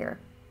right there.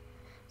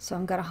 So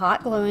I'm going to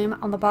hot glue him.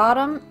 On the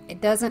bottom,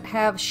 it doesn't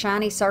have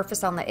shiny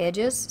surface on the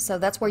edges, so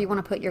that's where you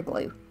want to put your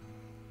glue.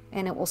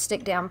 And it will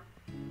stick down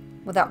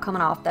without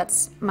coming off.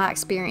 That's my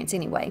experience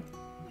anyway.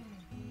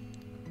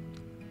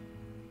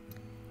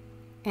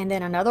 And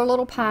then another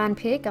little pine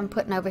pick I'm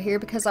putting over here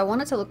because I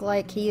want it to look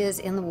like he is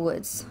in the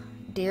woods.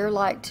 Deer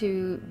like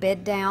to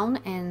bed down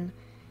and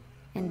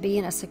and be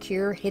in a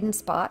secure hidden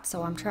spot.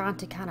 So I'm trying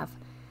to kind of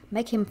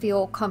make him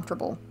feel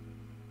comfortable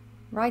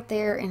right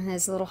there in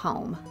his little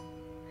home.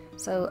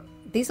 So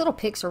these little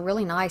picks are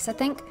really nice. I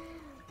think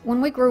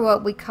when we grew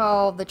up, we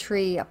called the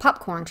tree a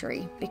popcorn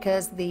tree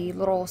because the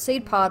little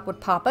seed pod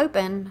would pop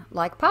open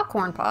like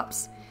popcorn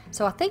pops.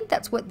 So I think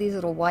that's what these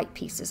little white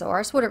pieces are.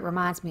 That's what it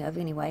reminds me of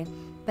anyway.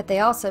 But they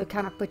also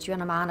kind of put you in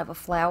the mind of a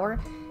flower,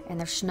 and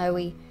they're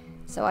snowy.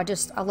 So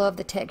I love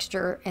the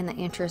texture and the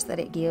interest that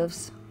it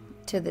gives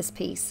to this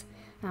piece.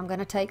 I'm going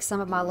to take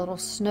some of my little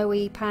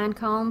snowy pine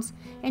cones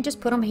and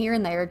just put them here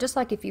and there, just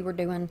like if you were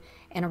doing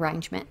an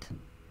arrangement,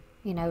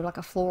 you know, like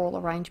a floral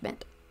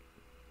arrangement.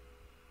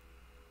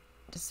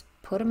 Just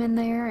put them in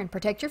there and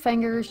protect your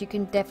fingers. You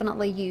can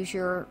definitely use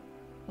your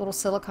little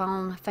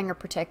silicone finger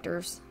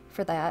protectors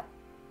for that.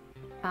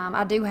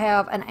 I do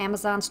have an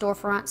Amazon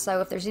storefront,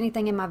 so if there's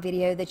anything in my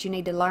video that you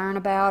need to learn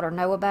about or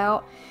know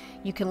about,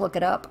 you can look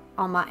it up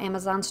on my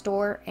Amazon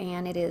store,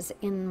 and it is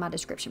in my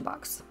description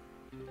box.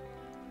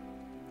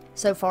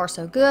 So far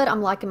so good.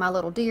 I'm liking my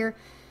little deer.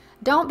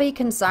 Don't be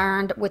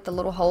concerned with the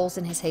little holes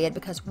in his head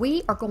because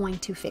we are going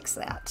to fix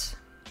that.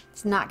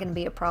 It's not going to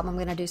be a problem. I'm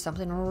going to do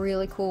something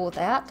really cool with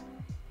that.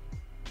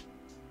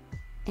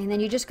 And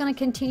then you're just going to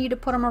continue to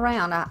put them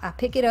around. I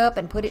pick it up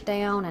and put it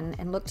down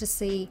and look to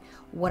see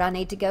what I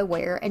need to go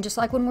where. And just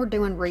like when we're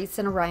doing wreaths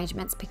and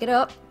arrangements, pick it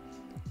up,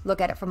 look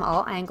at it from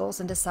all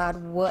angles, and decide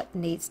what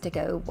needs to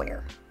go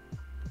where.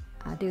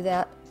 I do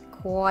that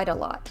quite a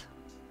lot.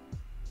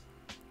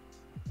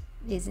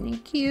 Isn't he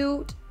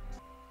cute?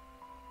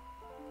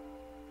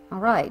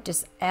 Alright,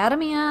 just add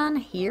them in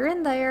here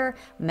and there.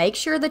 Make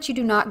sure that you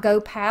do not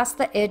go past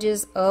the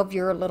edges of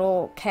your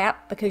little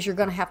cap because you're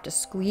going to have to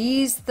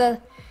squeeze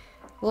the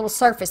little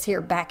surface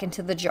here back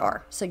into the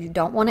jar. So you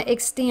don't want to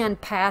extend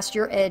past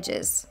your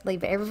edges.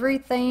 Leave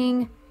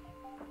everything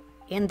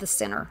in the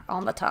center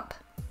on the top.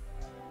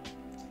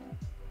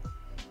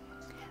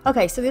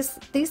 Okay, so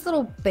these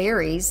little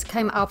berries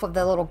came off of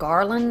the little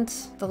garland,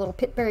 the little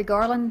pitberry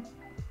garland,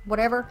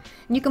 whatever.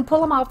 And you can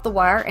pull them off the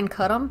wire and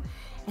cut them.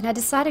 And I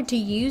decided to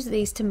use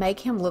these to make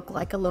him look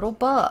like a little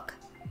buck.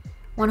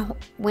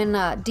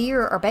 When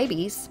deer are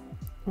babies,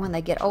 when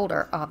they get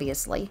older,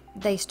 obviously,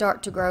 they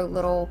start to grow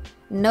little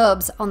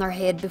nubs on their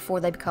head before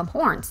they become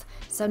horns.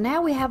 So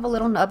now we have a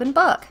little nubbin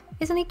buck.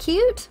 Isn't he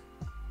cute?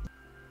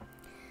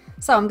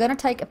 So I'm going to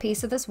take a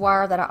piece of this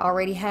wire that I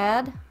already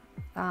had.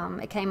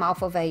 It came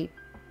off of a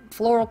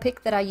floral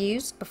pick that I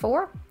used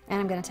before. And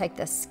I'm going to take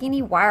the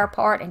skinny wire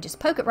part and just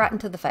poke it right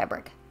into the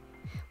fabric.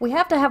 We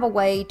have to have a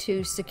way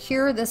to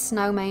secure this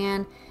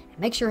snowman and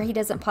make sure he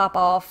doesn't pop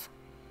off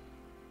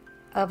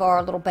of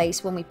our little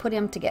base when we put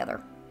him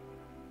together.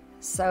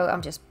 So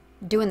I'm just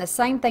doing the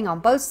same thing on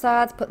both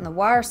sides, putting the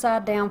wire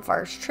side down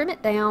first, trim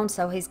it down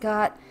so he's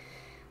got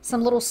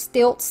some little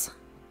stilts,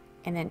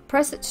 and then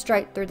press it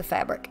straight through the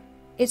fabric.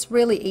 It's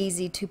really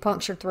easy to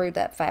puncture through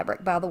that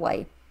fabric, by the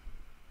way.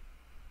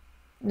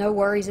 No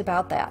worries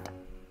about that.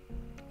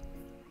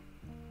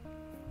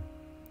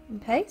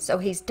 Okay, so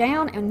he's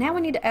down, and now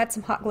we need to add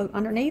some hot glue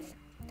underneath.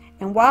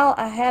 And while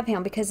I have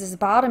him, because his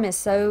bottom is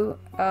so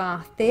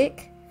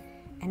thick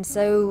and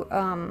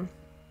so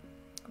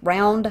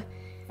round,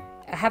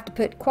 I have to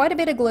put quite a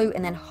bit of glue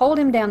and then hold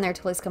him down there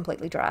till he's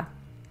completely dry.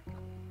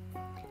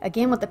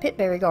 Again, with the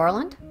pitberry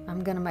garland,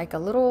 I'm going to make a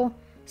little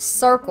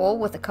circle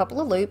with a couple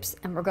of loops,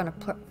 and we're going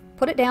to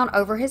put it down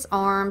over his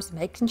arms,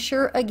 making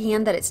sure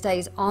again that it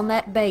stays on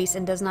that base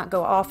and does not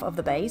go off of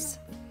the base.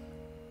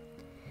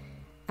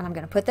 And I'm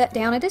going to put that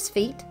down at his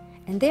feet,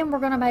 and then we're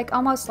going to make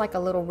almost like a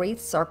little wreath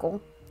circle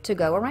to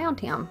go around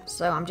him.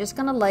 So I'm just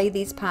going to lay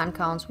these pine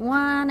cones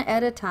one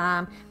at a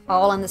time,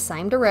 all in the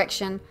same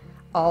direction,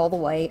 all the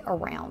way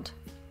around.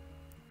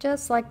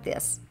 Just like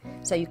this.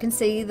 So you can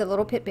see the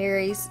little pit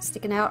berries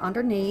sticking out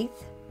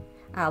underneath.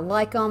 I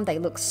like them. They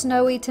look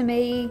snowy to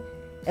me.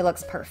 It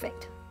looks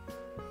perfect.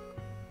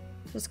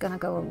 Just going to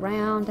go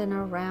around and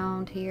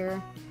around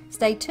here.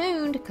 Stay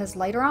tuned because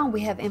later on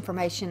we have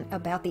information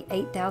about the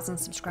 8,000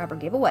 subscriber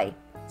giveaway.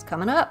 It's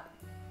coming up.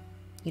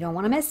 You don't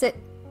want to miss it.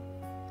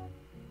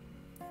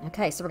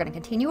 Okay, so we're going to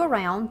continue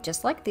around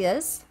just like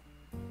this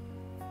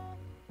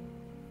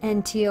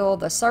until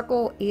the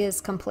circle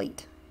is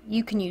complete.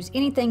 You can use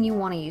anything you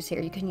want to use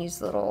here. You can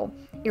use little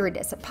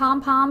iridescent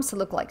pom-poms to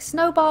look like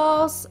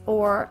snowballs,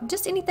 or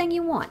just anything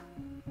you want.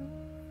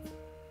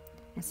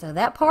 And so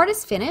that part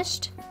is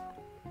finished.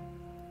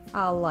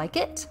 I like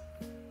it.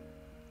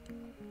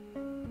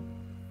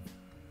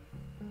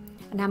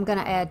 And I'm going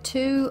to add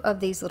 2 of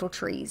these little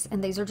trees.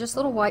 And these are just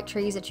little white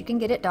trees that you can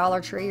get at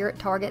Dollar Tree or at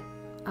Target,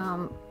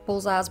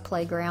 Bullseye's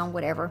Playground,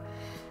 whatever.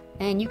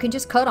 And you can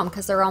just cut them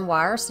because they're on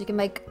wire, so you can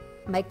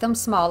make them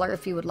smaller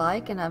if you would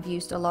like. And I've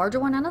used a larger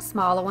one and a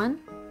smaller one.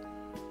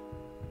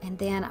 And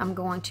then I'm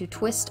going to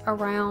twist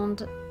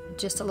around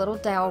just a little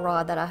dowel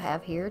rod that I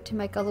have here to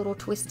make a little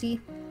twisty,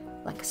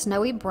 like a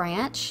snowy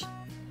branch.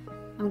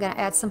 I'm going to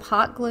add some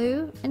hot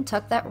glue and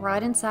tuck that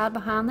right inside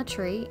behind the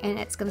tree, and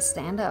it's going to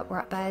stand up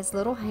right by his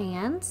little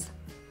hands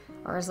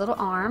or his little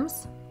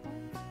arms.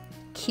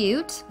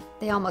 Cute.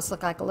 They almost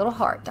look like a little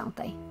heart, don't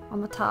they,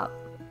 on the top.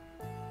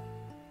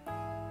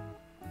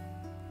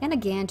 And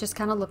again, just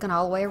kind of looking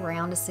all the way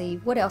around to see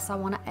what else I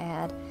want to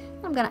add.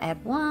 I'm going to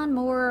add one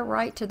more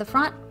right to the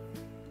front,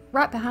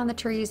 right behind the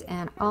trees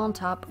and on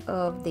top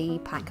of the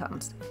pine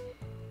cones.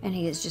 And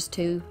he is just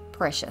too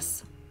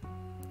precious.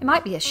 It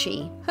might be a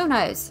she, who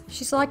knows?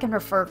 She's liking her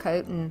fur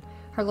coat and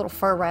her little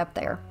fur wrap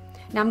there.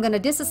 Now I'm going to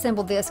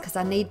disassemble this because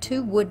I need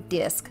 2 wood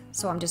discs,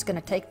 so I'm just going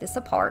to take this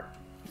apart.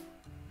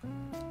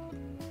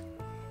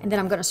 And then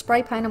I'm going to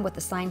spray paint them with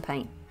the same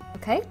paint.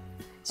 Okay,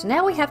 so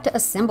now we have to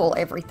assemble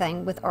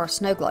everything with our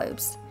snow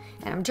globes.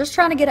 And I'm just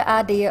trying to get an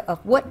idea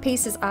of what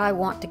pieces I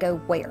want to go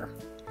where.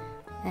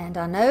 And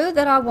I know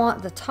that I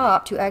want the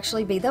top to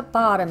actually be the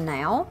bottom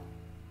now.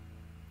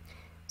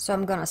 So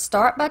I'm going to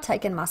start by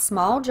taking my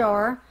small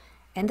jar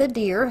and the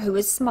deer, who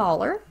is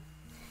smaller,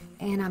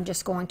 and I'm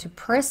just going to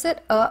press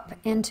it up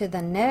into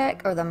the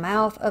neck or the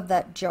mouth of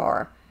that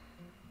jar.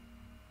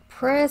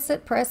 Press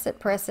it, press it,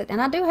 press it.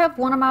 And I do have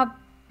one of my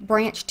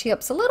branch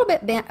tips a little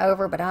bit bent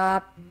over, but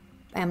I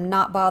am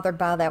not bothered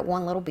by that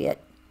one little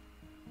bit.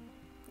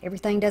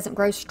 Everything doesn't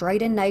grow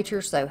straight in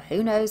nature, so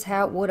who knows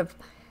how it would have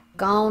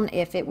gone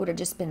if it would have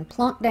just been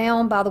plunked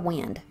down by the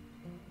wind.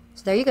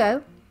 So there you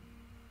go.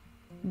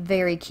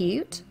 Very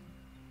cute.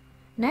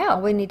 Now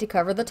we need to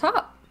cover the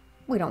top.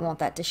 We don't want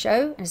that to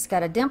show, and it's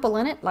got a dimple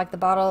in it like the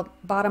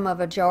bottom of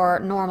a jar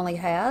normally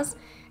has,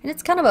 and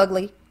it's kind of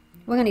ugly.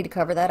 We're going to need to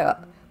cover that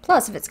up.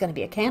 Plus, if it's going to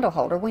be a candle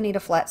holder, we need a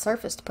flat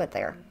surface to put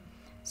there.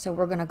 So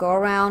we're going to go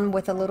around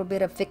with a little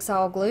bit of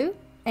Fix-All glue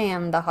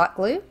and the hot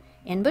glue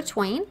in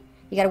between.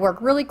 You got to work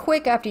really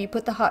quick after you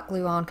put the hot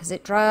glue on because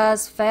it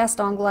dries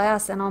fast on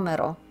glass and on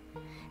metal.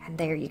 And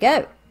there you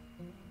go.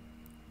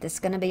 This is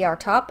going to be our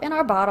top and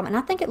our bottom, and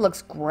I think it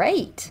looks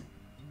great.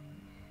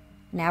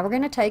 Now we're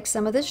going to take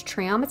some of this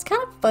trim. It's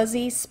kind of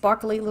fuzzy,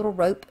 sparkly little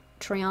rope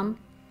trim.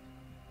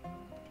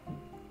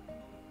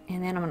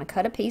 And then I'm going to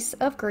cut a piece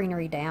of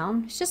greenery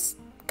down. It's just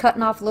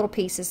cutting off little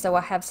pieces so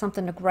I have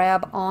something to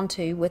grab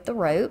onto with the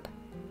rope.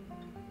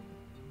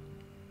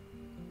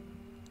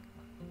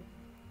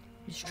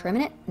 Just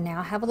trimming it. Now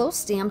I have a little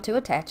stem to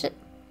attach it.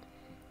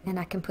 And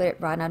I can put it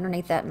right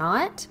underneath that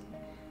knot.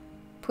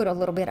 Put a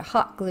little bit of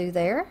hot glue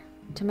there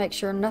to make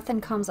sure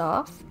nothing comes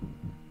off.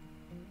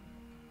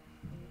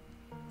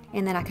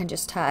 And then I can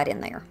just tie it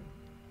in there.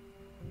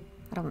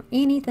 I don't want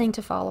anything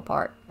to fall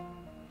apart.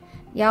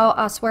 Y'all,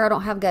 I swear I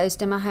don't have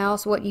ghosts in my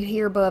house. What you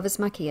hear above is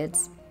my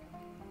kids.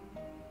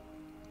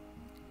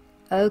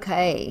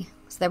 Okay,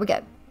 so there we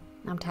go.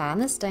 I'm tying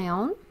this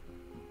down.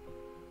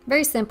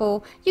 Very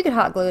simple. You could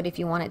hot glue it if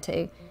you wanted to.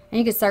 And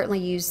you could certainly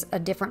use a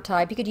different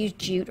type. You could use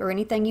jute or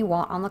anything you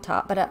want on the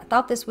top. But I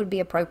thought this would be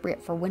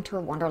appropriate for Winter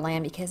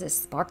Wonderland because it's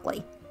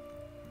sparkly.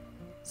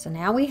 So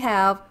now we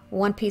have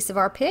one piece of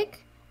our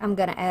pick. I'm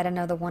going to add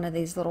another one of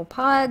these little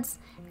pods.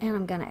 And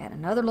I'm going to add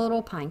another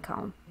little pine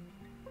cone.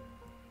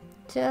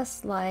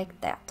 Just like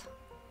that.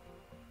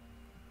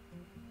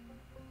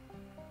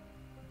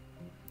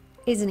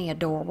 Isn't he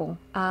adorable?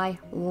 I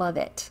love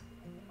it.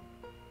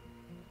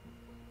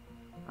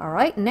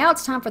 Alright, now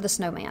it's time for the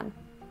snowman.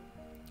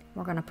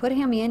 We're going to put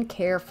him in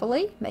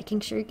carefully,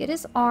 making sure you get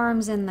his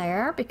arms in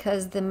there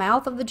because the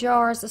mouth of the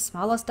jar is the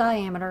smallest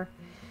diameter.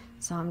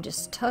 So I'm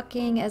just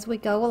tucking as we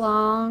go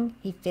along.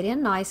 He fit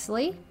in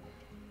nicely.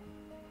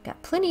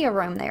 Got plenty of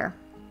room there.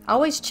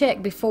 Always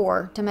check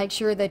before to make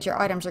sure that your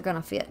items are going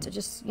to fit. So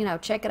just,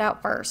 check it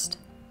out first.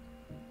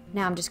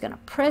 Now I'm just going to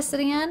press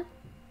it in.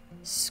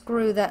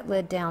 Screw that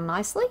lid down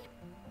nicely.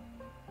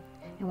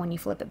 And when you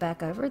flip it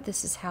back over,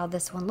 this is how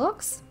this one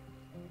looks.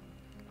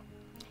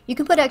 You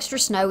can put extra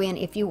snow in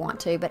if you want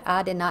to, but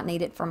I did not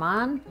need it for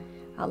mine.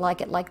 I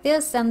like it like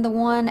this, and the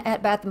one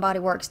at Bath & Body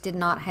Works did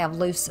not have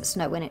loose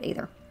snow in it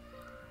either.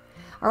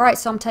 Alright,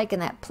 so I'm taking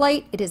that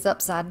plate. It is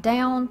upside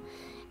down,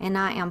 and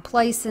I am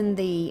placing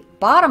the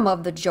bottom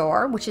of the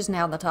jar, which is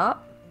now the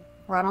top,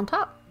 right on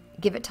top.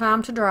 Give it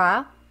time to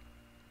dry.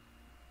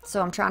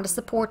 So I'm trying to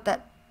support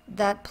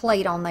that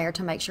plate on there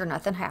to make sure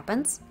nothing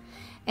happens.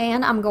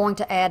 And I'm going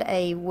to add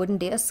a wooden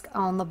disc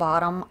on the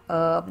bottom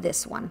of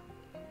this one.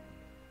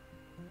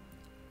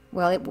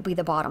 Well, it will be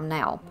the bottom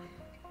now.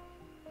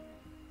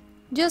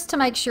 Just to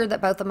make sure that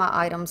both of my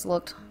items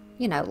looked,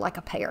 like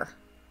a pair.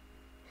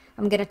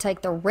 I'm going to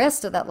take the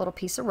rest of that little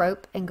piece of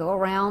rope and go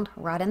around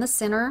right in the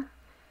center,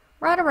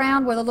 right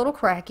around where the little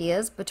crack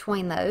is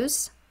between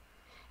those.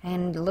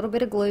 And a little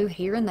bit of glue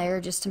here and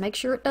there just to make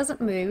sure it doesn't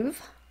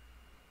move.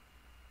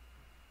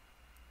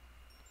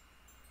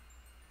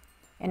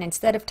 And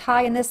instead of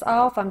tying this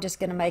off, I'm just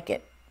going to make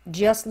it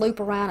just loop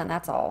around, and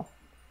that's all.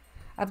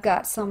 I've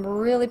got some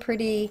really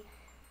pretty,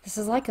 this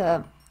is like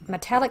a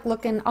metallic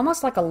looking,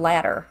 almost like a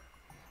ladder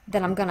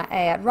that I'm going to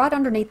add right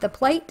underneath the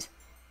plate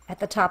at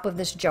the top of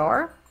this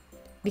jar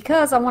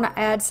because I want to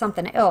add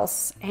something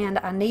else, and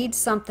I need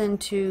something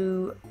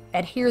to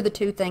adhere the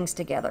two things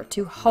together,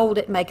 to hold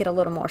it, make it a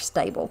little more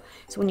stable.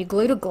 So when you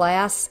glue to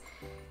glass,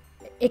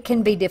 it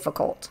can be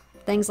difficult.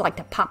 Things like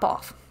to pop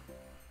off.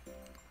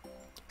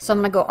 So I'm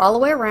going to go all the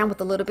way around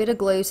with a little bit of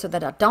glue so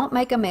that I don't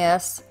make a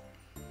mess.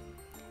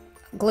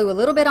 Glue a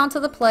little bit onto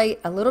the plate,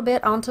 a little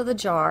bit onto the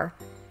jar,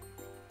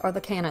 or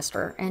the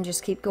canister and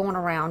just keep going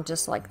around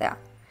just like that.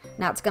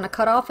 Now it's going to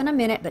cut off in a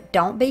minute, but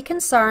don't be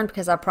concerned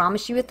because I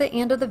promise you at the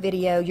end of the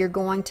video you're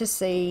going to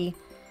see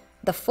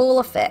the full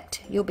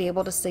effect. You'll be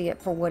able to see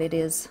it for what it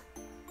is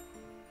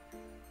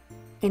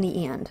in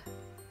the end.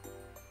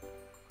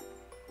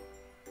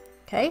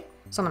 Okay,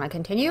 so I'm going to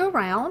continue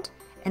around,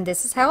 and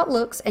this is how it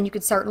looks, and you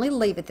could certainly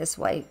leave it this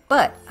way,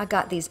 but I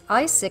got these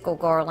icicle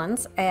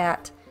garlands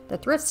at the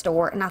thrift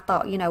store, and I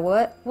thought, you know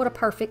what a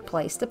perfect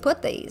place to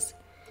put these.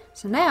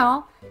 So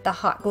now the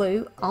hot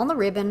glue on the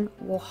ribbon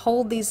will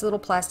hold these little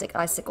plastic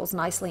icicles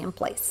nicely in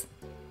place.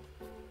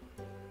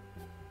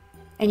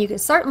 And you can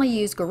certainly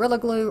use Gorilla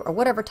Glue or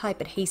whatever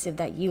type adhesive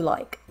that you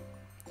like.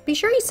 Be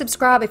sure you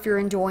subscribe if you're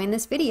enjoying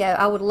this video.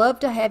 I would love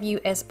to have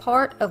you as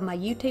part of my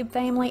YouTube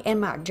family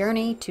and my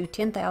journey to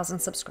 10,000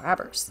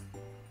 subscribers.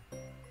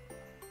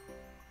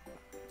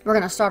 We're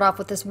going to start off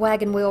with this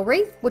wagon wheel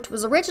wreath, which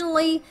was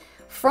originally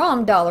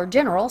from Dollar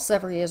General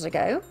several years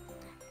ago.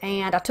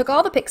 And I took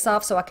all the picks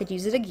off so I could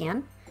use it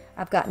again.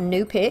 I've got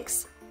new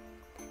picks,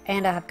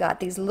 and I've got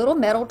these little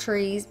metal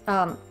trees,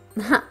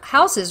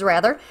 houses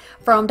rather,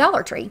 from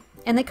Dollar Tree.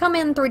 And they come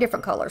in 3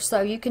 different colors,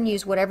 so you can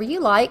use whatever you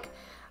like,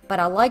 but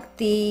I like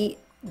the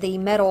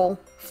metal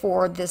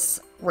for this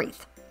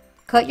wreath.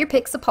 Cut your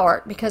picks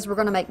apart because we're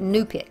going to make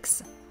new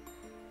picks.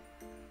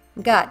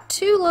 Got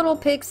 2 little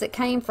picks that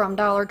came from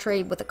Dollar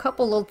Tree with a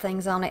couple little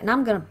things on it, and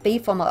I'm going to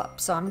beef them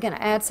up. So I'm going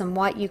to add some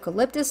white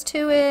eucalyptus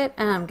to it,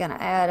 and I'm going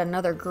to add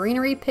another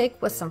greenery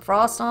pick with some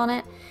frost on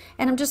it,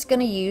 and I'm just going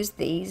to use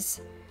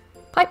these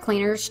pipe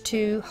cleaners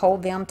to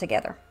hold them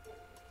together.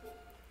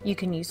 You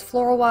can use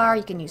floral wire,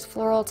 you can use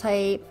floral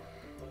tape,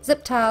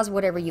 zip ties,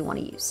 whatever you want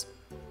to use.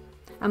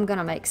 I'm going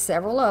to make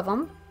several of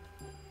them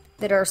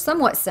that are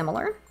somewhat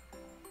similar,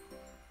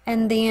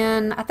 and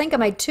then I think I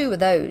made 2 of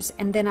those,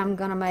 and then I'm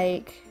going to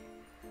make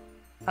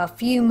a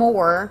few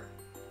more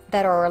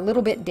that are a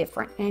little bit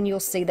different, and you'll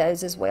see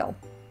those as well.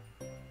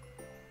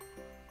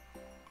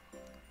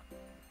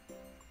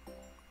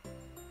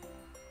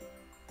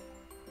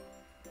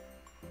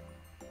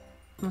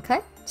 Okay,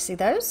 see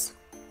those?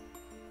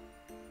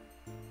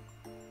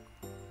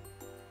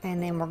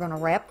 And then we're going to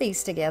wrap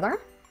these together.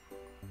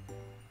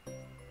 A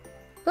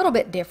little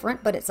bit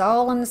different, but it's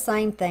all in the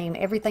same theme.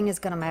 Everything is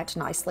going to match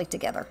nicely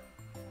together.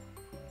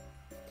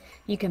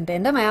 You can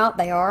bend them out.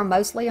 They are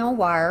mostly on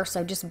wire,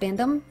 so just bend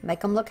them,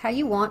 make them look how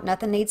you want.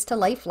 Nothing needs to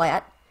lay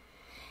flat.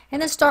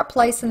 And then start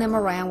placing them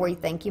around where you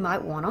think you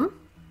might want them.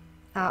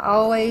 I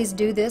always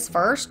do this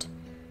first.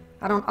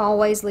 I don't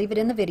always leave it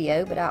in the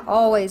video, but I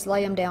always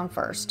lay them down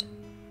first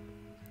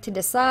to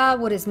decide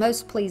what is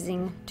most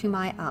pleasing to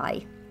my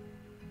eye.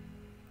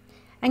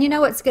 And you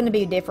know it's going to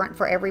be different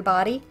for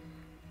everybody.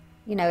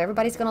 You know,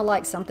 everybody's going to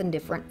like something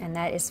different, and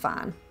that is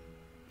fine.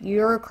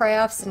 Your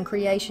crafts and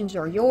creations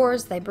are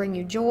yours. They bring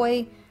you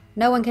joy.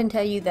 No one can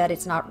tell you that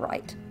it's not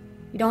right.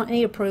 You don't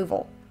need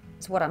approval,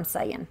 is what I'm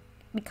saying.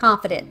 Be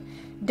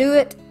confident. Do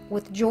it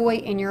with joy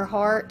in your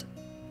heart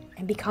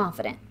and be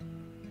confident.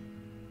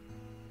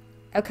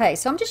 Okay,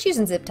 so I'm just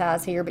using zip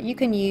ties here, but you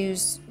can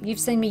use, you've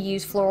seen me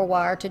use floral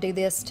wire to do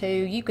this too.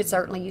 You could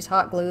certainly use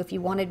hot glue if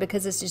you wanted,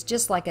 because this is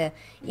just like a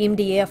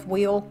MDF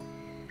wheel.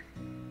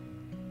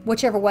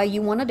 Whichever way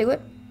you want to do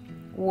it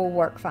will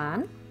work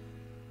fine.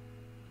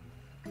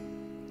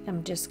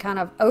 I'm just kind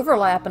of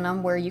overlapping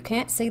them where you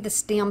can't see the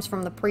stems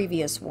from the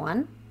previous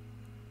one.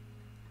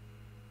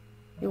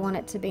 You want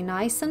it to be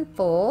nice and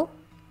full.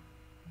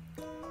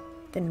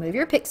 Then move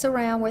your picks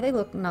around where they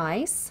look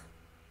nice.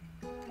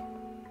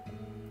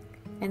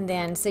 And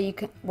then, so you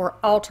can, we're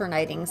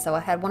alternating. So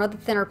I had one of the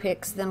thinner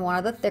picks, then one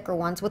of the thicker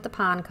ones with the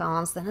pine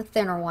cones, then a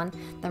thinner one.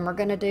 Then we're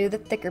going to do the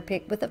thicker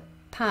pick with a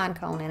pine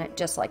cone in it,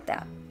 just like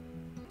that.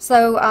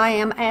 So I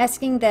am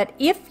asking that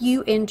if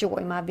you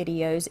enjoy my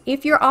videos,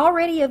 if you're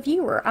already a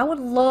viewer, I would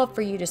love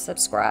for you to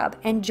subscribe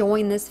and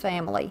join this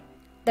family.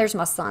 There's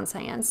my son's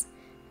hands.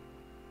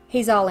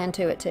 He's all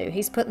into it too.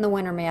 He's putting the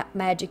winter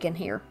magic in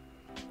here.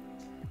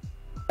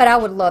 But I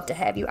would love to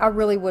have you. I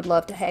really would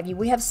love to have you.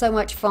 We have so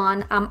much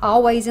fun. I'm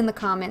always in the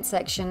comment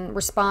section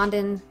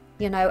responding,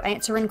 you know,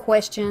 answering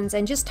questions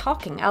and just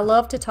talking. I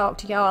love to talk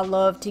to y'all. I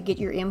love to get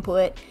your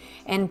input.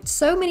 And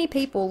so many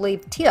people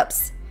leave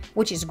tips,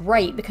 which is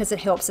great because it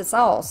helps us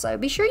all. So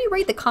be sure you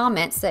read the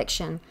comment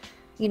section,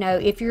 you know,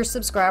 if you're a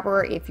subscriber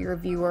or if you're a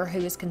viewer who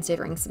is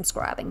considering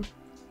subscribing.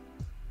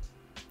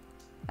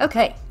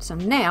 Okay, so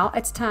now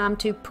it's time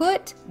to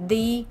put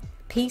the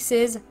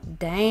pieces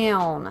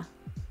down.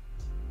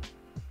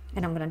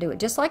 And I'm going to do it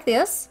just like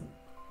this.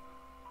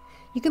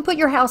 You can put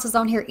your houses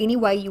on here any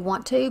way you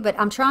want to, but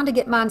I'm trying to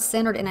get mine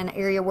centered in an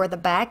area where the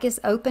back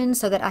is open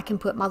so that I can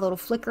put my little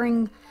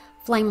flickering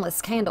flameless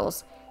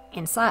candles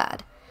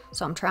inside.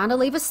 So I'm trying to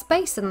leave a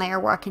space in there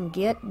where I can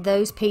get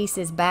those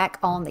pieces back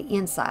on the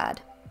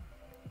inside.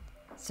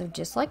 So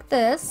just like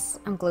this,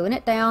 I'm gluing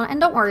it down. And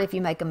don't worry if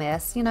you make a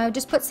mess, you know,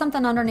 just put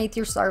something underneath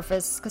your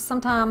surface, because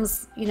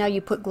sometimes, you know,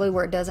 you put glue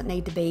where it doesn't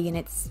need to be and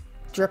it's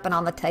dripping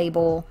on the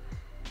table.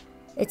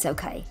 It's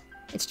okay.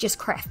 It's just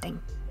crafting.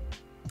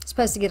 It's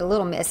supposed to get a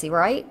little messy,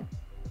 right?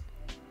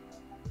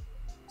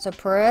 So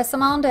press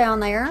them on down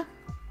there,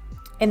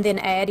 and then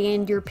add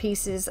in your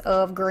pieces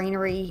of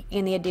greenery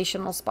in the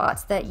additional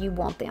spots that you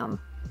want them.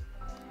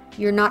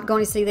 You're not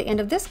going to see the end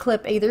of this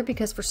clip either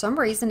because for some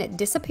reason it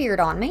disappeared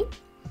on me.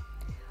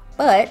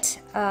 But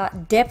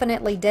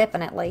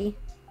definitely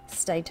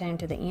stay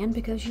tuned to the end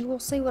because you will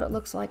see what it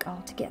looks like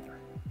all together.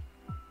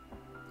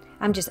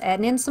 I'm just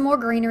adding in some more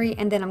greenery,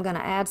 and then I'm going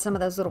to add some of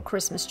those little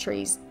Christmas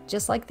trees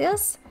just like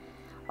this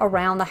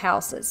around the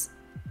houses.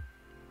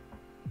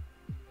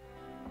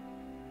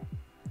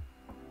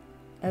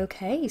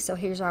 Okay, so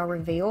here's our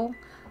reveal.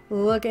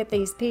 Look at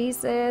these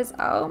pieces.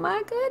 Oh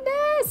my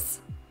goodness.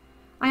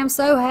 I am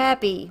so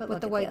happy with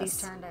the way these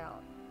turned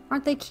out.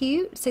 Aren't they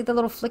cute? See the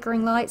little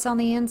flickering lights on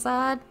the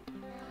inside?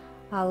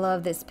 I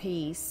love this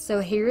piece. So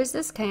here is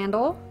this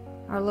candle,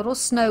 our little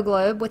snow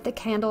globe with the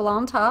candle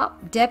on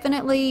top.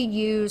 Definitely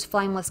use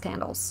flameless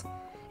candles.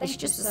 It's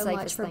just the safest thing to do.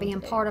 Thank you so much for being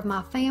part of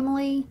my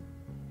family.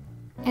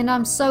 And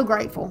I'm so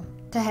grateful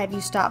to have you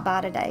stop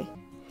by today.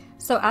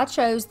 So I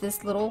chose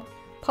this little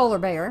polar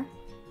bear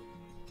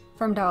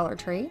from Dollar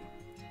Tree,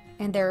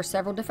 and there are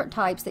several different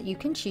types that you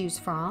can choose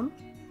from.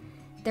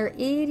 They're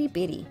itty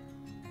bitty,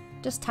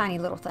 just tiny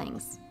little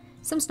things.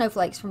 Some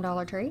snowflakes from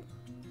Dollar Tree.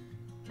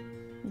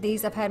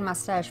 These I've had in my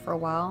stash for a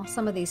while.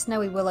 Some of these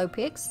snowy willow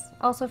picks,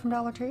 also from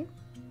Dollar Tree.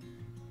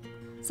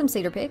 Some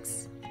cedar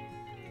picks.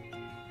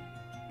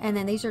 And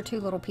then these are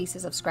 2 little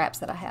pieces of scraps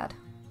that I had.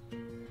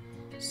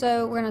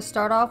 So we're going to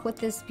start off with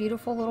this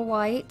beautiful little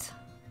white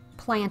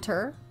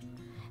planter.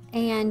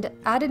 And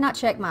I did not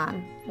check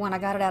mine when I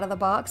got it out of the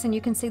box, and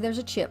you can see there's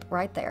a chip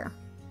right there.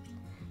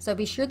 So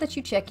be sure that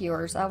you check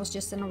yours. I was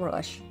just in a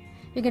rush.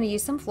 You're going to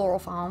use some floral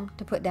foam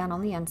to put down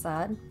on the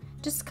inside.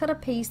 Just cut a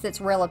piece that's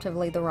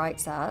relatively the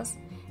right size,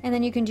 and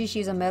then you can just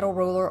use a metal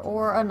ruler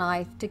or a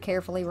knife to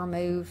carefully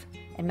remove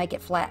and make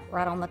it flat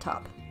right on the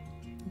top.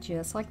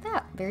 Just like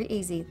that. Very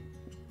easy.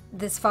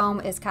 This foam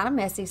is kind of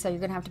messy, so you're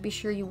going to have to be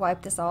sure you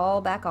wipe this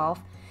all back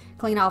off.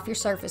 Clean off your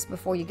surface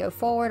before you go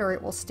forward, or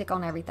it will stick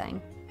on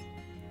everything.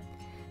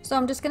 So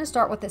I'm just going to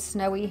start with this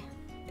snowy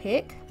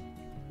pick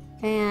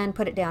and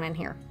put it down in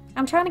here.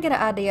 I'm trying to get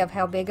an idea of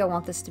how big I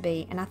want this to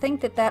be, and I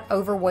think that that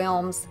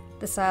overwhelms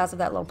the size of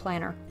that little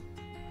planter.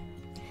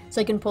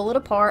 So you can pull it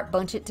apart,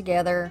 bunch it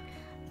together.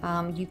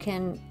 You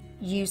can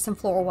use some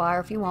floral wire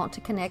if you want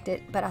to connect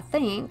it, but I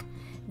think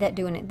that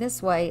doing it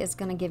this way is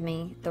going to give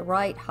me the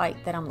right height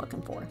that I'm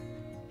looking for.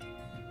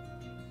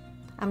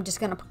 I'm just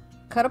going to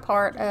cut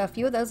apart a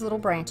few of those little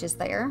branches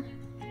there.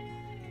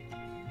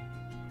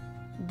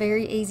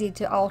 Very easy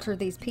to alter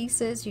these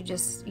pieces. You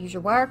just use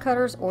your wire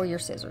cutters or your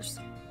scissors.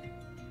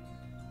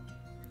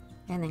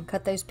 And then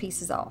cut those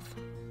pieces off.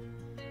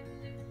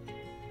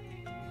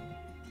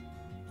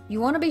 You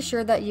want to be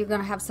sure that you're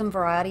going to have some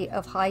variety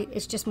of height.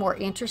 It's just more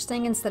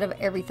interesting instead of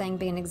everything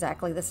being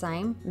exactly the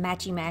same,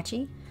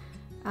 matchy-matchy.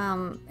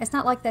 It's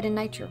not like that in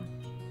nature,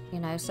 you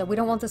know, so we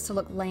don't want this to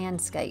look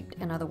landscaped,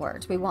 in other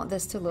words. We want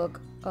this to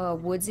look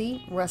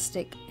woodsy,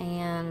 rustic,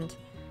 and,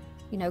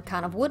 you know,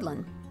 kind of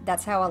woodland.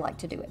 That's how I like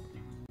to do it.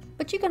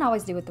 But you can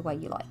always do it the way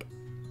you like.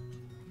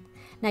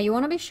 Now you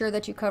want to be sure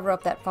that you cover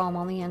up that foam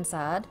on the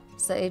inside,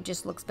 so it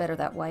just looks better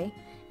that way.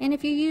 And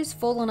if you use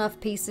full enough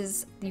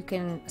pieces, you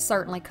can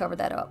certainly cover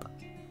that up.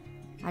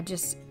 I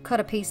just cut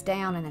a piece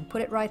down and then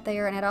put it right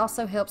there, and it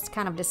also helps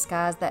kind of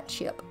disguise that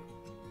chip.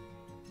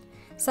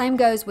 Same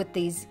goes with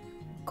these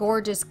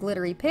gorgeous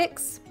glittery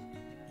picks.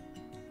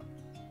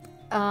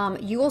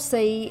 You will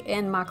see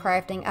in my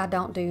crafting I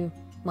don't do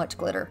much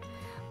glitter,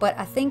 but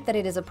I think that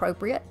it is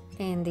appropriate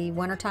in the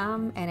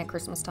wintertime and at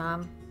Christmas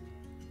time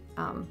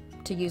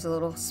to use a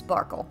little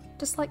sparkle,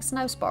 just like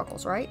snow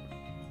sparkles, right?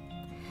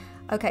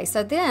 Okay,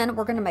 so then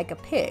we're going to make a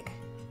pick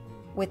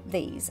with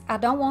these. I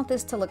don't want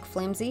this to look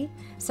flimsy,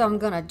 so I'm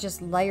going to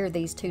just layer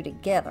these 2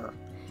 together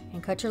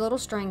and cut your little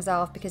strings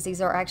off, because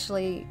these are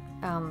actually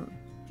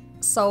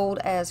sold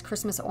as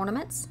Christmas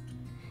ornaments.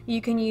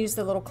 You can use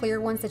the little clear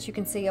ones that you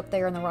can see up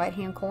there in the right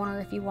hand corner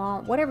if you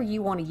want, whatever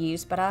you want to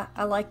use, but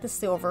I like the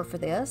silver for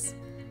this.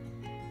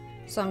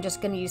 So I'm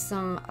just going to use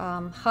some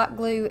hot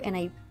glue and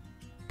a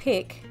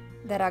pick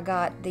that I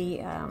got, the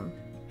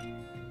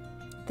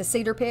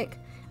cedar pick.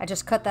 I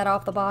just cut that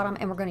off the bottom,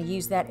 and we're going to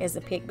use that as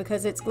a pick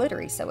because it's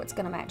glittery, so it's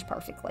going to match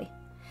perfectly.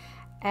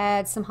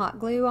 Add some hot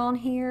glue on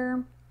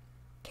here.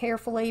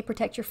 Carefully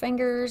protect your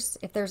fingers.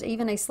 If there's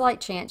even a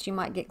slight chance you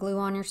might get glue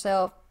on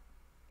yourself,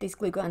 these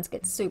glue guns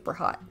get super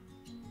hot.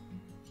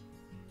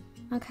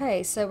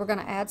 Okay, so we're going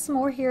to add some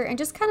more here and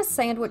just kind of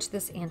sandwich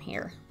this in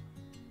here.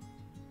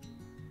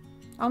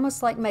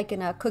 Almost like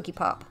making a cookie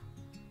pop.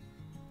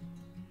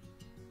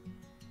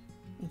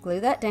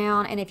 Glue that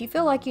down, and if you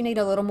feel like you need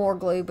a little more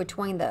glue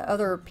between the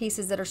other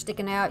pieces that are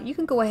sticking out, you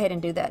can go ahead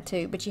and do that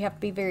too, but you have to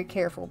be very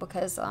careful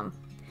because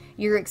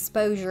your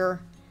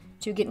exposure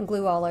to getting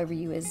glue all over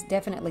you is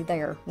definitely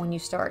there when you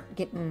start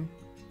getting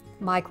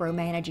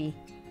micromanagey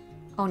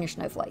on your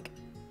snowflake.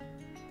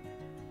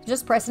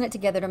 Just pressing it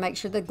together to make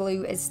sure the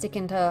glue is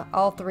sticking to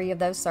all 3 of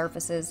those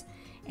surfaces,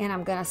 and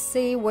I'm going to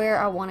see where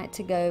I want it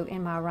to go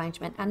in my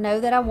arrangement. I know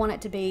that I want it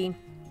to be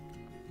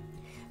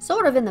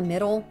sort of in the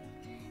middle,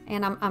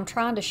 And I'm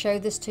trying to show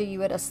this to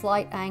you at a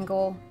slight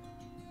angle.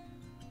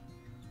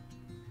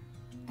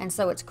 And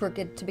so it's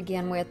crooked to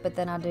begin with, but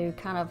then I do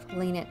kind of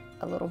lean it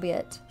a little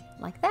bit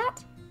like that.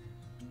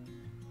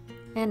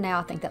 And now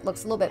I think that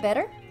looks a little bit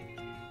better.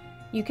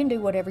 You can do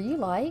whatever you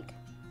like.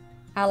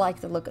 I like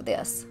the look of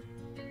this.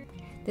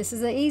 This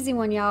is an easy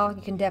one, y'all.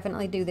 You can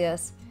definitely do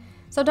this.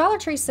 So Dollar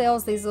Tree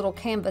sells these little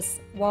canvas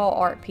wall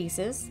art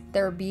pieces.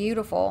 They're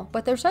beautiful,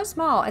 but they're so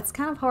small, it's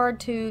kind of hard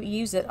to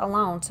use it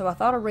alone. So I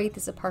thought a wreath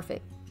is a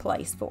perfect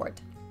place for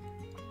it.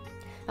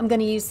 I'm going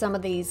to use some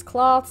of these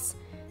cloths.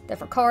 They're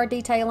for card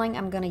detailing.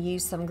 I'm going to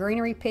use some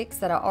greenery picks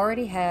that I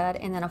already had,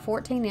 and then a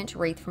 14-inch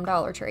wreath from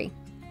Dollar Tree.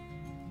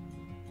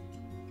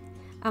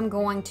 I'm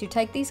going to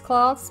take these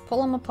cloths,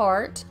 pull them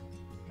apart.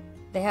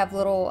 They have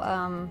little,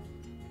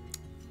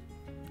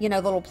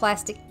 little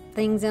plastic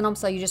things in them,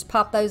 so you just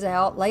pop those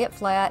out, lay it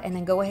flat, and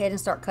then go ahead and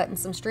start cutting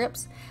some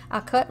strips. I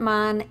cut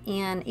mine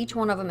in, each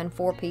one of them in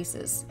 4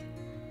 pieces.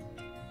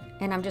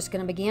 And I'm just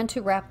going to begin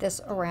to wrap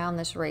this around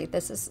this wreath.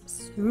 This is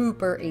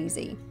super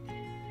easy.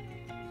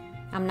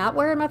 I'm not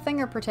wearing my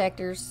finger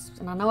protectors,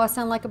 and I know I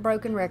sound like a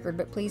broken record,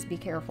 but please be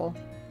careful.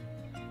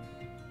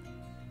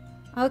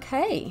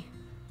 Okay.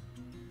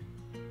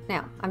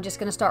 Now, I'm just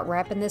going to start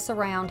wrapping this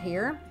around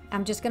here.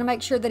 I'm just going to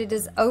make sure that it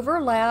is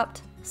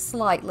overlapped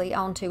slightly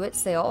onto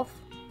itself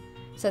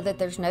so that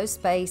there's no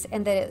space,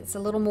 and that it's a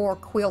little more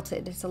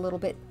quilted. It's a little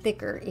bit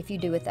thicker if you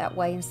do it that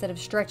way instead of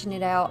stretching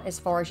it out as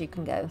far as you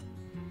can go.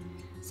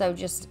 So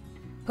just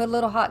put a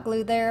little hot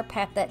glue there,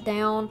 pat that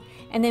down,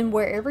 and then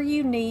wherever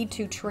you need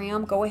to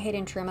trim, go ahead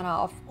and trim it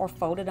off or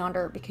fold it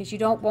under, because you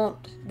don't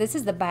want, this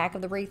is the back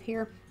of the wreath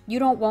here, you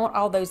don't want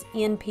all those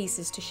end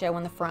pieces to show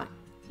in the front.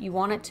 You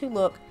want it to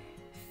look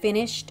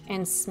finished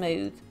and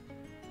smooth.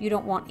 You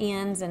don't want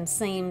ends and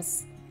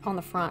seams on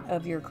the front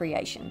of your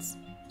creations.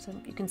 So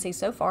you can see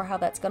so far how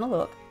that's going to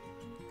look.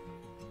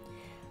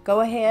 Go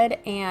ahead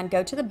and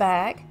go to the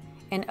back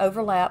and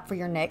overlap for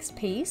your next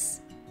piece.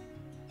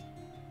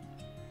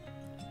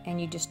 And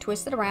you just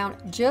twist it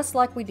around just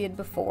like we did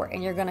before,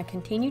 and you're going to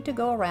continue to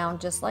go around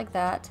just like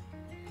that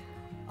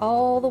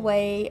all the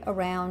way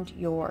around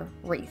your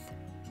wreath,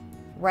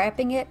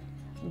 wrapping it,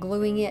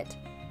 gluing it,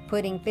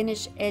 putting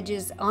finished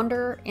edges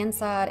under,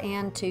 inside,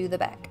 and to the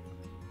back.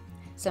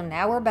 So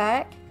now we're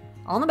back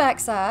on the back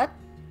side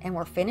and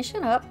we're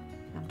finishing up.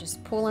 I'm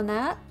just pulling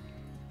that,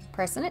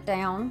 pressing it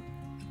down,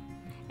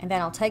 and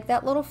then I'll take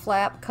that little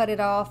flap, cut it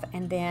off,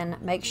 and then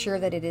make sure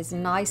that it is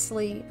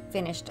nicely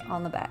finished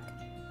on the back.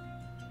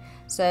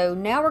 So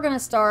now we're going to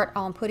start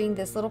on putting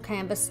this little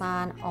canvas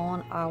sign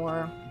on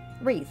our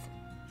wreath.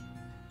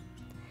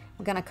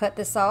 We're going to cut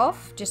this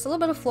off, just a little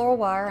bit of floral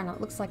wire, and it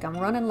looks like I'm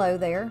running low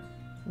there.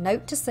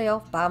 Note to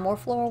self, buy more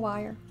floral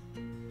wire.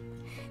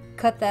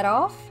 Cut that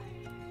off,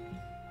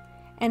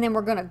 and then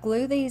we're going to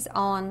glue these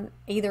on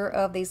either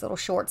of these little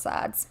short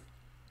sides.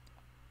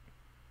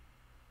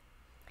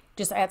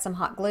 Just add some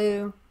hot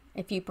glue.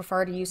 If you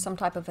prefer to use some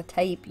type of a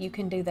tape, you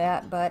can do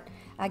that, but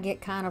I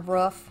get kind of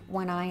rough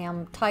when I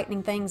am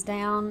tightening things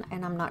down,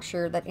 and I'm not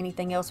sure that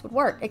anything else would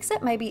work,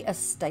 except maybe a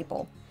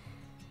staple.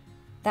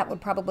 That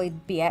would probably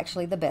be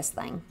actually the best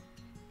thing.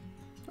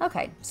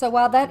 Okay, so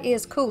while that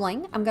is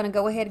cooling, I'm going to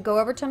go ahead and go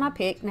over to my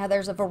pick. Now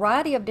there's a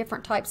variety of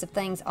different types of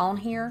things on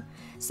here,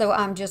 so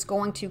I'm just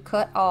going to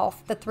cut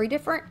off the 3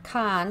 different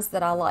kinds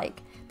that I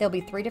like. There'll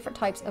be 3 different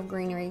types of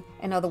greenery,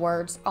 in other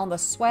words, on the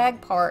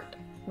swag part,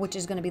 which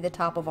is going to be the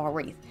top of our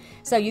wreath.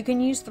 So you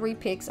can use 3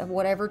 picks of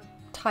whatever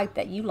type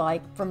that you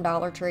like from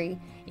Dollar Tree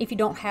if you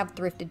don't have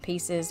thrifted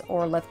pieces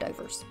or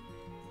leftovers.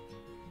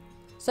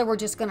 So we're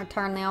just going to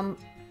turn them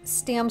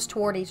stems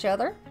toward each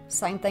other.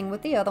 Same thing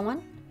with the other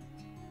one.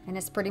 And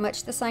it's pretty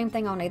much the same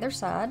thing on either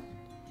side.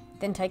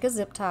 Then take a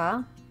zip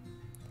tie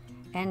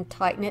and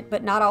tighten it,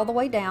 but not all the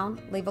way down.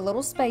 Leave a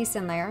little space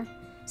in there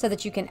so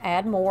that you can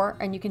add more,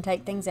 and you can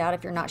take things out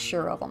if you're not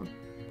sure of them.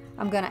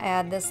 I'm going to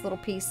add this little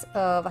piece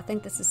of, I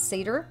think this is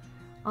cedar,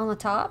 on the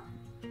top,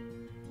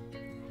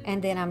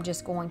 and then I'm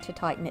just going to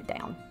tighten it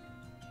down.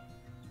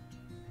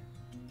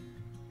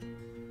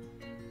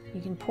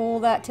 You can pull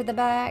that to the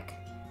back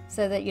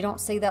so that you don't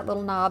see that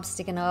little knob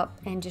sticking up,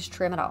 and just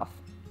trim it off.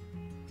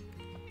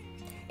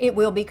 It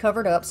will be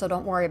covered up, so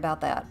don't worry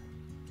about that.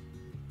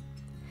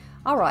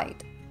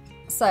 Alright,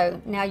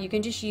 so now you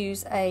can just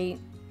use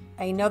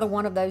another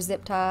one of those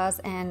zip ties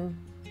and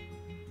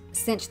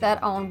cinch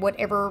that on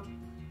whatever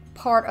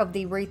part of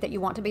the wreath that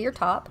you want to be your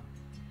top.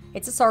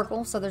 It's a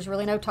circle, so there's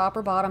really no top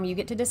or bottom. You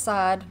get to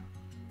decide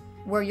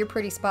where your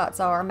pretty spots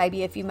are.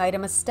 Maybe if you made a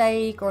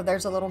mistake or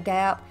there's a little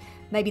gap,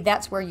 maybe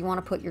that's where you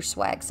want to put your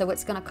swag, so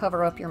it's going to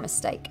cover up your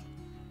mistake.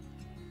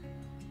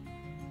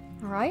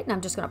 Alright, and I'm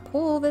just going to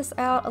pull this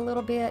out a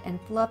little bit and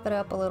fluff it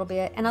up a little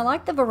bit. And I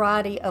like the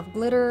variety of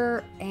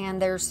glitter,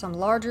 and there's some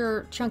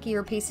larger,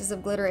 chunkier pieces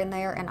of glitter in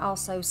there, and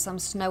also some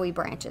snowy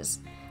branches.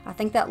 I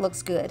think that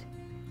looks good.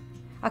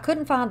 I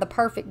couldn't find the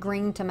perfect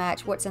green to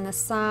match what's in this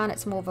sign.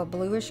 It's more of a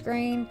bluish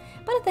green,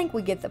 but I think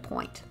we get the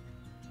point.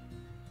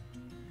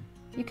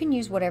 You can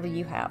use whatever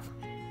you have.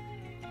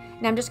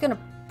 Now I'm just going to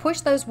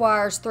push those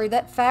wires through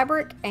that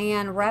fabric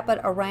and wrap it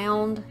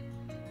around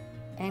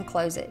and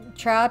close it.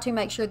 Try to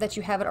make sure that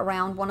you have it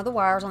around one of the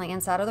wires on the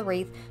inside of the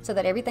wreath so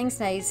that everything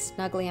stays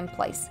snugly in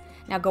place.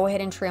 Now go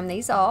ahead and trim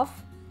these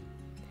off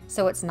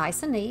so it's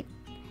nice and neat.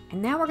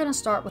 And now we're going to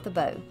start with the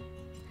bow.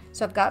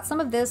 So I've got some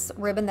of this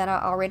ribbon that I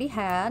already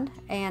had,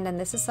 and then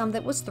this is some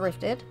that was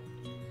thrifted.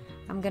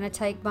 I'm going to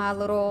take my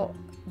little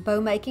bow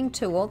making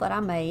tool that I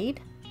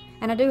made,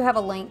 and I do have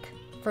a link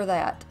for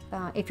that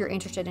if you're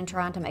interested in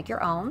trying to make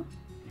your own.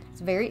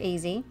 It's very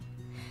easy.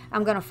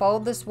 I'm going to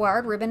fold this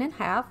wired ribbon in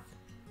half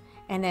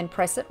and then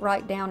press it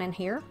right down in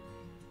here.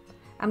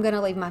 I'm going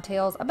to leave my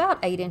tails about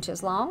 8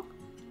 inches long.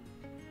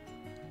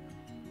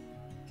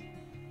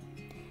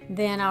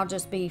 Then I'll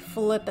just be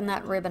flipping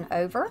that ribbon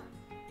over.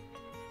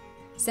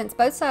 Since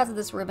both sides of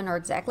this ribbon are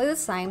exactly the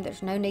same,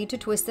 there's no need to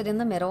twist it in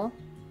the middle.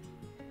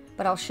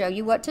 But I'll show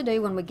you what to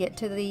do when we get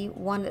to the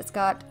one that's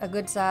got a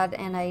good side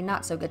and a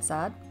not so good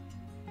side.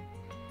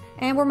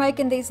 And we're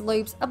making these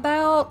loops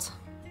about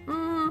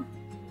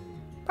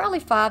probably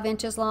 5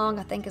 inches long,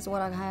 I think is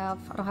what I have.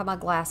 I don't have my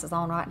glasses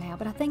on right now,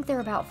 but I think they're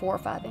about 4 or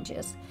 5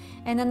 inches.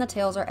 And then the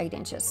tails are 8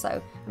 inches.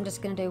 So I'm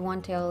just going to do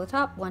one tail to the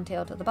top, one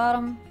tail to the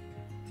bottom,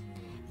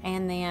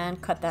 and then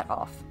cut that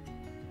off.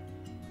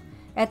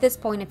 At this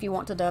point, if you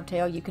want to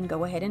dovetail, you can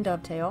go ahead and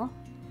dovetail.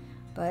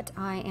 But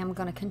I am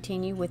going to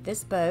continue with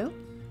this bow.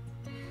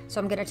 So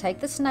I'm going to take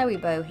the snowy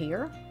bow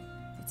here.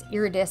 It's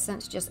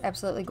iridescent, just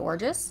absolutely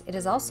gorgeous. It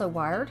is also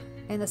wired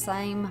in the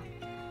same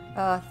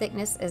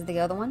thickness as the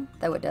other one,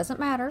 though it doesn't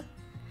matter.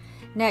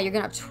 Now you're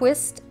going to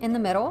twist in the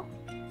middle.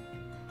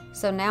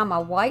 So now my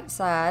white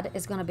side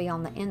is going to be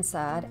on the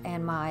inside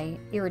and my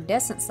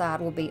iridescent side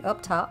will be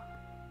up top.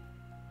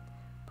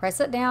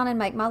 Press it down and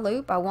make my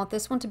loop. I want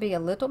this one to be a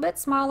little bit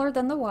smaller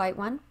than the white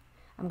one.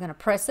 I'm going to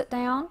press it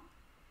down,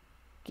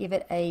 give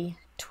it a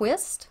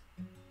twist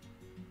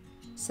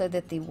so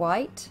that the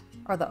white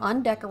or the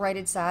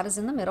undecorated side is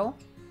in the middle,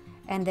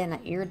 and then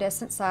the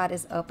iridescent side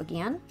is up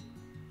again.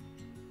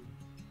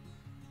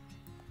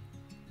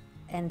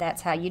 And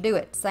that's how you do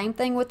it. Same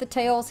thing with the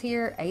tails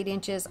here, 8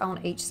 inches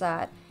on each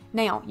side.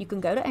 Now you can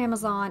go to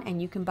Amazon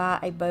and you can buy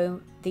a bow,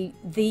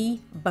 the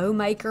bow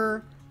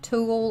maker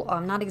tool.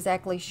 I'm not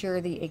exactly sure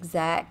the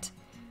exact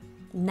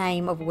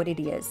name of what it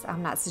is.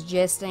 I'm not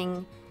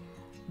suggesting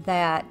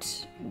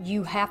that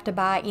you have to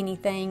buy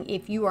anything.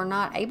 If you are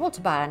not able to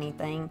buy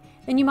anything,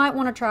 then you might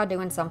want to try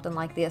doing something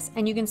like this.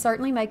 And you can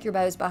certainly make your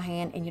bows by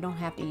hand and you don't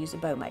have to use a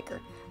bow maker.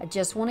 I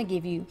just want to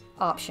give you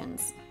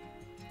options.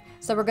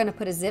 So we're going to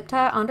put a zip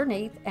tie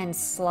underneath and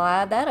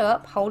slide that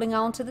up, holding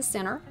on to the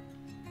center.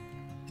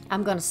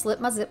 I'm going to slip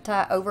my zip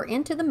tie over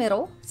into the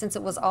middle, since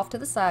it was off to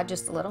the side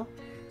just a little,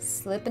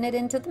 slipping it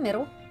into the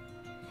middle.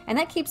 And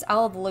that keeps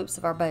all of the loops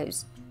of our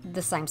bows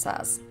the same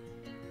size.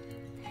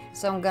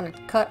 So I'm going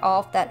to cut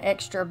off that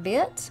extra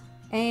bit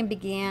and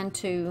begin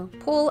to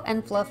pull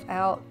and fluff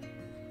out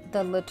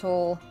the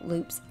little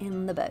loops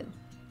in the bow.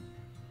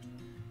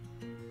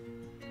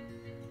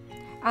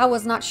 I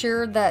was not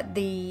sure that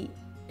the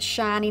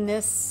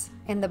shininess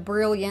and the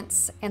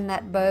brilliance in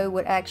that bow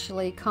would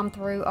actually come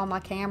through on my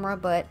camera,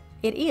 but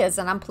it is,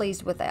 and I'm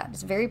pleased with that.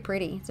 It's very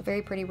pretty. It's a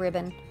very pretty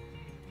ribbon.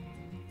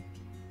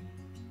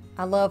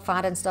 I love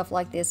finding stuff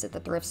like this at the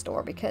thrift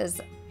store because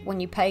when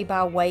you pay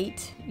by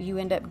weight, you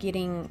end up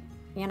getting,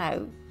 you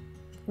know,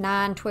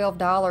 $9,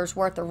 $12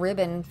 worth of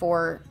ribbon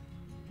for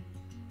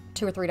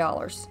 $2 or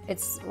 $3.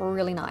 It's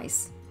really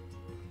nice.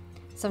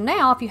 So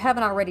now, if you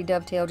haven't already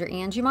dovetailed your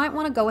ends, you might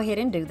want to go ahead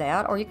and do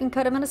that, or you can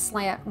cut them in a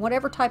slant,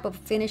 whatever type of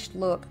finished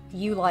look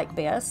you like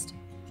best.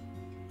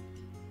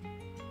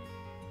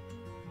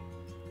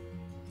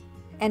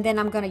 And then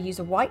I'm going to use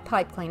a white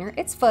pipe cleaner.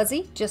 It's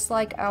fuzzy, just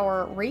like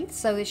our wreath,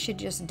 so it should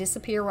just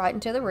disappear right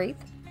into the wreath.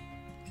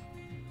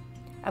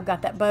 I've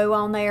got that bow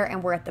on there,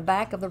 and we're at the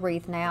back of the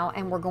wreath now,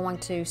 and we're going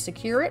to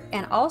secure it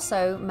and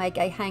also make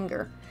a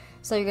hanger.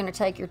 So you're going to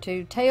take your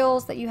 2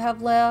 tails that you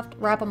have left,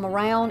 wrap them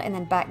around, and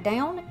then back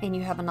down, and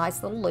you have a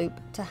nice little loop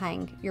to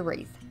hang your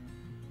wreath.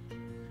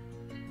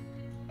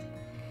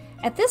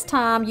 At this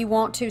time, you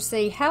want to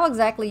see how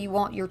exactly you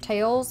want your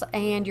tails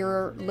and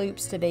your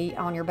loops to be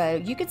on your bow.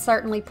 You could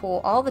certainly pull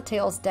all the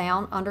tails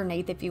down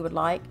underneath if you would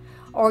like,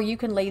 or you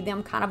can leave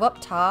them kind of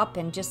up top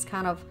and just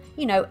kind of,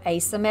 you know,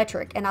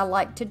 asymmetric. And I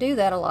like to do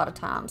that a lot of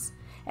times.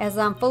 As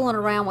I'm fooling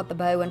around with the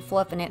bow and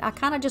fluffing it, I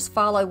kind of just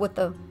follow what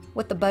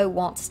the bow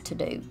wants to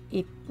do.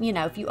 If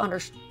you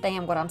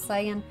understand what I'm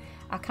saying,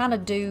 I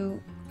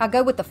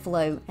go with the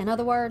flow. In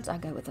other words, I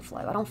go with the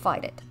flow. I don't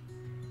fight it.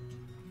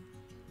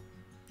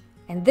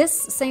 And this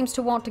seems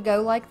to want to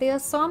go like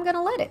this, so I'm going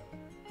to let it.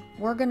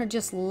 We're going to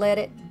just let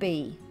it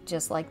be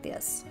just like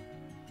this.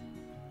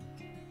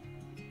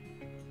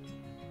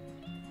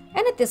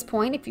 And at this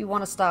point, if you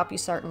want to stop, you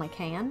certainly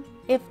can.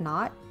 If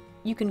not,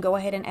 you can go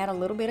ahead and add a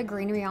little bit of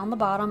greenery on the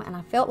bottom, and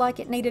I felt like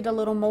it needed a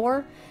little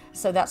more,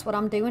 so that's what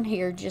I'm doing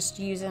here, just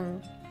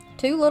using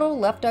 2 little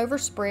leftover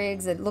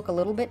sprigs that look a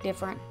little bit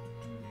different.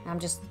 I'm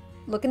just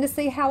looking to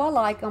see how I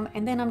like them,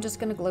 and then I'm just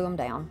going to glue them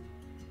down.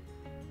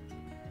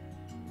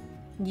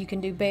 You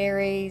can do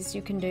berries,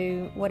 you can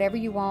do whatever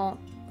you want,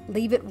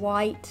 leave it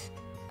white,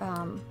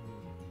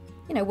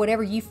 you know,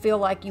 whatever you feel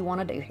like you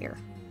want to do here.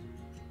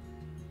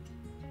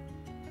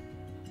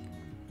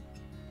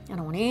 I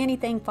don't want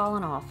anything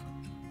falling off.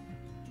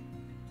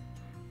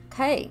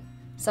 Okay,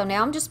 so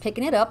now I'm just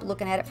picking it up,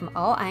 looking at it from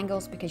all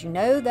angles, because you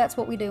know that's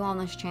what we do on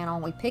this channel.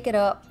 We pick it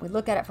up, we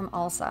look at it from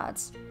all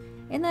sides.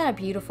 Isn't that a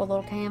beautiful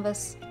little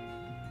canvas?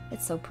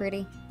 It's so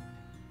pretty.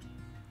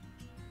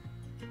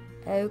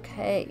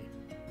 Okay,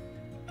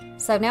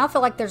 so now I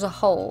feel like there's a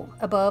hole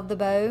above the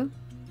bow,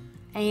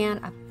 and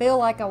I feel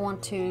like I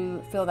want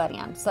to fill that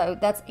in. So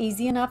that's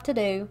easy enough to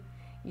do.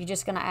 You're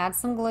just going to add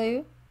some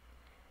glue,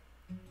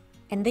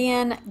 and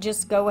then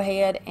just go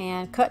ahead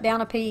and cut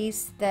down a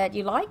piece that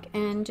you like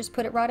and just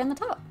put it right in the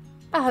top.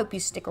 I hope you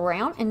stick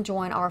around and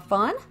join our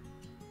fun.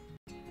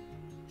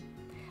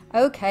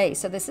 Okay,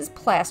 so this is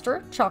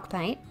plaster chalk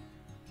paint,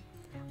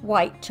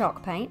 white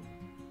chalk paint.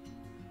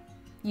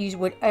 Use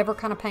whatever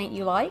kind of paint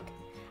you like.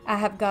 I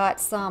have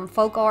got some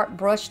folk art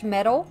brushed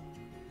metal,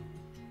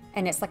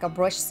 and it's like a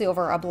brushed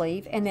silver, I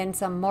believe, and then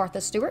some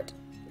Martha Stewart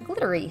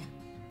glittery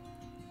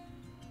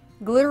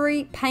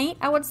paint,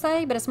 I would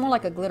say, but it's more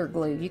like a glitter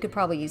glue. You could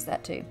probably use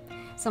that too.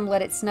 Some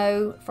Let It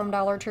Snow from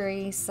Dollar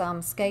Tree,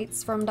 some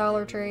skates from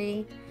Dollar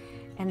Tree,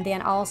 and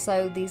then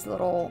also these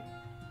little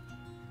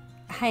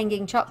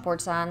hanging chalkboard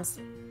signs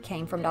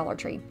came from Dollar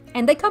Tree.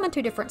 And they come in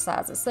 2 different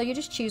sizes, so you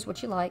just choose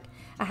what you like.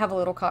 I have a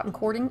little cotton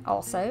cording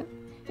also.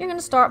 You're going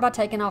to start by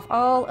taking off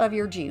all of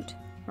your jute.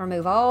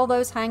 Remove all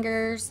those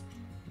hangers.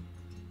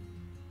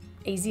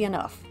 Easy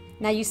enough.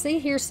 Now you see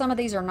here some of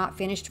these are not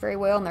finished very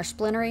well and they're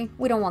splintery.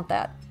 We don't want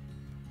that.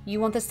 You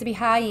want this to be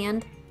high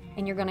end,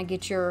 and you're going to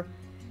get your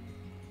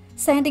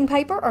sanding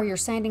paper or your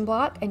sanding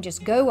block and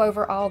just go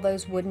over all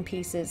those wooden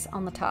pieces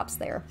on the tops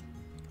there.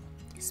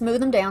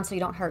 Smooth them down so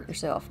you don't hurt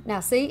yourself. Now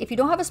see, if you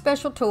don't have a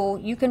special tool,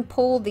 you can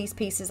pull these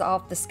pieces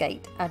off the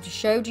skate. I just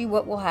showed you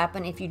what will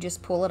happen if you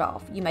just pull it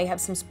off. You may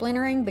have some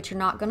splintering, but you're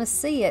not going to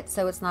see it,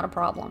 so it's not a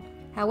problem.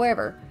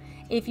 However,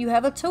 if you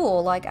have a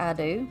tool like I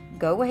do,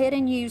 go ahead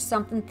and use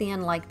something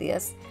thin like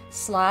this.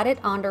 Slide it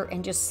under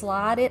and just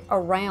slide it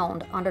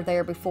around under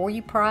there before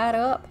you pry it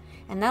up,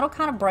 and that'll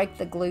kind of break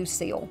the glue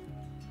seal.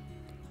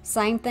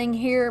 Same thing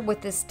here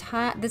with this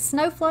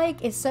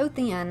snowflake is so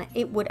thin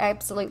it would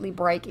absolutely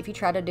break if you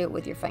try to do it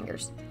with your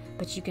fingers.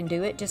 But you can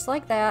do it just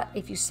like that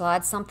if you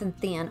slide something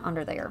thin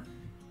under there.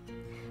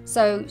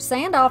 So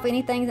sand off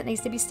anything that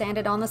needs to be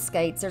sanded on the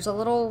skates. There's a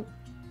little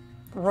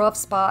rough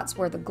spots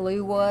where the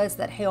glue was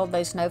that held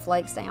those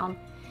snowflakes down.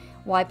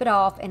 Wipe it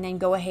off and then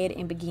go ahead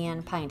and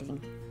begin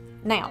painting.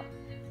 Now,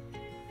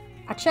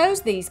 I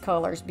chose these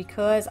colors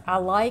because I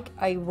like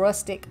a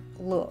rustic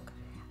look.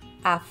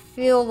 I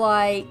feel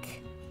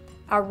like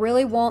I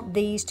really want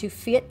these to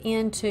fit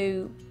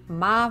into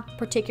my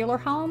particular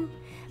home,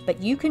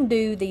 but you can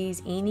do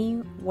these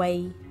any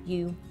way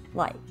you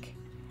like.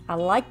 I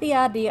like the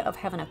idea of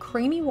having a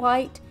creamy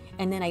white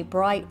and then a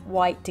bright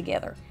white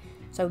together.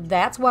 So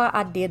that's why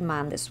I did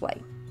mine this way.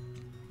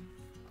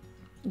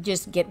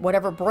 Just get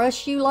whatever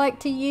brush you like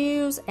to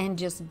use and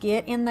just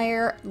get in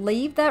there.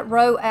 Leave that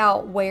row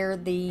out where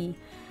the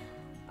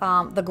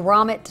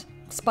grommet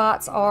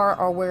spots are,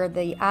 or where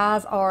the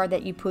eyes are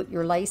that you put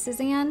your laces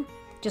in.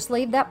 Just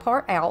leave that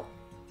part out.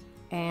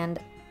 And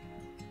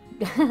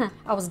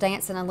I was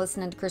dancing and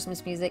listening to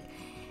Christmas music.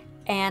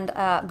 And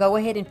go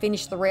ahead and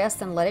finish the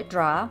rest and let it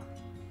dry.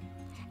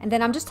 And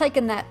then I'm just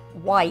taking that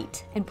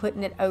white and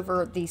putting it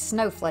over the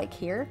snowflake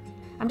here.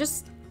 I'm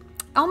just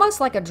almost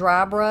like a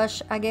dry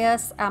brush, I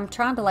guess. I'm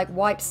trying to like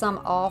wipe some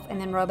off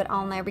and then rub it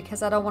on there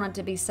because I don't want it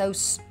to be so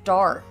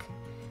stark.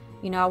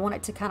 You know, I want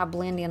it to kind of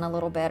blend in a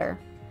little better.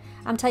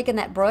 I'm taking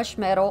that brush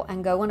metal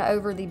and going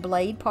over the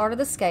blade part of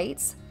the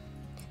skates.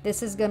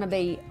 This is going to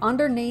be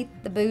underneath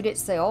the boot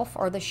itself,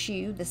 or the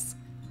shoe,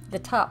 the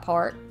top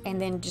part,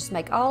 and then just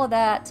make all of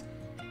that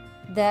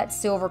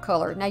silver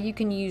color. Now you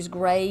can use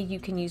gray, you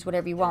can use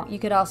whatever you want. You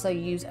could also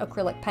use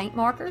acrylic paint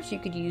markers, you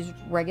could use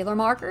regular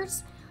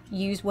markers,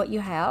 use what you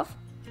have.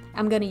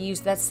 I'm going to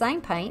use that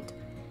same paint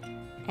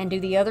and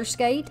do the other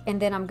skate,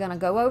 and then I'm going to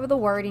go over the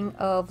wording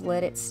of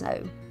Let It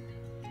Snow.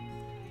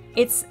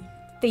 It's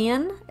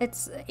thin,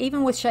 it's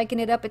even with shaking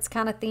it up, it's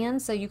kind of thin,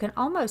 so you can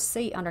almost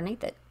see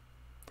underneath it.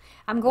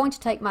 I'm going to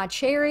take my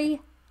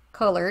cherry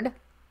colored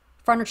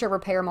furniture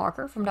repair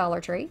marker from Dollar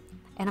Tree,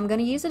 and I'm going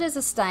to use it as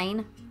a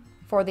stain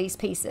for these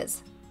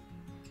pieces.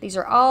 These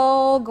are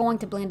all going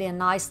to blend in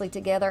nicely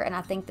together, and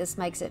I think this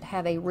makes it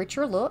have a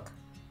richer look,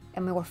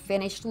 a more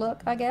finished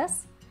look, I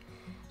guess.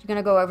 You're going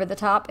to go over the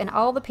top and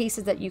all the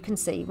pieces that you can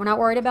see. We're not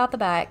worried about the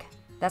back.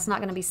 That's not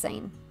going to be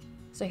seen.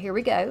 So here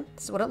we go.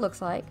 This is what it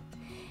looks like.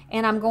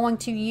 And I'm going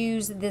to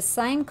use this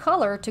same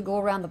color to go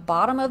around the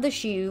bottom of the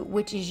shoe,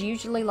 which is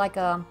usually like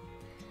a,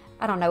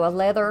 I don't know, a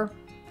leather.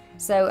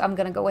 So I'm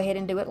going to go ahead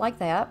and do it like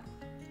that.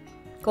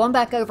 Going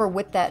back over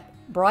with that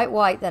bright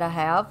white that I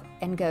have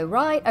and go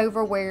right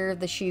over where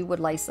the shoe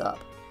would lace up,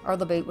 or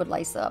the boot would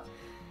lace up.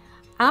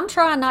 I'm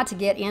trying not to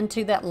get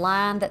into that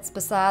line that's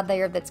beside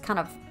there that's kind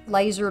of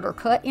lasered or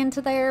cut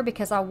into there,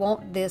 because I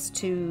want this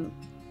to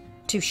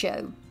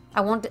show.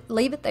 I want to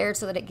leave it there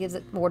so that it gives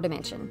it more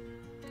dimension.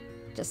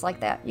 Just like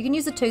that. You can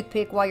use a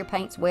toothpick while your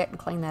paint's wet and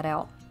clean that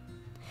out.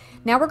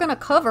 Now we're going to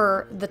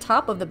cover the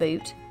top of the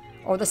boot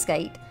or the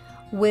skate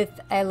with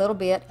a little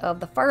bit of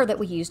the fur that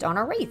we used on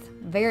our wreath.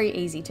 Very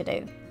easy to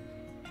do.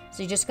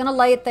 So you're just going to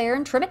lay it there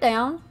and trim it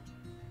down.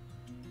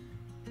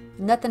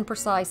 Nothing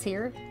precise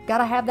here. Got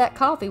to have that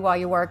coffee while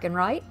you're working,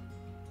 right?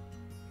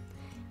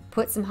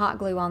 Put some hot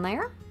glue on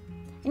there.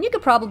 And you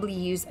could probably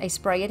use a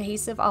spray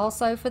adhesive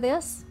also for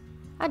this.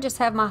 I just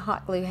have my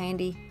hot glue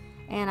handy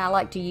and I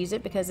like to use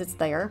it because it's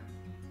there.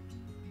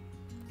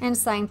 And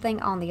same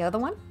thing on the other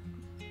one.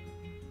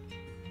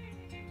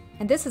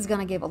 And this is going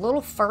to give a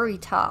little furry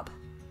top.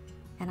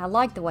 And I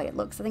like the way it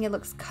looks. I think it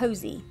looks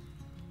cozy.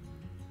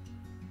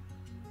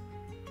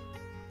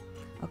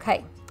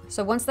 Okay,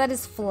 so once that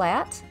is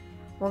flat,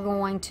 we're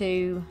going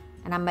to,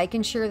 and I'm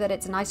making sure that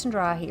it's nice and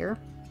dry here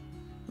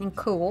and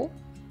cool.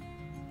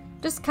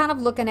 Just kind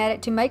of looking at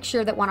it to make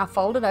sure that when I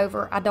fold it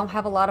over, I don't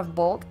have a lot of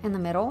bulk in the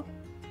middle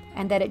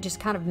and that it just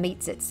kind of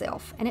meets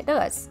itself. And it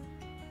does.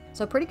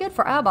 So pretty good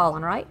for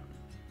eyeballing, right?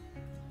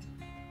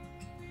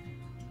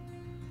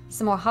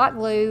 Some more hot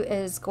glue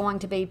is going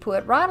to be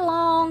put right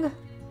along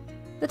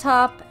the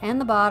top and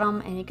the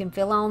bottom, and you can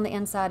fill on the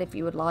inside if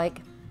you would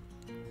like.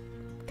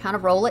 Kind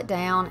of roll it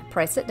down,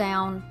 press it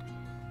down,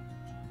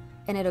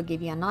 and it'll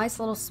give you a nice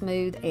little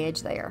smooth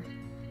edge there.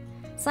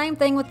 Same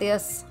thing with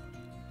this.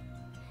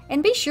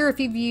 And be sure if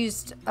you've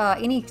used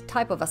any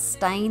type of a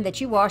stain that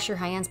you wash your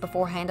hands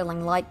before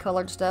handling light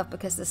colored stuff,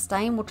 because the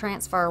stain will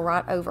transfer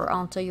right over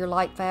onto your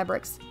light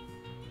fabrics.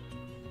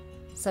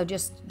 So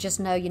just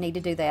know you need to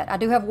do that. I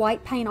do have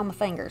white paint on my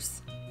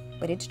fingers,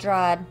 but it's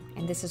dried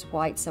and this is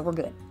white, so we're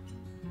good.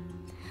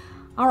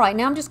 Alright,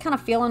 now I'm just kind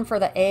of feeling for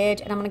the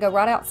edge, and I'm going to go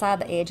right outside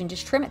the edge and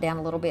just trim it down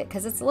a little bit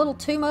because it's a little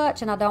too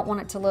much and I don't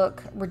want it to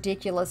look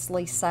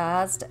ridiculously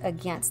sized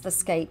against the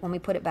skate when we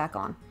put it back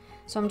on.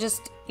 So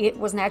it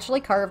was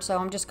naturally curved, so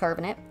I'm just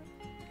curving it.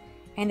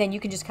 And then you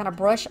can just kind of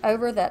brush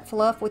over that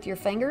fluff with your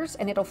fingers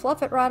and it'll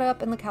fluff it right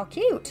up, and look how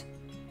cute.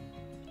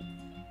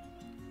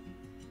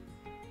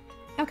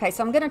 Okay,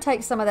 so I'm going to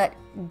take some of that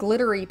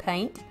glittery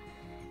paint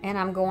and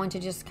I'm going to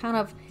just kind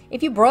of,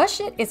 if you brush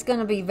it, it's going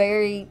to be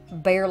very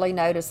barely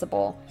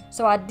noticeable.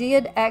 So I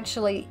did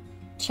actually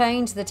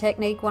change the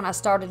technique when I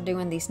started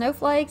doing these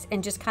snowflakes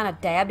and just kind of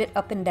dabbed it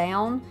up and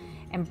down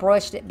and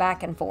brushed it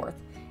back and forth.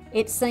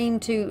 It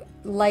seemed to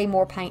lay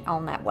more paint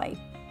on that way.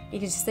 You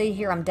can see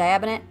here I'm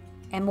dabbing it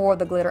and more of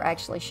the glitter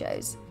actually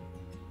shows.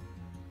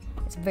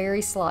 It's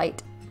very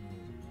slight.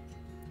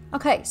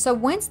 Okay, so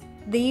once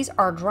these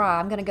are dry,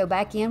 I'm going to go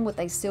back in with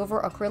a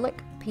silver acrylic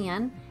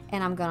pen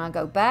and I'm going to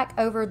go back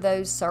over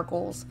those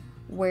circles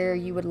where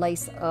you would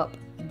lace up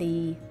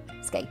the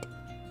skate.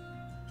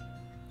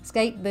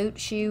 Skate, boot,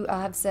 shoe,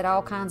 I have said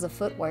all kinds of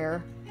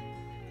footwear.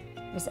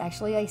 It's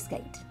actually a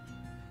skate.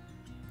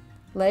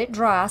 Let it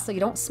dry so you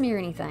don't smear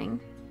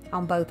anything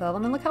on both of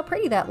them, and look how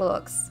pretty that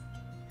looks.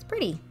 It's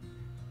pretty.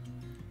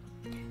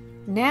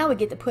 Now we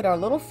get to put our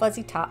little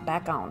fuzzy top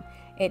back on.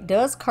 It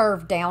does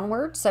curve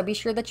downward, so be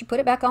sure that you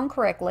put it back on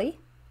correctly.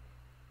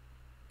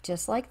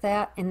 Just like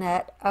that, and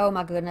that, oh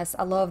my goodness,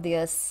 I love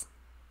this.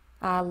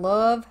 I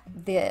love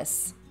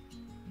this.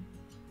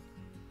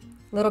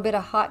 Little bit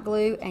of hot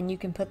glue and you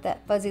can put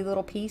that fuzzy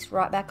little piece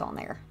right back on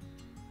there.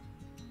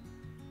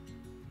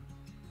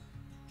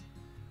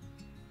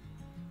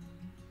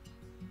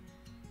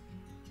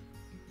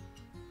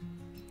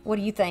 What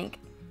do you think?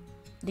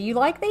 Do you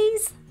like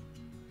these?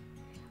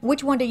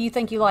 Which one do you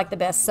think you like the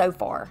best so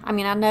far? I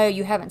mean, I know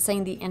you haven't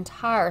seen the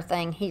entire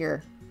thing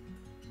here,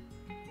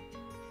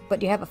 but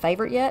do you have a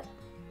favorite yet?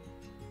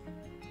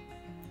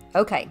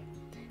 Okay,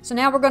 so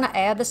now we're going to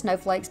add the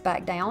snowflakes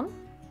back down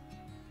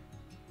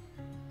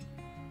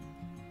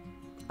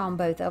on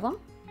both of them.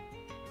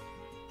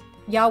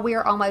 Y'all, we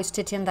are almost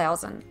to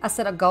 10,000. I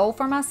set a goal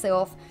for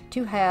myself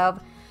to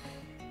have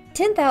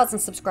 10,000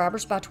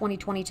 subscribers by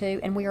 2022,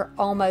 and we are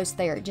almost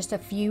there. Just a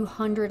few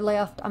hundred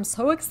left. I'm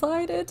so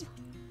excited.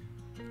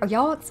 Are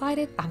y'all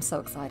excited? I'm so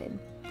excited.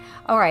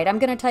 All right, I'm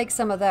going to take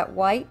some of that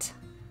white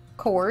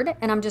cord,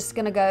 and I'm just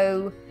going to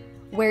go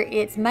where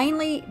it's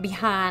mainly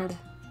behind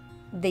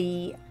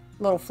the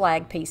little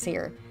flag piece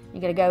here.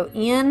 You're going to go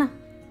in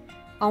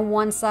on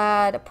one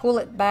side, pull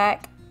it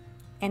back,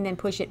 and then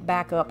push it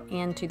back up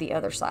into the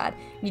other side.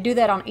 You do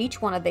that on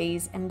each one of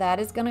these, and that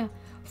is going to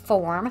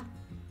form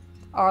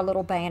our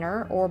little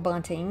banner or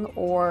bunting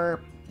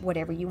or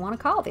whatever you want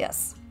to call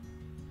this.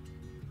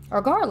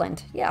 Or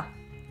garland, yeah.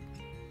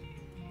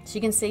 So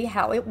you can see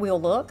how it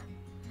will look.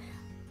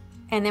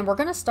 And then we're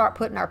going to start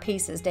putting our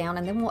pieces down,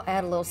 and then we'll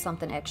add a little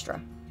something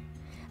extra.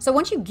 So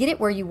once you get it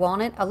where you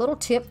want it, a little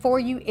tip for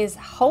you is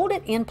hold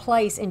it in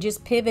place and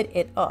just pivot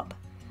it up.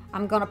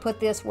 I'm going to put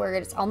this where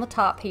it's on the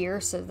top here,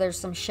 so there's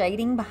some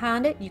shading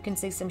behind it. You can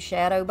see some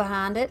shadow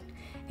behind it,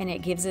 and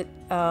it gives it,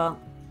 I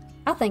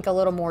think, a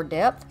little more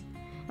depth.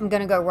 I'm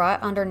going to go right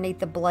underneath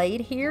the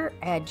blade here,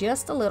 add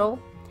just a little.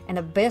 And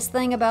the best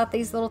thing about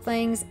these little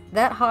things,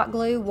 that hot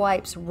glue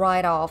wipes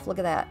right off. Look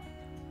at that.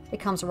 It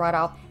comes right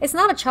off. It's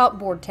not a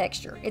chalkboard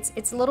texture.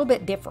 It's a little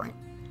bit different.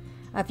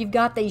 If you've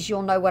got these,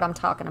 you'll know what I'm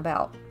talking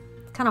about.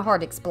 It's kind of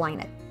hard to explain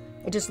it.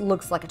 It just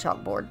looks like a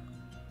chalkboard.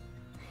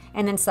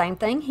 And then same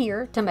thing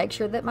here to make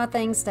sure that my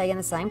things stay in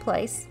the same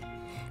place.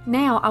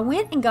 Now, I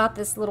went and got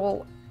this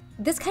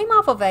came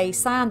off of a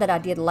sign that I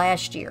did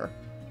last year.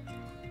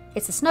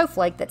 It's a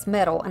snowflake that's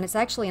metal, and it's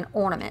actually an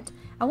ornament.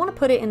 I want to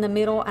put it in the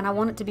middle, and I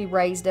want it to be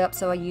raised up,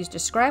 so I used a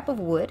scrap of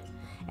wood.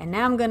 And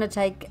now I'm going to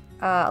take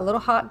a little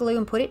hot glue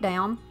and put it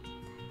down.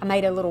 I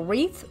made a little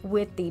wreath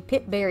with the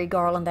pitberry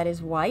garland that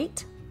is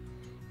white.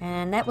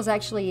 And that was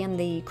actually in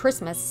the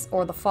Christmas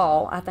or the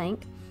fall, I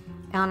think.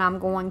 And I'm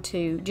going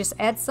to just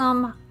add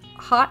some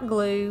hot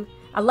glue.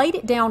 I laid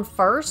it down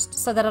first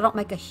so that I don't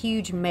make a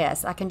huge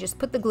mess. I can just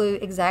put the glue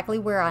exactly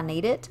where I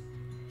need it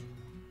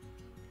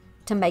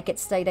to make it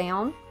stay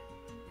down.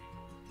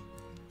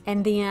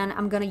 And then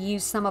I'm going to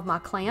use some of my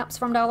clamps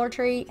from Dollar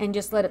Tree and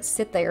just let it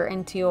sit there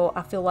until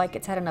I feel like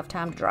it's had enough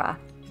time to dry.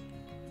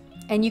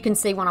 And you can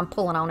see when I'm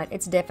pulling on it,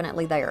 it's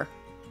definitely there.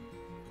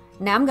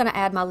 Now I'm going to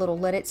add my little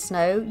Let It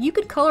Snow. You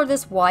could color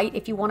this white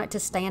if you want it to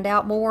stand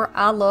out more.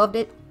 I loved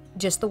it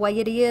just the way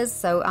it is,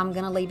 so I'm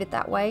going to leave it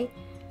that way.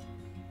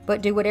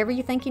 But do whatever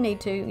you think you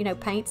need to. You know,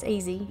 paint's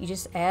easy. You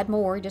just add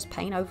more, you just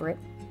paint over it.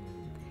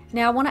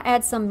 Now I want to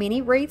add some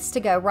mini wreaths to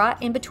go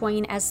right in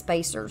between as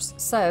spacers.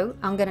 So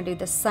I'm going to do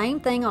the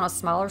same thing on a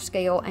smaller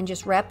scale and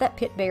just wrap that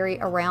pitberry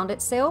around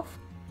itself.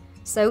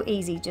 So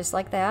easy, just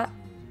like that.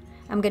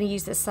 I'm going to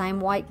use the same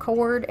white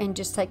cord and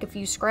just take a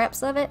few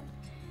scraps of it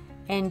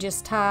and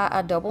just tie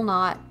a double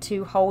knot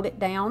to hold it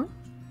down.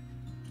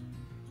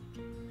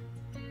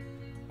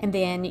 And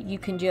then you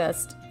can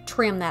just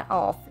trim that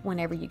off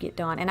whenever you get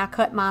done. And I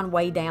cut mine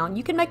way down.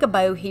 You can make a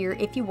bow here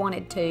if you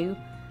wanted to.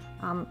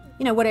 You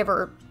know,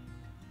 whatever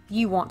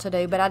you want to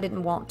do, but I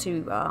didn't want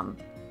to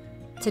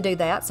do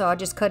that, so I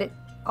just cut it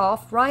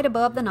off right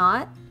above the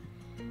knot.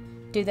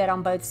 Do that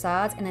on both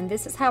sides, and then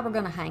this is how we're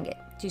going to hang it.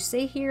 Do you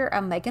see here?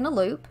 I'm making a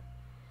loop,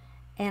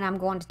 and I'm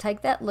going to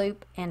take that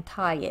loop and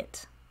tie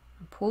it.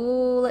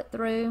 Pull it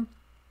through.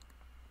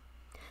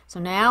 So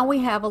now we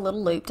have a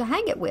little loop to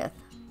hang it with.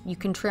 You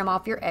can trim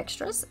off your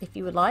extras if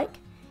you would like.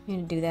 You're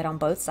going to do that on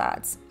both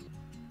sides.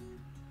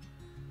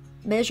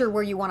 Measure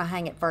where you want to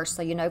hang it first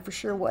so you know for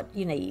sure what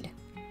you need.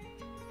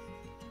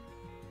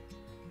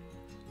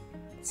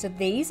 So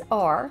these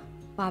are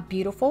my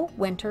beautiful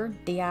winter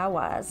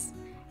DIYs,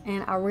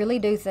 and I really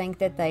do think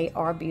that they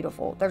are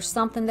beautiful. There's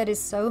something that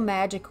is so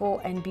magical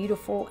and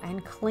beautiful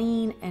and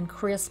clean and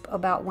crisp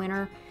about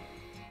winter,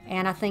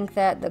 and I think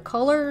that the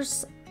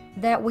colors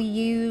that we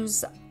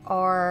use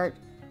are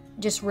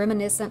just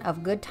reminiscent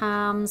of good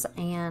times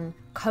and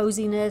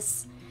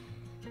coziness,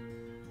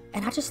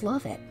 and I just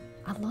love it.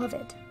 I love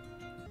it.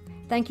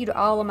 Thank you to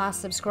all of my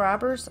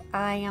subscribers.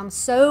 I am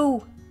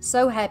so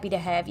happy to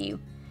have you.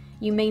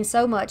 You mean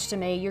so much to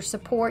me. Your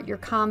support, your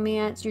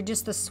comments, you're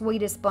just the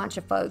sweetest bunch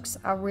of folks.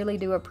 I really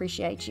do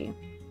appreciate you.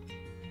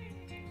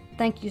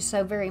 Thank you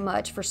so very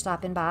much for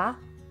stopping by,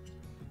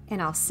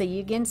 and I'll see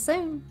you again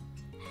soon.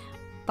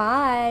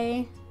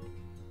 Bye.